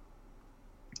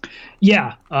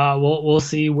 Yeah, we'll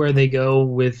see where they go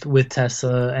with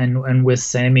Tessa and with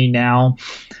Sammy now.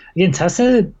 Again,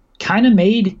 Tessa kind of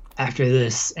made after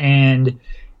this, and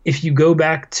if you go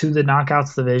back to the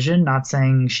Knockouts division, not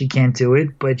saying she can't do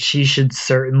it, but she should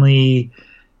certainly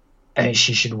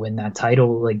she should win that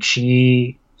title. Like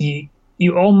you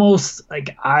almost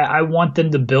like I want them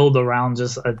to build around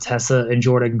just a Tessa and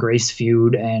Jordynne Grace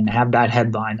feud and have that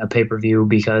headline a pay-per-view,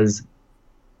 because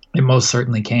it most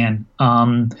certainly can.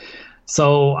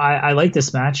 So I like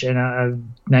this match,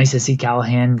 and nice to see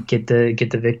Callahan get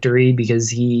the victory, because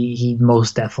he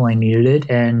most definitely needed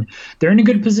it, and they're in a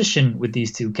good position with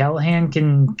these two. Callahan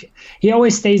he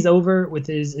always stays over with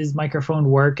his microphone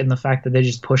work and the fact that they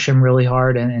just push him really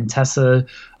hard, and Tessa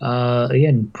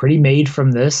again pretty made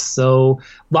from this. So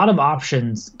a lot of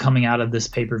options coming out of this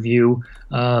pay-per-view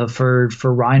for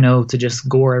Rhino to just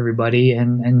gore everybody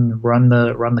and run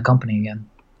the company again.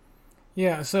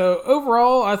 Yeah, so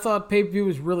overall, I thought pay-per-view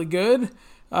was really good.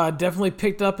 Definitely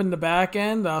picked up in the back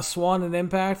end. Swan and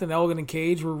Impact and Elgin and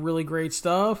Cage were really great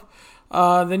stuff.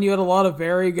 Then you had a lot of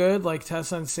very good, like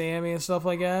Tessa and Sammy and stuff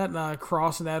like that, and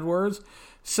Cross and Edwards.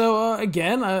 So,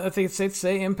 again, I think it's safe to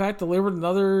say Impact delivered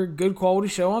another good quality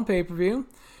show on pay-per-view.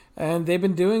 And they've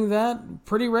been doing that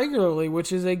pretty regularly,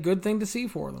 which is a good thing to see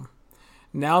for them.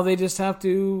 Now they just have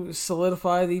to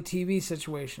solidify the TV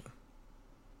situation.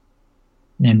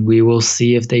 And we will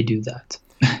see if they do that.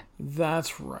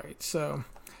 That's right. So,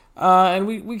 and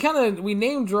we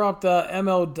name dropped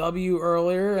MLW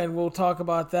earlier, and we'll talk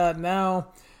about that now.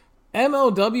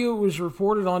 MLW was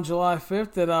reported on July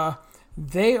 5th that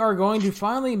they are going to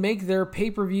finally make their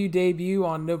pay-per-view debut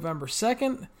on November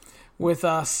 2nd with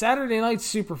Saturday Night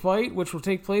Super Fight, which will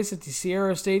take place at the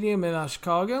Sierra Stadium in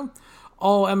Chicago.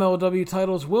 All MLW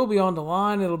titles will be on the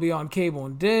line. It'll be on cable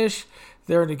and dish.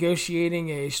 They're negotiating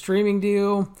a streaming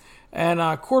deal. And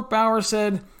Court Bauer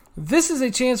said, "This is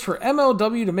a chance for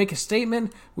MLW to make a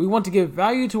statement. We want to give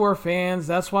value to our fans.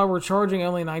 That's why we're charging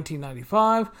only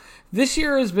 $19.95. This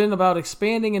year has been about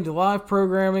expanding into live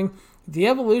programming. The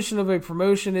evolution of a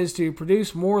promotion is to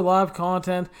produce more live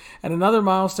content, and another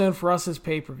milestone for us is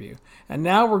pay-per-view. And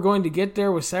now we're going to get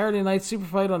there with Saturday Night Super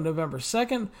Fight on November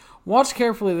 2nd. Watch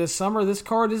carefully this summer. This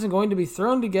card isn't going to be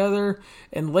thrown together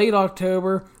in late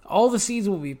October. All the seeds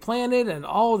will be planted, and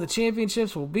all of the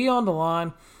championships will be on the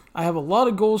line. I have a lot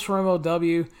of goals for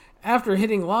MLW. After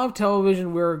hitting live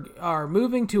television, we are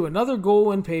moving to another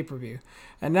goal in pay-per-view.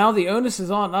 And now the onus is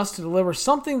on us to deliver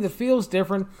something that feels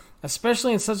different,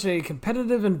 especially in such a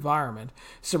competitive environment.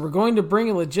 So we're going to bring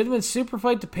a legitimate super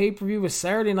fight to pay-per-view with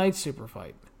Saturday Night Super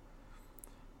Fight."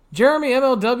 Jeremy,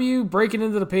 MLW breaking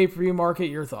into the pay-per-view market,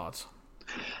 your thoughts?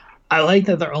 I like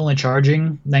that they're only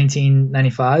charging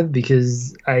 $19.95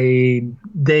 because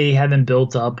they haven't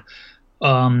built up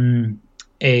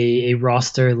a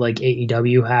roster like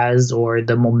AEW has, or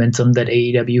the momentum that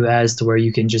AEW has, to where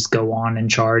you can just go on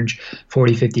and charge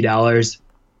 $40-$50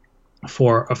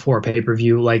 for a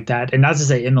pay-per-view like that. And not to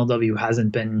say MLW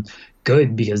hasn't been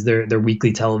good, because their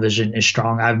weekly television is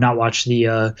strong. I've not watched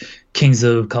the Kings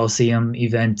of Coliseum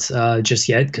event just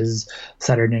yet, because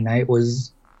Saturday night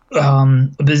was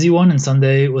a busy one, and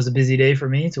Sunday was a busy day for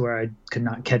me, to where I could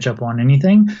not catch up on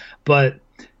anything. But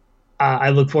I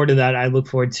look forward to that. I look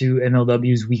forward to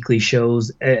MLW's weekly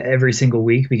shows every single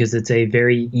week, because it's a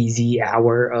very easy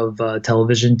hour of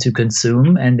television to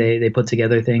consume, and they put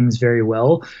together things very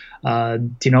well.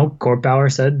 Court Bauer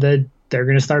said that they're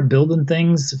going to start building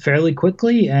things fairly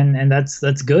quickly, and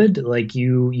that's good. Like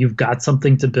you've got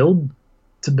something to build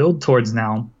towards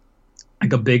now,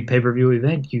 like a big pay-per-view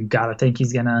event. You got to think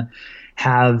he's going to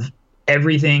have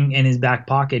everything in his back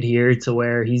pocket here, to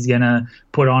where he's going to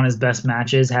put on his best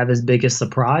matches, have his biggest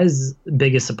surprises,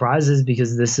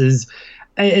 because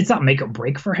it's not make or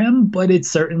break for him, but it's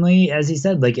certainly, as he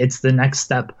said, like it's the next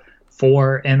step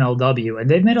for MLW, and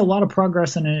they've made a lot of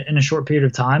progress in a short period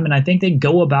of time. And I think they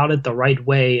go about it the right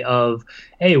way of,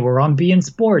 hey, we're on beIN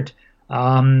Sport.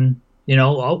 Now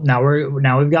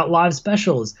we've got live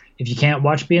specials. If you can't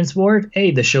watch beIN Sport, hey,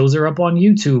 the shows are up on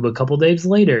YouTube a couple days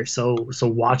later, so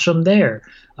watch them there.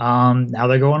 Now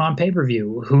they're going on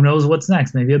pay-per-view. Who knows what's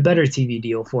next? Maybe a better TV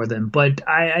deal for them. But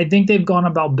I think they've gone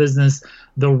about business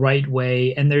the right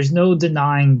way, and there's no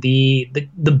denying the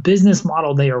business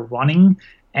model they are running,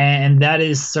 and that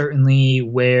is certainly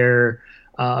where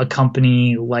a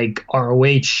company like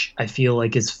ROH, I feel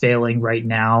like, is failing right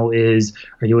now.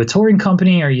 Are you a touring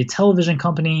company? Are you a television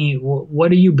company?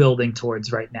 What are you building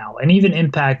towards right now? And even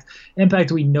Impact,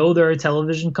 we know they're a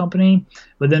television company,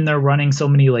 but then they're running so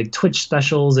many like Twitch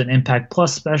specials and Impact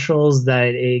Plus specials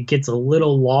that it gets a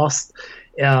little lost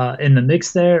in the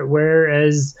mix there.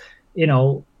 Whereas,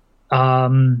 beIN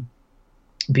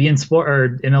Sport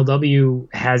or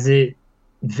MLW has it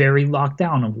very locked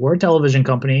down. We're a television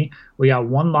company. We got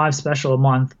one live special a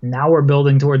month. Now we're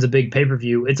building towards a big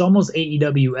pay-per-view. It's almost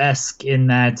AEW-esque in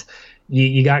that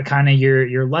you got kind of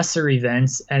your lesser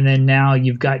events, and then now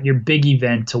you've got your big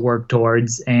event to work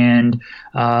towards, and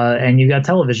you've got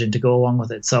television to go along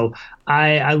with it. So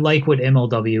I like what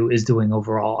MLW is doing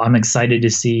overall. I'm excited to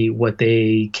see what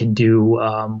they can do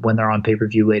when they're on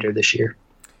pay-per-view later this year.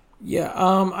 Yeah,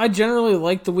 I generally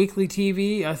like the weekly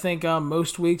TV. I think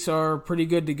most weeks are pretty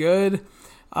good to good.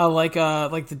 I like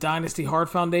the Dynasty Heart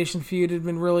Foundation feud had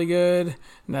been really good,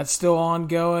 and that's still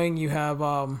ongoing. You have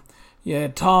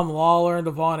Tom Lawler and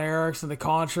Devon Eriks and the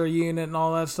Contra unit and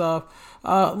all that stuff.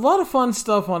 A lot of fun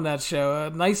stuff on that show. A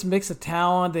nice mix of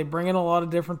talent. They bring in a lot of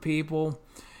different people.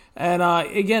 And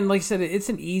again, like I said, it's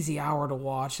an easy hour to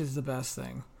watch is the best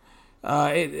thing.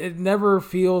 It never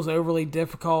feels overly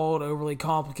difficult, overly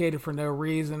complicated for no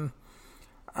reason.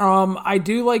 I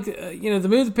do like, the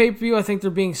move to pay-per-view. I think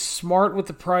they're being smart with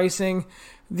the pricing.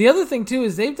 The other thing, too,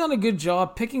 is they've done a good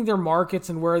job picking their markets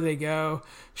and where they go.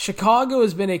 Chicago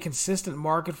has been a consistent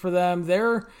market for them.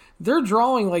 They're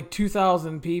drawing like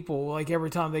 2,000 people like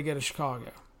every time they go to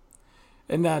Chicago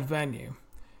in that venue.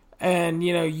 And,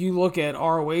 you look at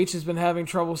ROH has been having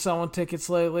trouble selling tickets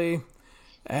lately.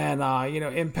 And,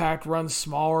 Impact runs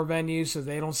smaller venues, so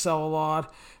they don't sell a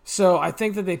lot. So I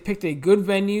think that they picked a good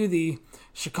venue. The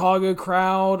Chicago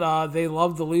crowd, they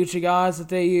love the Lucha guys that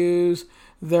they use.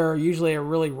 They're usually a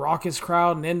really raucous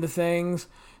crowd and into things.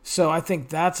 So I think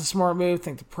that's a smart move. I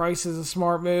think the price is a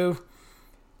smart move.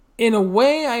 In a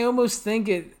way, I almost think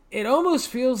it almost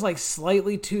feels like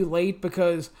slightly too late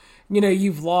because,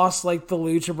 you've lost like the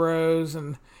Lucha Bros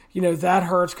and that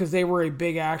hurts because they were a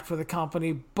big act for the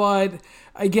company. But,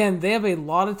 again, they have a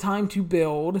lot of time to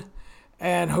build,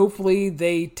 and hopefully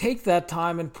they take that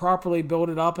time and properly build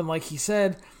it up. And like he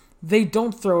said, they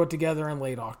don't throw it together in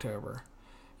late October.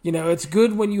 It's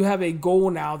good when you have a goal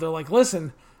now. They're like,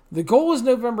 listen, the goal is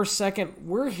November 2nd.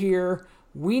 We're here.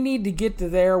 We need to get to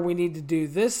there. We need to do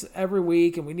this every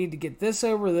week, and we need to get this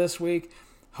over this week.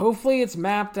 Hopefully it's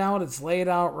mapped out. It's laid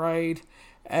out right.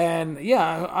 And,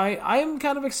 yeah, I am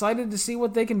kind of excited to see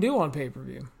what they can do on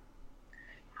pay-per-view.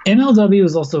 MLW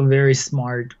is also very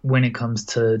smart when it comes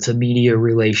to media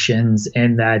relations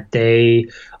in that they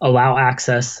allow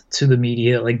access to the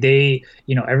media. Like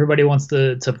everybody wants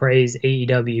to praise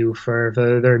AEW for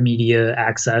their media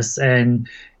access, and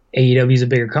AEW is a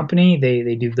bigger company.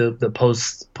 They do the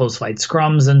post-fight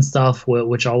scrums and stuff,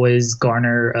 which always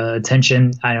garner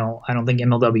attention. I don't think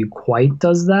MLW quite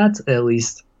does that, at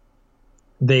least.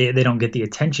 They don't get the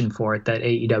attention for it that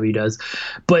AEW does.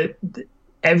 But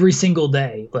every single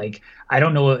day, like, I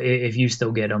don't know if you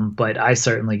still get them, but I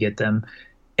certainly get them.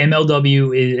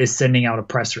 MLW is sending out a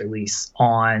press release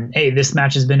on, hey, this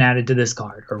match has been added to this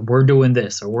card, or we're doing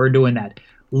this, or we're doing that.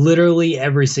 Literally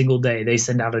every single day they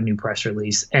send out a new press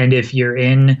release. And if you're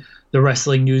in the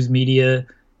wrestling news media,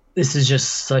 this is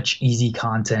just such easy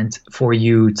content for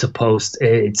you to post.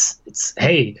 It's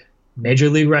hey, Major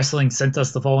League Wrestling sent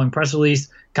us the following press release,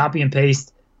 copy and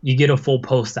paste, you get a full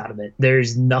post out of it.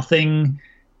 There's nothing,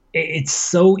 it's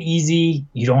so easy.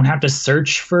 You don't have to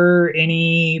search for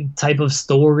any type of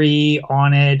story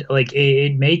on it. Like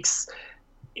it makes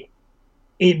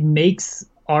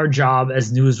our job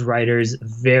as news writers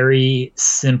very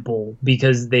simple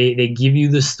because they give you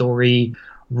the story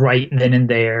right then and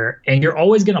there, and you're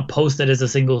always going to post it as a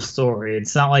single story.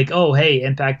 It's not like, oh, hey,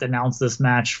 Impact announced this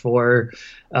match for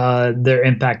their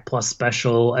Impact Plus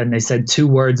special, and they said 2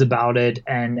 words about it,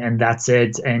 and that's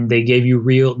it, and they gave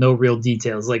you no real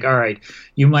details. Like, all right,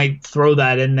 you might throw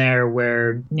that in there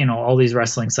where, all these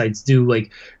wrestling sites do,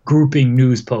 like, grouping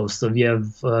news posts of you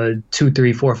have 2,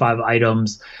 3, 4, 5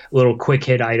 items, little quick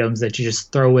hit items that you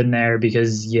just throw in there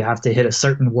because you have to hit a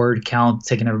certain word count,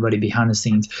 taking everybody behind the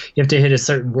scenes. You have to hit a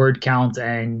certain word count,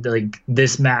 and like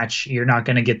this match, you're not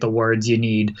going to get the words you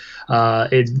need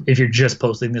if you're just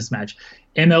posting this match.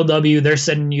 MLW, they're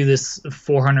sending you this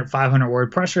 400, 500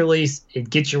 word press release. It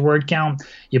gets your word count.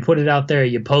 You put it out there,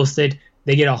 you post it.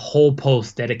 They get a whole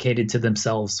post dedicated to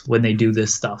themselves when they do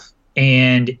this stuff.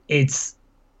 And it's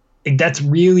that's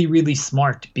really, really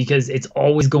smart because it's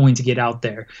always going to get out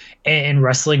there. And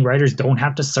wrestling writers don't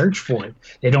have to search for it.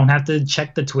 They don't have to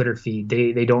check the Twitter feed.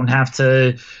 They don't have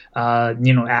to,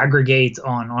 aggregate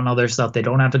on other stuff. They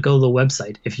don't have to go to the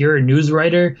website. If you're a news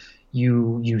writer,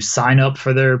 you sign up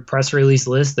for their press release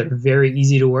list. They're very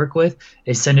easy to work with.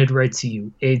 They send it right to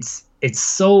you. It's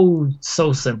so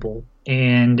simple.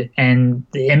 And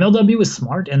the MLW was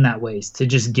smart in that ways to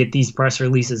just get these press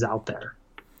releases out there.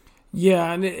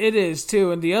 Yeah, and it is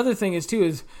too. And the other thing is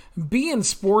beIN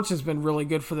Sports has been really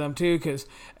good for them too, because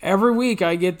every week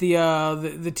I get the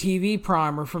TV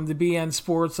primer from the beIN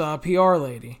Sports PR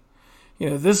lady.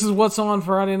 This is what's on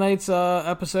Friday night's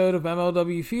episode of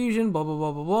MLW Fusion, blah blah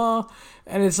blah blah blah.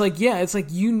 And it's like,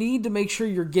 you need to make sure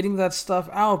you're getting that stuff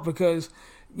out because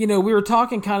we were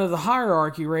talking kind of the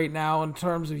hierarchy right now in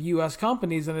terms of U.S.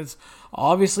 companies, and it's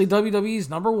obviously WWE's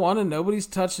number one, and nobody's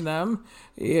touching them.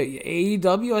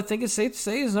 AEW, I think it's safe to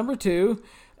say, is number two.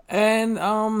 And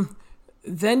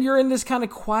then you're in this kind of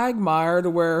quagmire to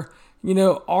where,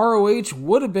 ROH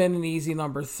would have been an easy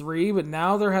number three, but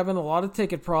now they're having a lot of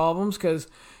ticket problems because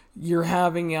you're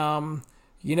having,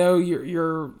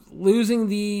 you're losing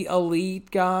the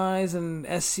elite guys and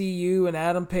SCU and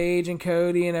Adam Page and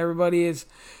Cody and everybody is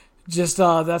just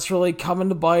that's really coming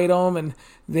to bite them. And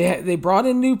they brought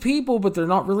in new people, but they're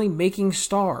not really making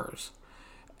stars,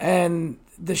 and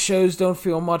the shows don't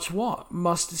feel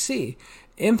must to see.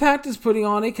 Impact is putting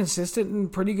on a consistent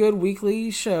and pretty good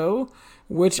weekly show,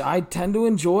 which I tend to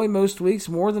enjoy most weeks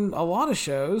more than a lot of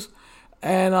shows.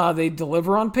 And they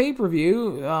deliver on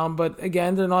pay-per-view, but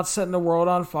again, they're not setting the world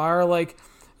on fire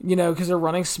because they're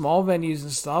running small venues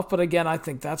and stuff. But again, I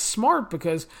think that's smart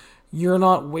because you're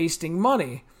not wasting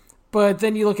money. But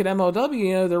then you look at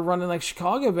MLW, they're running like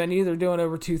Chicago venue, they're doing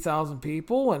over 2,000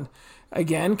 people, and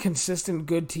again, consistent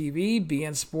good TV.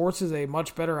 beIN Sports is a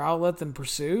much better outlet than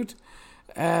Pursuit,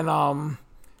 and now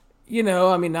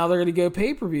they're going to go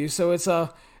pay-per-view, so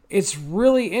it's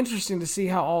really interesting to see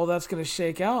how all that's going to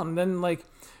shake out. And then,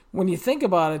 when you think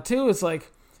about it, too, it's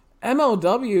like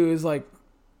MLW is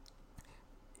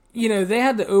they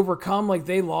had to overcome,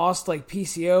 they lost,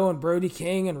 PCO and Brody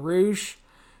King and Roosh,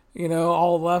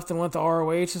 all left and went to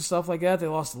ROH and stuff like that. They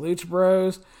lost the Lucha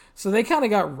Bros. So they kind of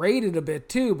got raided a bit,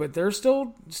 too, but they're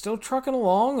still trucking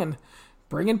along and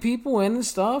bringing people in and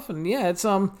stuff. And, yeah, it's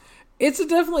a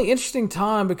definitely interesting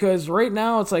time because right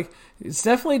now it's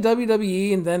definitely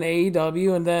WWE and then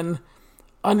AEW, and then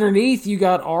underneath you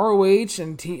got ROH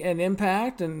and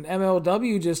Impact and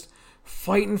MLW just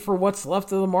fighting for what's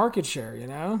left of the market share,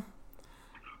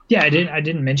 Yeah, I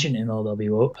didn't mention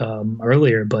MLW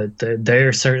earlier, but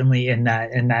they're certainly in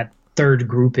that third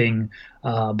grouping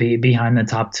behind the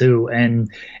top two, and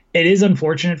it is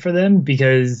unfortunate for them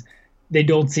because they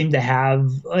don't seem to have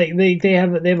they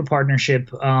have a partnership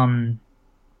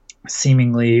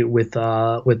seemingly with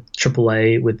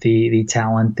AAA with the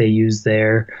talent they use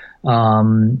there,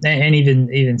 and even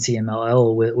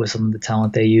CMLL with some of the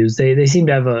talent they use. They seem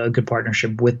to have a good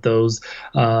partnership with those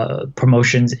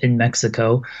promotions in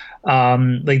Mexico.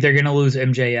 They're gonna lose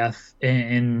MJF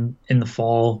in the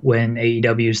fall when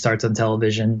AEW starts on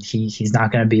television. He's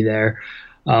not gonna be there.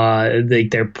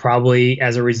 They're probably,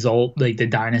 as a result, the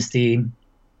dynasty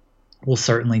will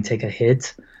certainly take a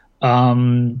hit.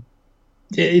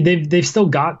 They've still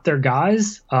got their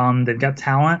guys. They've got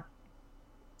talent.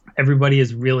 Everybody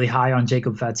is really high on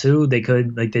Jacob Fatu. They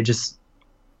could I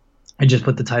just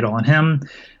put the title on him.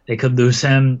 They could lose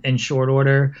him in short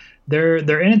order.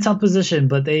 They're in a tough position,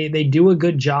 but they do a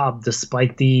good job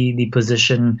despite the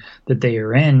position that they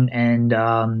are in, and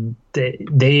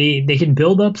they can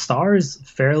build up stars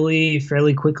fairly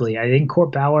quickly. I think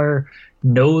Court Bauer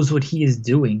knows what he is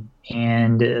doing,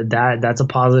 and that's a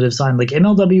positive sign.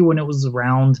 MLW, when it was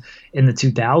around in the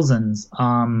 2000s,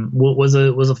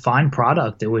 was a fine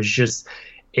product. It was just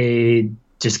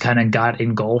kind of got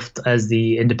engulfed as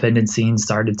the independent scene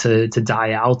started to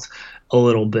die out a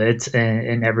little bit,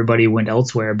 and everybody went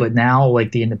elsewhere. But now,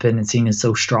 the independent scene is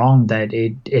so strong that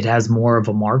it has more of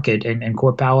a market, and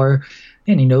Court Bauer,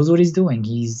 and he knows what he's doing.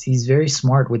 He's very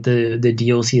smart with the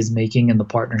deals he is making and the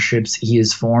partnerships he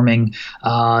is forming.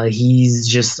 He's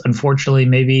just, unfortunately,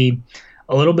 maybe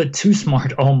a little bit too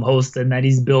smart almost, and that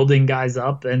he's building guys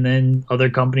up, and then other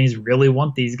companies really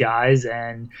want these guys,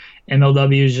 and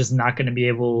MLW is just not going to be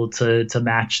able to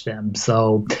match them.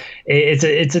 So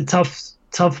it's a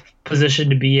tough position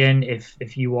to be in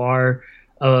if you are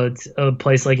a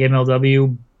place like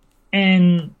MLW,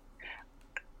 and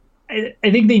I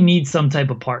think they need some type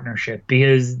of partnership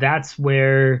because that's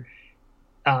where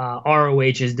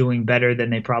ROH is doing better than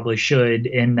they probably should,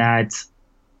 in that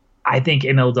I think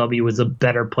MLW is a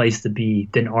better place to be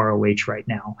than ROH right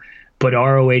now. But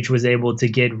ROH was able to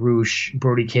get Roosh,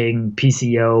 Brody King,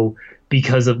 PCO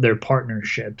because of their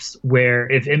partnerships. Where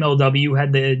if MLW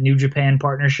had the New Japan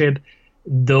partnership,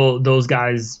 those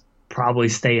guys probably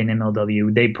stay in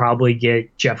MLW. They probably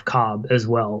get Jeff Cobb as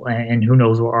well, and who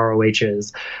knows where ROH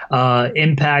is.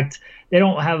 Impact, they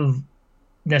don't have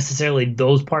necessarily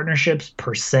those partnerships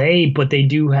per se, but they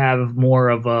do have more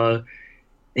of a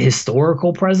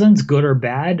historical presence, good or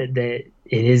bad, that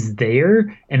it is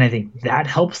there, and I think that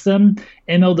helps them.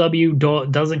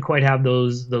 MLW doesn't quite have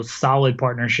those solid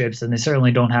partnerships, and they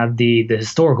certainly don't have the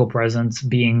historical presence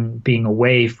being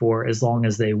away for as long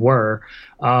as they were.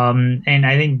 And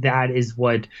I think that is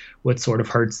what sort of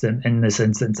hurts them in this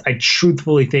instance. I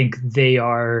truthfully think they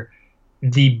are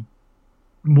the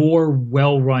more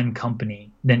well-run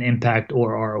company than Impact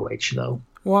or ROH, though.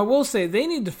 Well, I will say they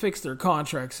need to fix their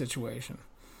contract situation.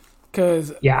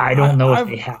 Cause I don't know if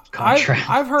they have contracts.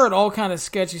 I've heard all kind of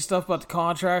sketchy stuff about the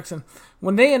contracts, and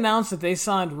when they announced that they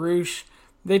signed Roosh,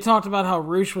 they talked about how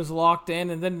Roosh was locked in,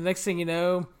 and then the next thing you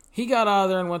know, he got out of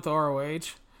there and went to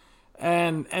ROH,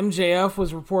 and MJF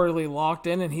was reportedly locked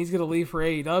in, and he's going to leave for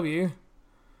AEW.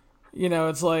 You know,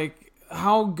 it's like,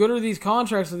 how good are these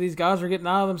contracts that these guys are getting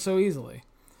out of them so easily?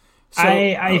 So,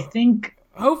 I think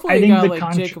hopefully a guy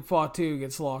like Jacob Fatu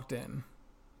gets locked in.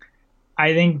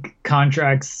 I think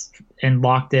contracts and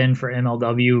locked in for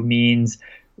MLW means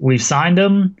we've signed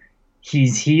him.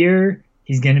 He's here.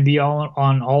 He's going to be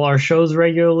on all our shows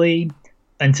regularly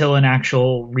until an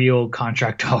actual real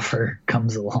contract offer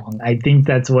comes along. I think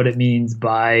that's what it means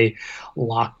by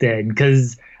locked in,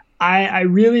 because I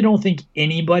really don't think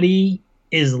anybody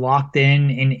is locked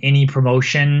in any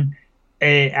promotion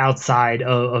outside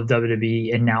of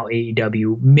WWE and now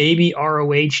AEW, maybe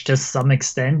ROH to some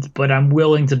extent, but I'm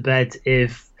willing to bet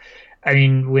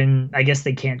when I guess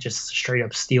they can't just straight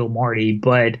up steal Marty,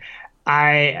 but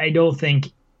I don't think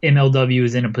MLW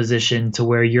is in a position to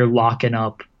where you're locking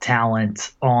up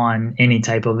talent on any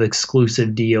type of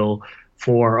exclusive deal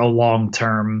for a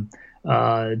long-term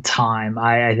time.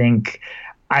 I think,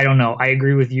 I don't know. I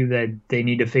agree with you that they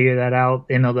need to figure that out.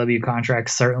 MLW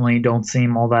contracts certainly don't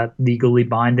seem all that legally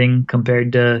binding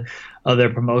compared to other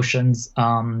promotions.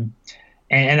 And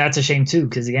that's a shame too,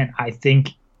 because again, I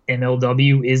think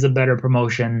MLW is a better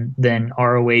promotion than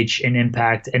ROH and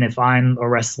Impact. And if I'm a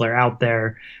wrestler out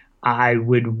there, I'd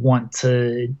want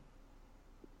to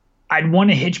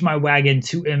hitch my wagon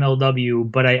to MLW,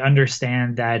 but I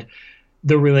understand that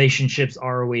the relationships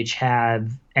ROH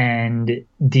have and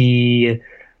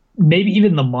maybe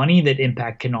even the money that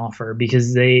Impact can offer,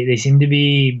 because they seem to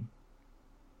be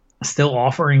still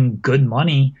offering good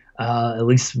money, at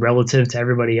least relative to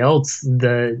everybody else,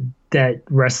 that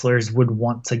wrestlers would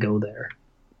want to go there.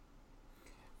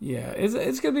 Yeah,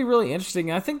 it's going to be really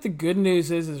interesting. I think the good news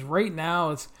is right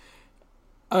now it's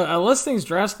unless things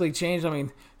drastically change.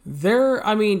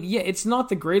 It's not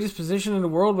the greatest position in the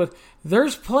world, but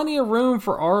there's plenty of room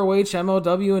for ROH,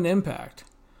 MLW, and Impact.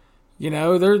 You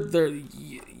know,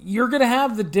 you're going to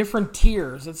have the different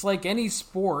tiers. It's like any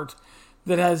sport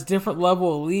that has different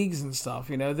level of leagues and stuff.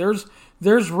 You know, there's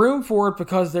room for it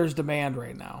because there's demand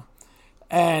right now.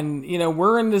 And, you know,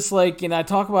 we're in this, like, you know, I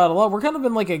talk about it a lot. We're kind of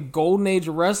in like a golden age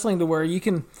of wrestling to where you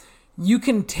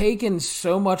can take in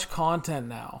so much content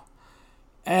now.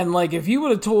 And, like, if you would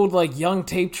have told, like, young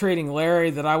tape trading Larry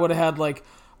that I would have had, like,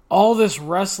 all this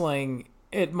wrestling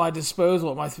at my disposal,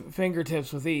 at my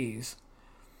fingertips with ease.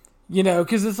 You know,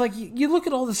 because it's like, you look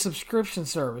at all the subscription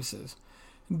services.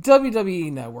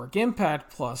 WWE Network,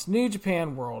 Impact Plus, New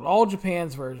Japan World, All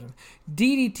Japan's version.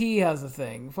 DDT has a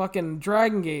thing. Fucking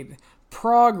Dragon Gate,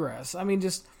 Progress. I mean,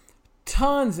 just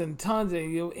tons and tons of,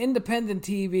 independent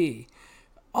TV.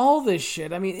 All this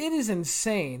shit. I mean, it is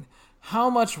insane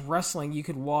how much wrestling you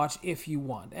could watch if you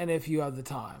want and if you have the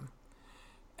time.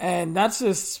 And that's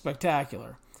just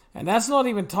spectacular. And that's not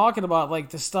even talking about,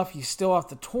 like, the stuff you still have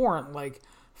to torrent, like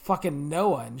fucking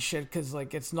Noah and shit, because,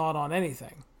 like, it's not on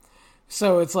anything.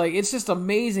 So it's like, it's just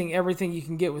amazing everything you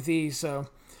can get with these. So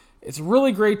it's a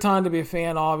really great time to be a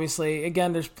fan, obviously.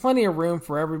 Again, there's plenty of room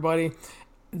for everybody.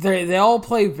 They all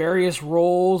play various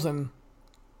roles, and,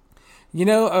 you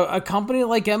know, a company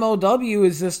like MLW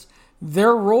is just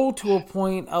their role to a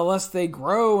point, unless they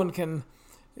grow and can,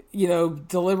 you know,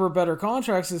 deliver better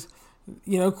contracts, is,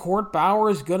 you know, Court Bauer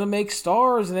is going to make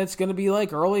stars, and it's going to be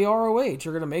like early ROH.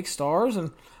 You're going to make stars, and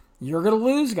you're going to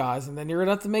lose guys, and then you're going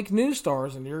to have to make new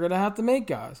stars, and you're going to have to make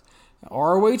guys.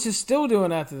 ROH is still doing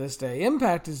that to this day.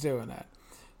 Impact is doing that.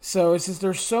 So it's just,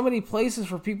 there's so many places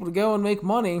for people to go and make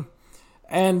money,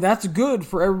 and that's good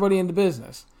for everybody in the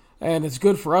business. and it's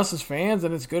good for us as fans,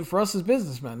 and it's good for us as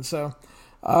businessmen. So,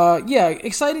 yeah,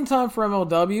 exciting time for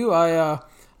MLW. I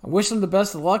wish them the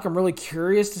best of luck. I'm really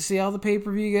curious to see how the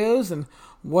pay-per-view goes and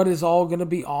what is all going to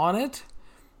be on it.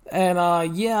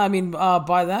 And, yeah, I mean,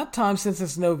 by that time, since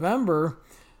it's November,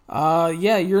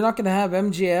 yeah, you're not going to have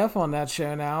MJF on that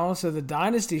show now, so the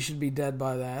Dynasty should be dead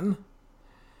by then.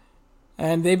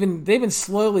 And they've been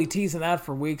slowly teasing that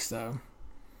for weeks, though.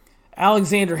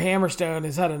 Alexander Hammerstone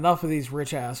has had enough of these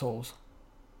rich assholes.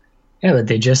 Yeah, but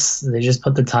they just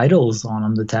put the titles on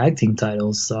them, the tag team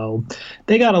titles. So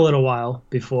they got a little while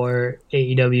before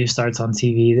AEW starts on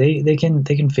TV. They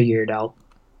can figure it out.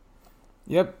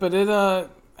 Yep, but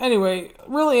anyway,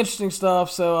 really interesting stuff.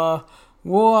 So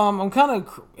well, I'm kind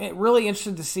of really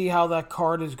interested to see how that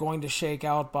card is going to shake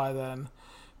out by then,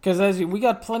 because we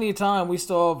got plenty of time. We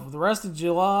still have the rest of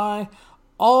July,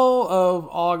 all of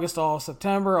August, all of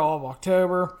September, all of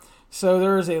October. So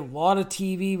there's a lot of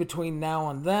TV between now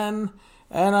and then.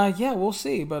 And, yeah, we'll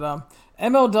see. But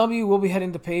MLW will be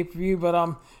heading to pay-per-view.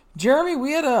 But,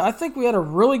 Jeremy, I think we had a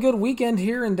really good weekend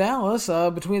here in Dallas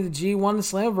between the G1 and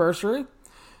Slammiversary.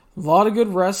 A lot of good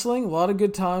wrestling, a lot of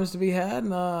good times to be had,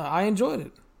 and I enjoyed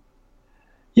it.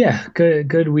 Yeah,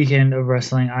 good weekend of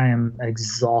wrestling. I am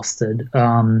exhausted.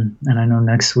 And I know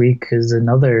next week is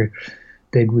another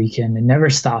big weekend. It never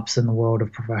stops in the world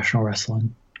of professional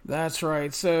wrestling. That's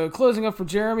right. So closing up for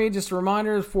Jeremy, just a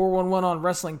reminder, 411 on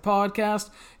Wrestling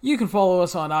Podcast. You can follow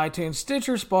us on iTunes,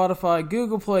 Stitcher, Spotify,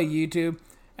 Google Play, YouTube,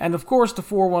 and of course the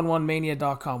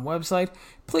 411mania.com website.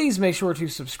 Please make sure to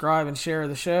subscribe and share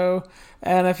the show.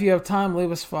 And if you have time,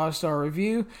 leave us a 5-star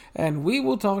review, and we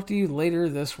will talk to you later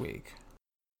this week.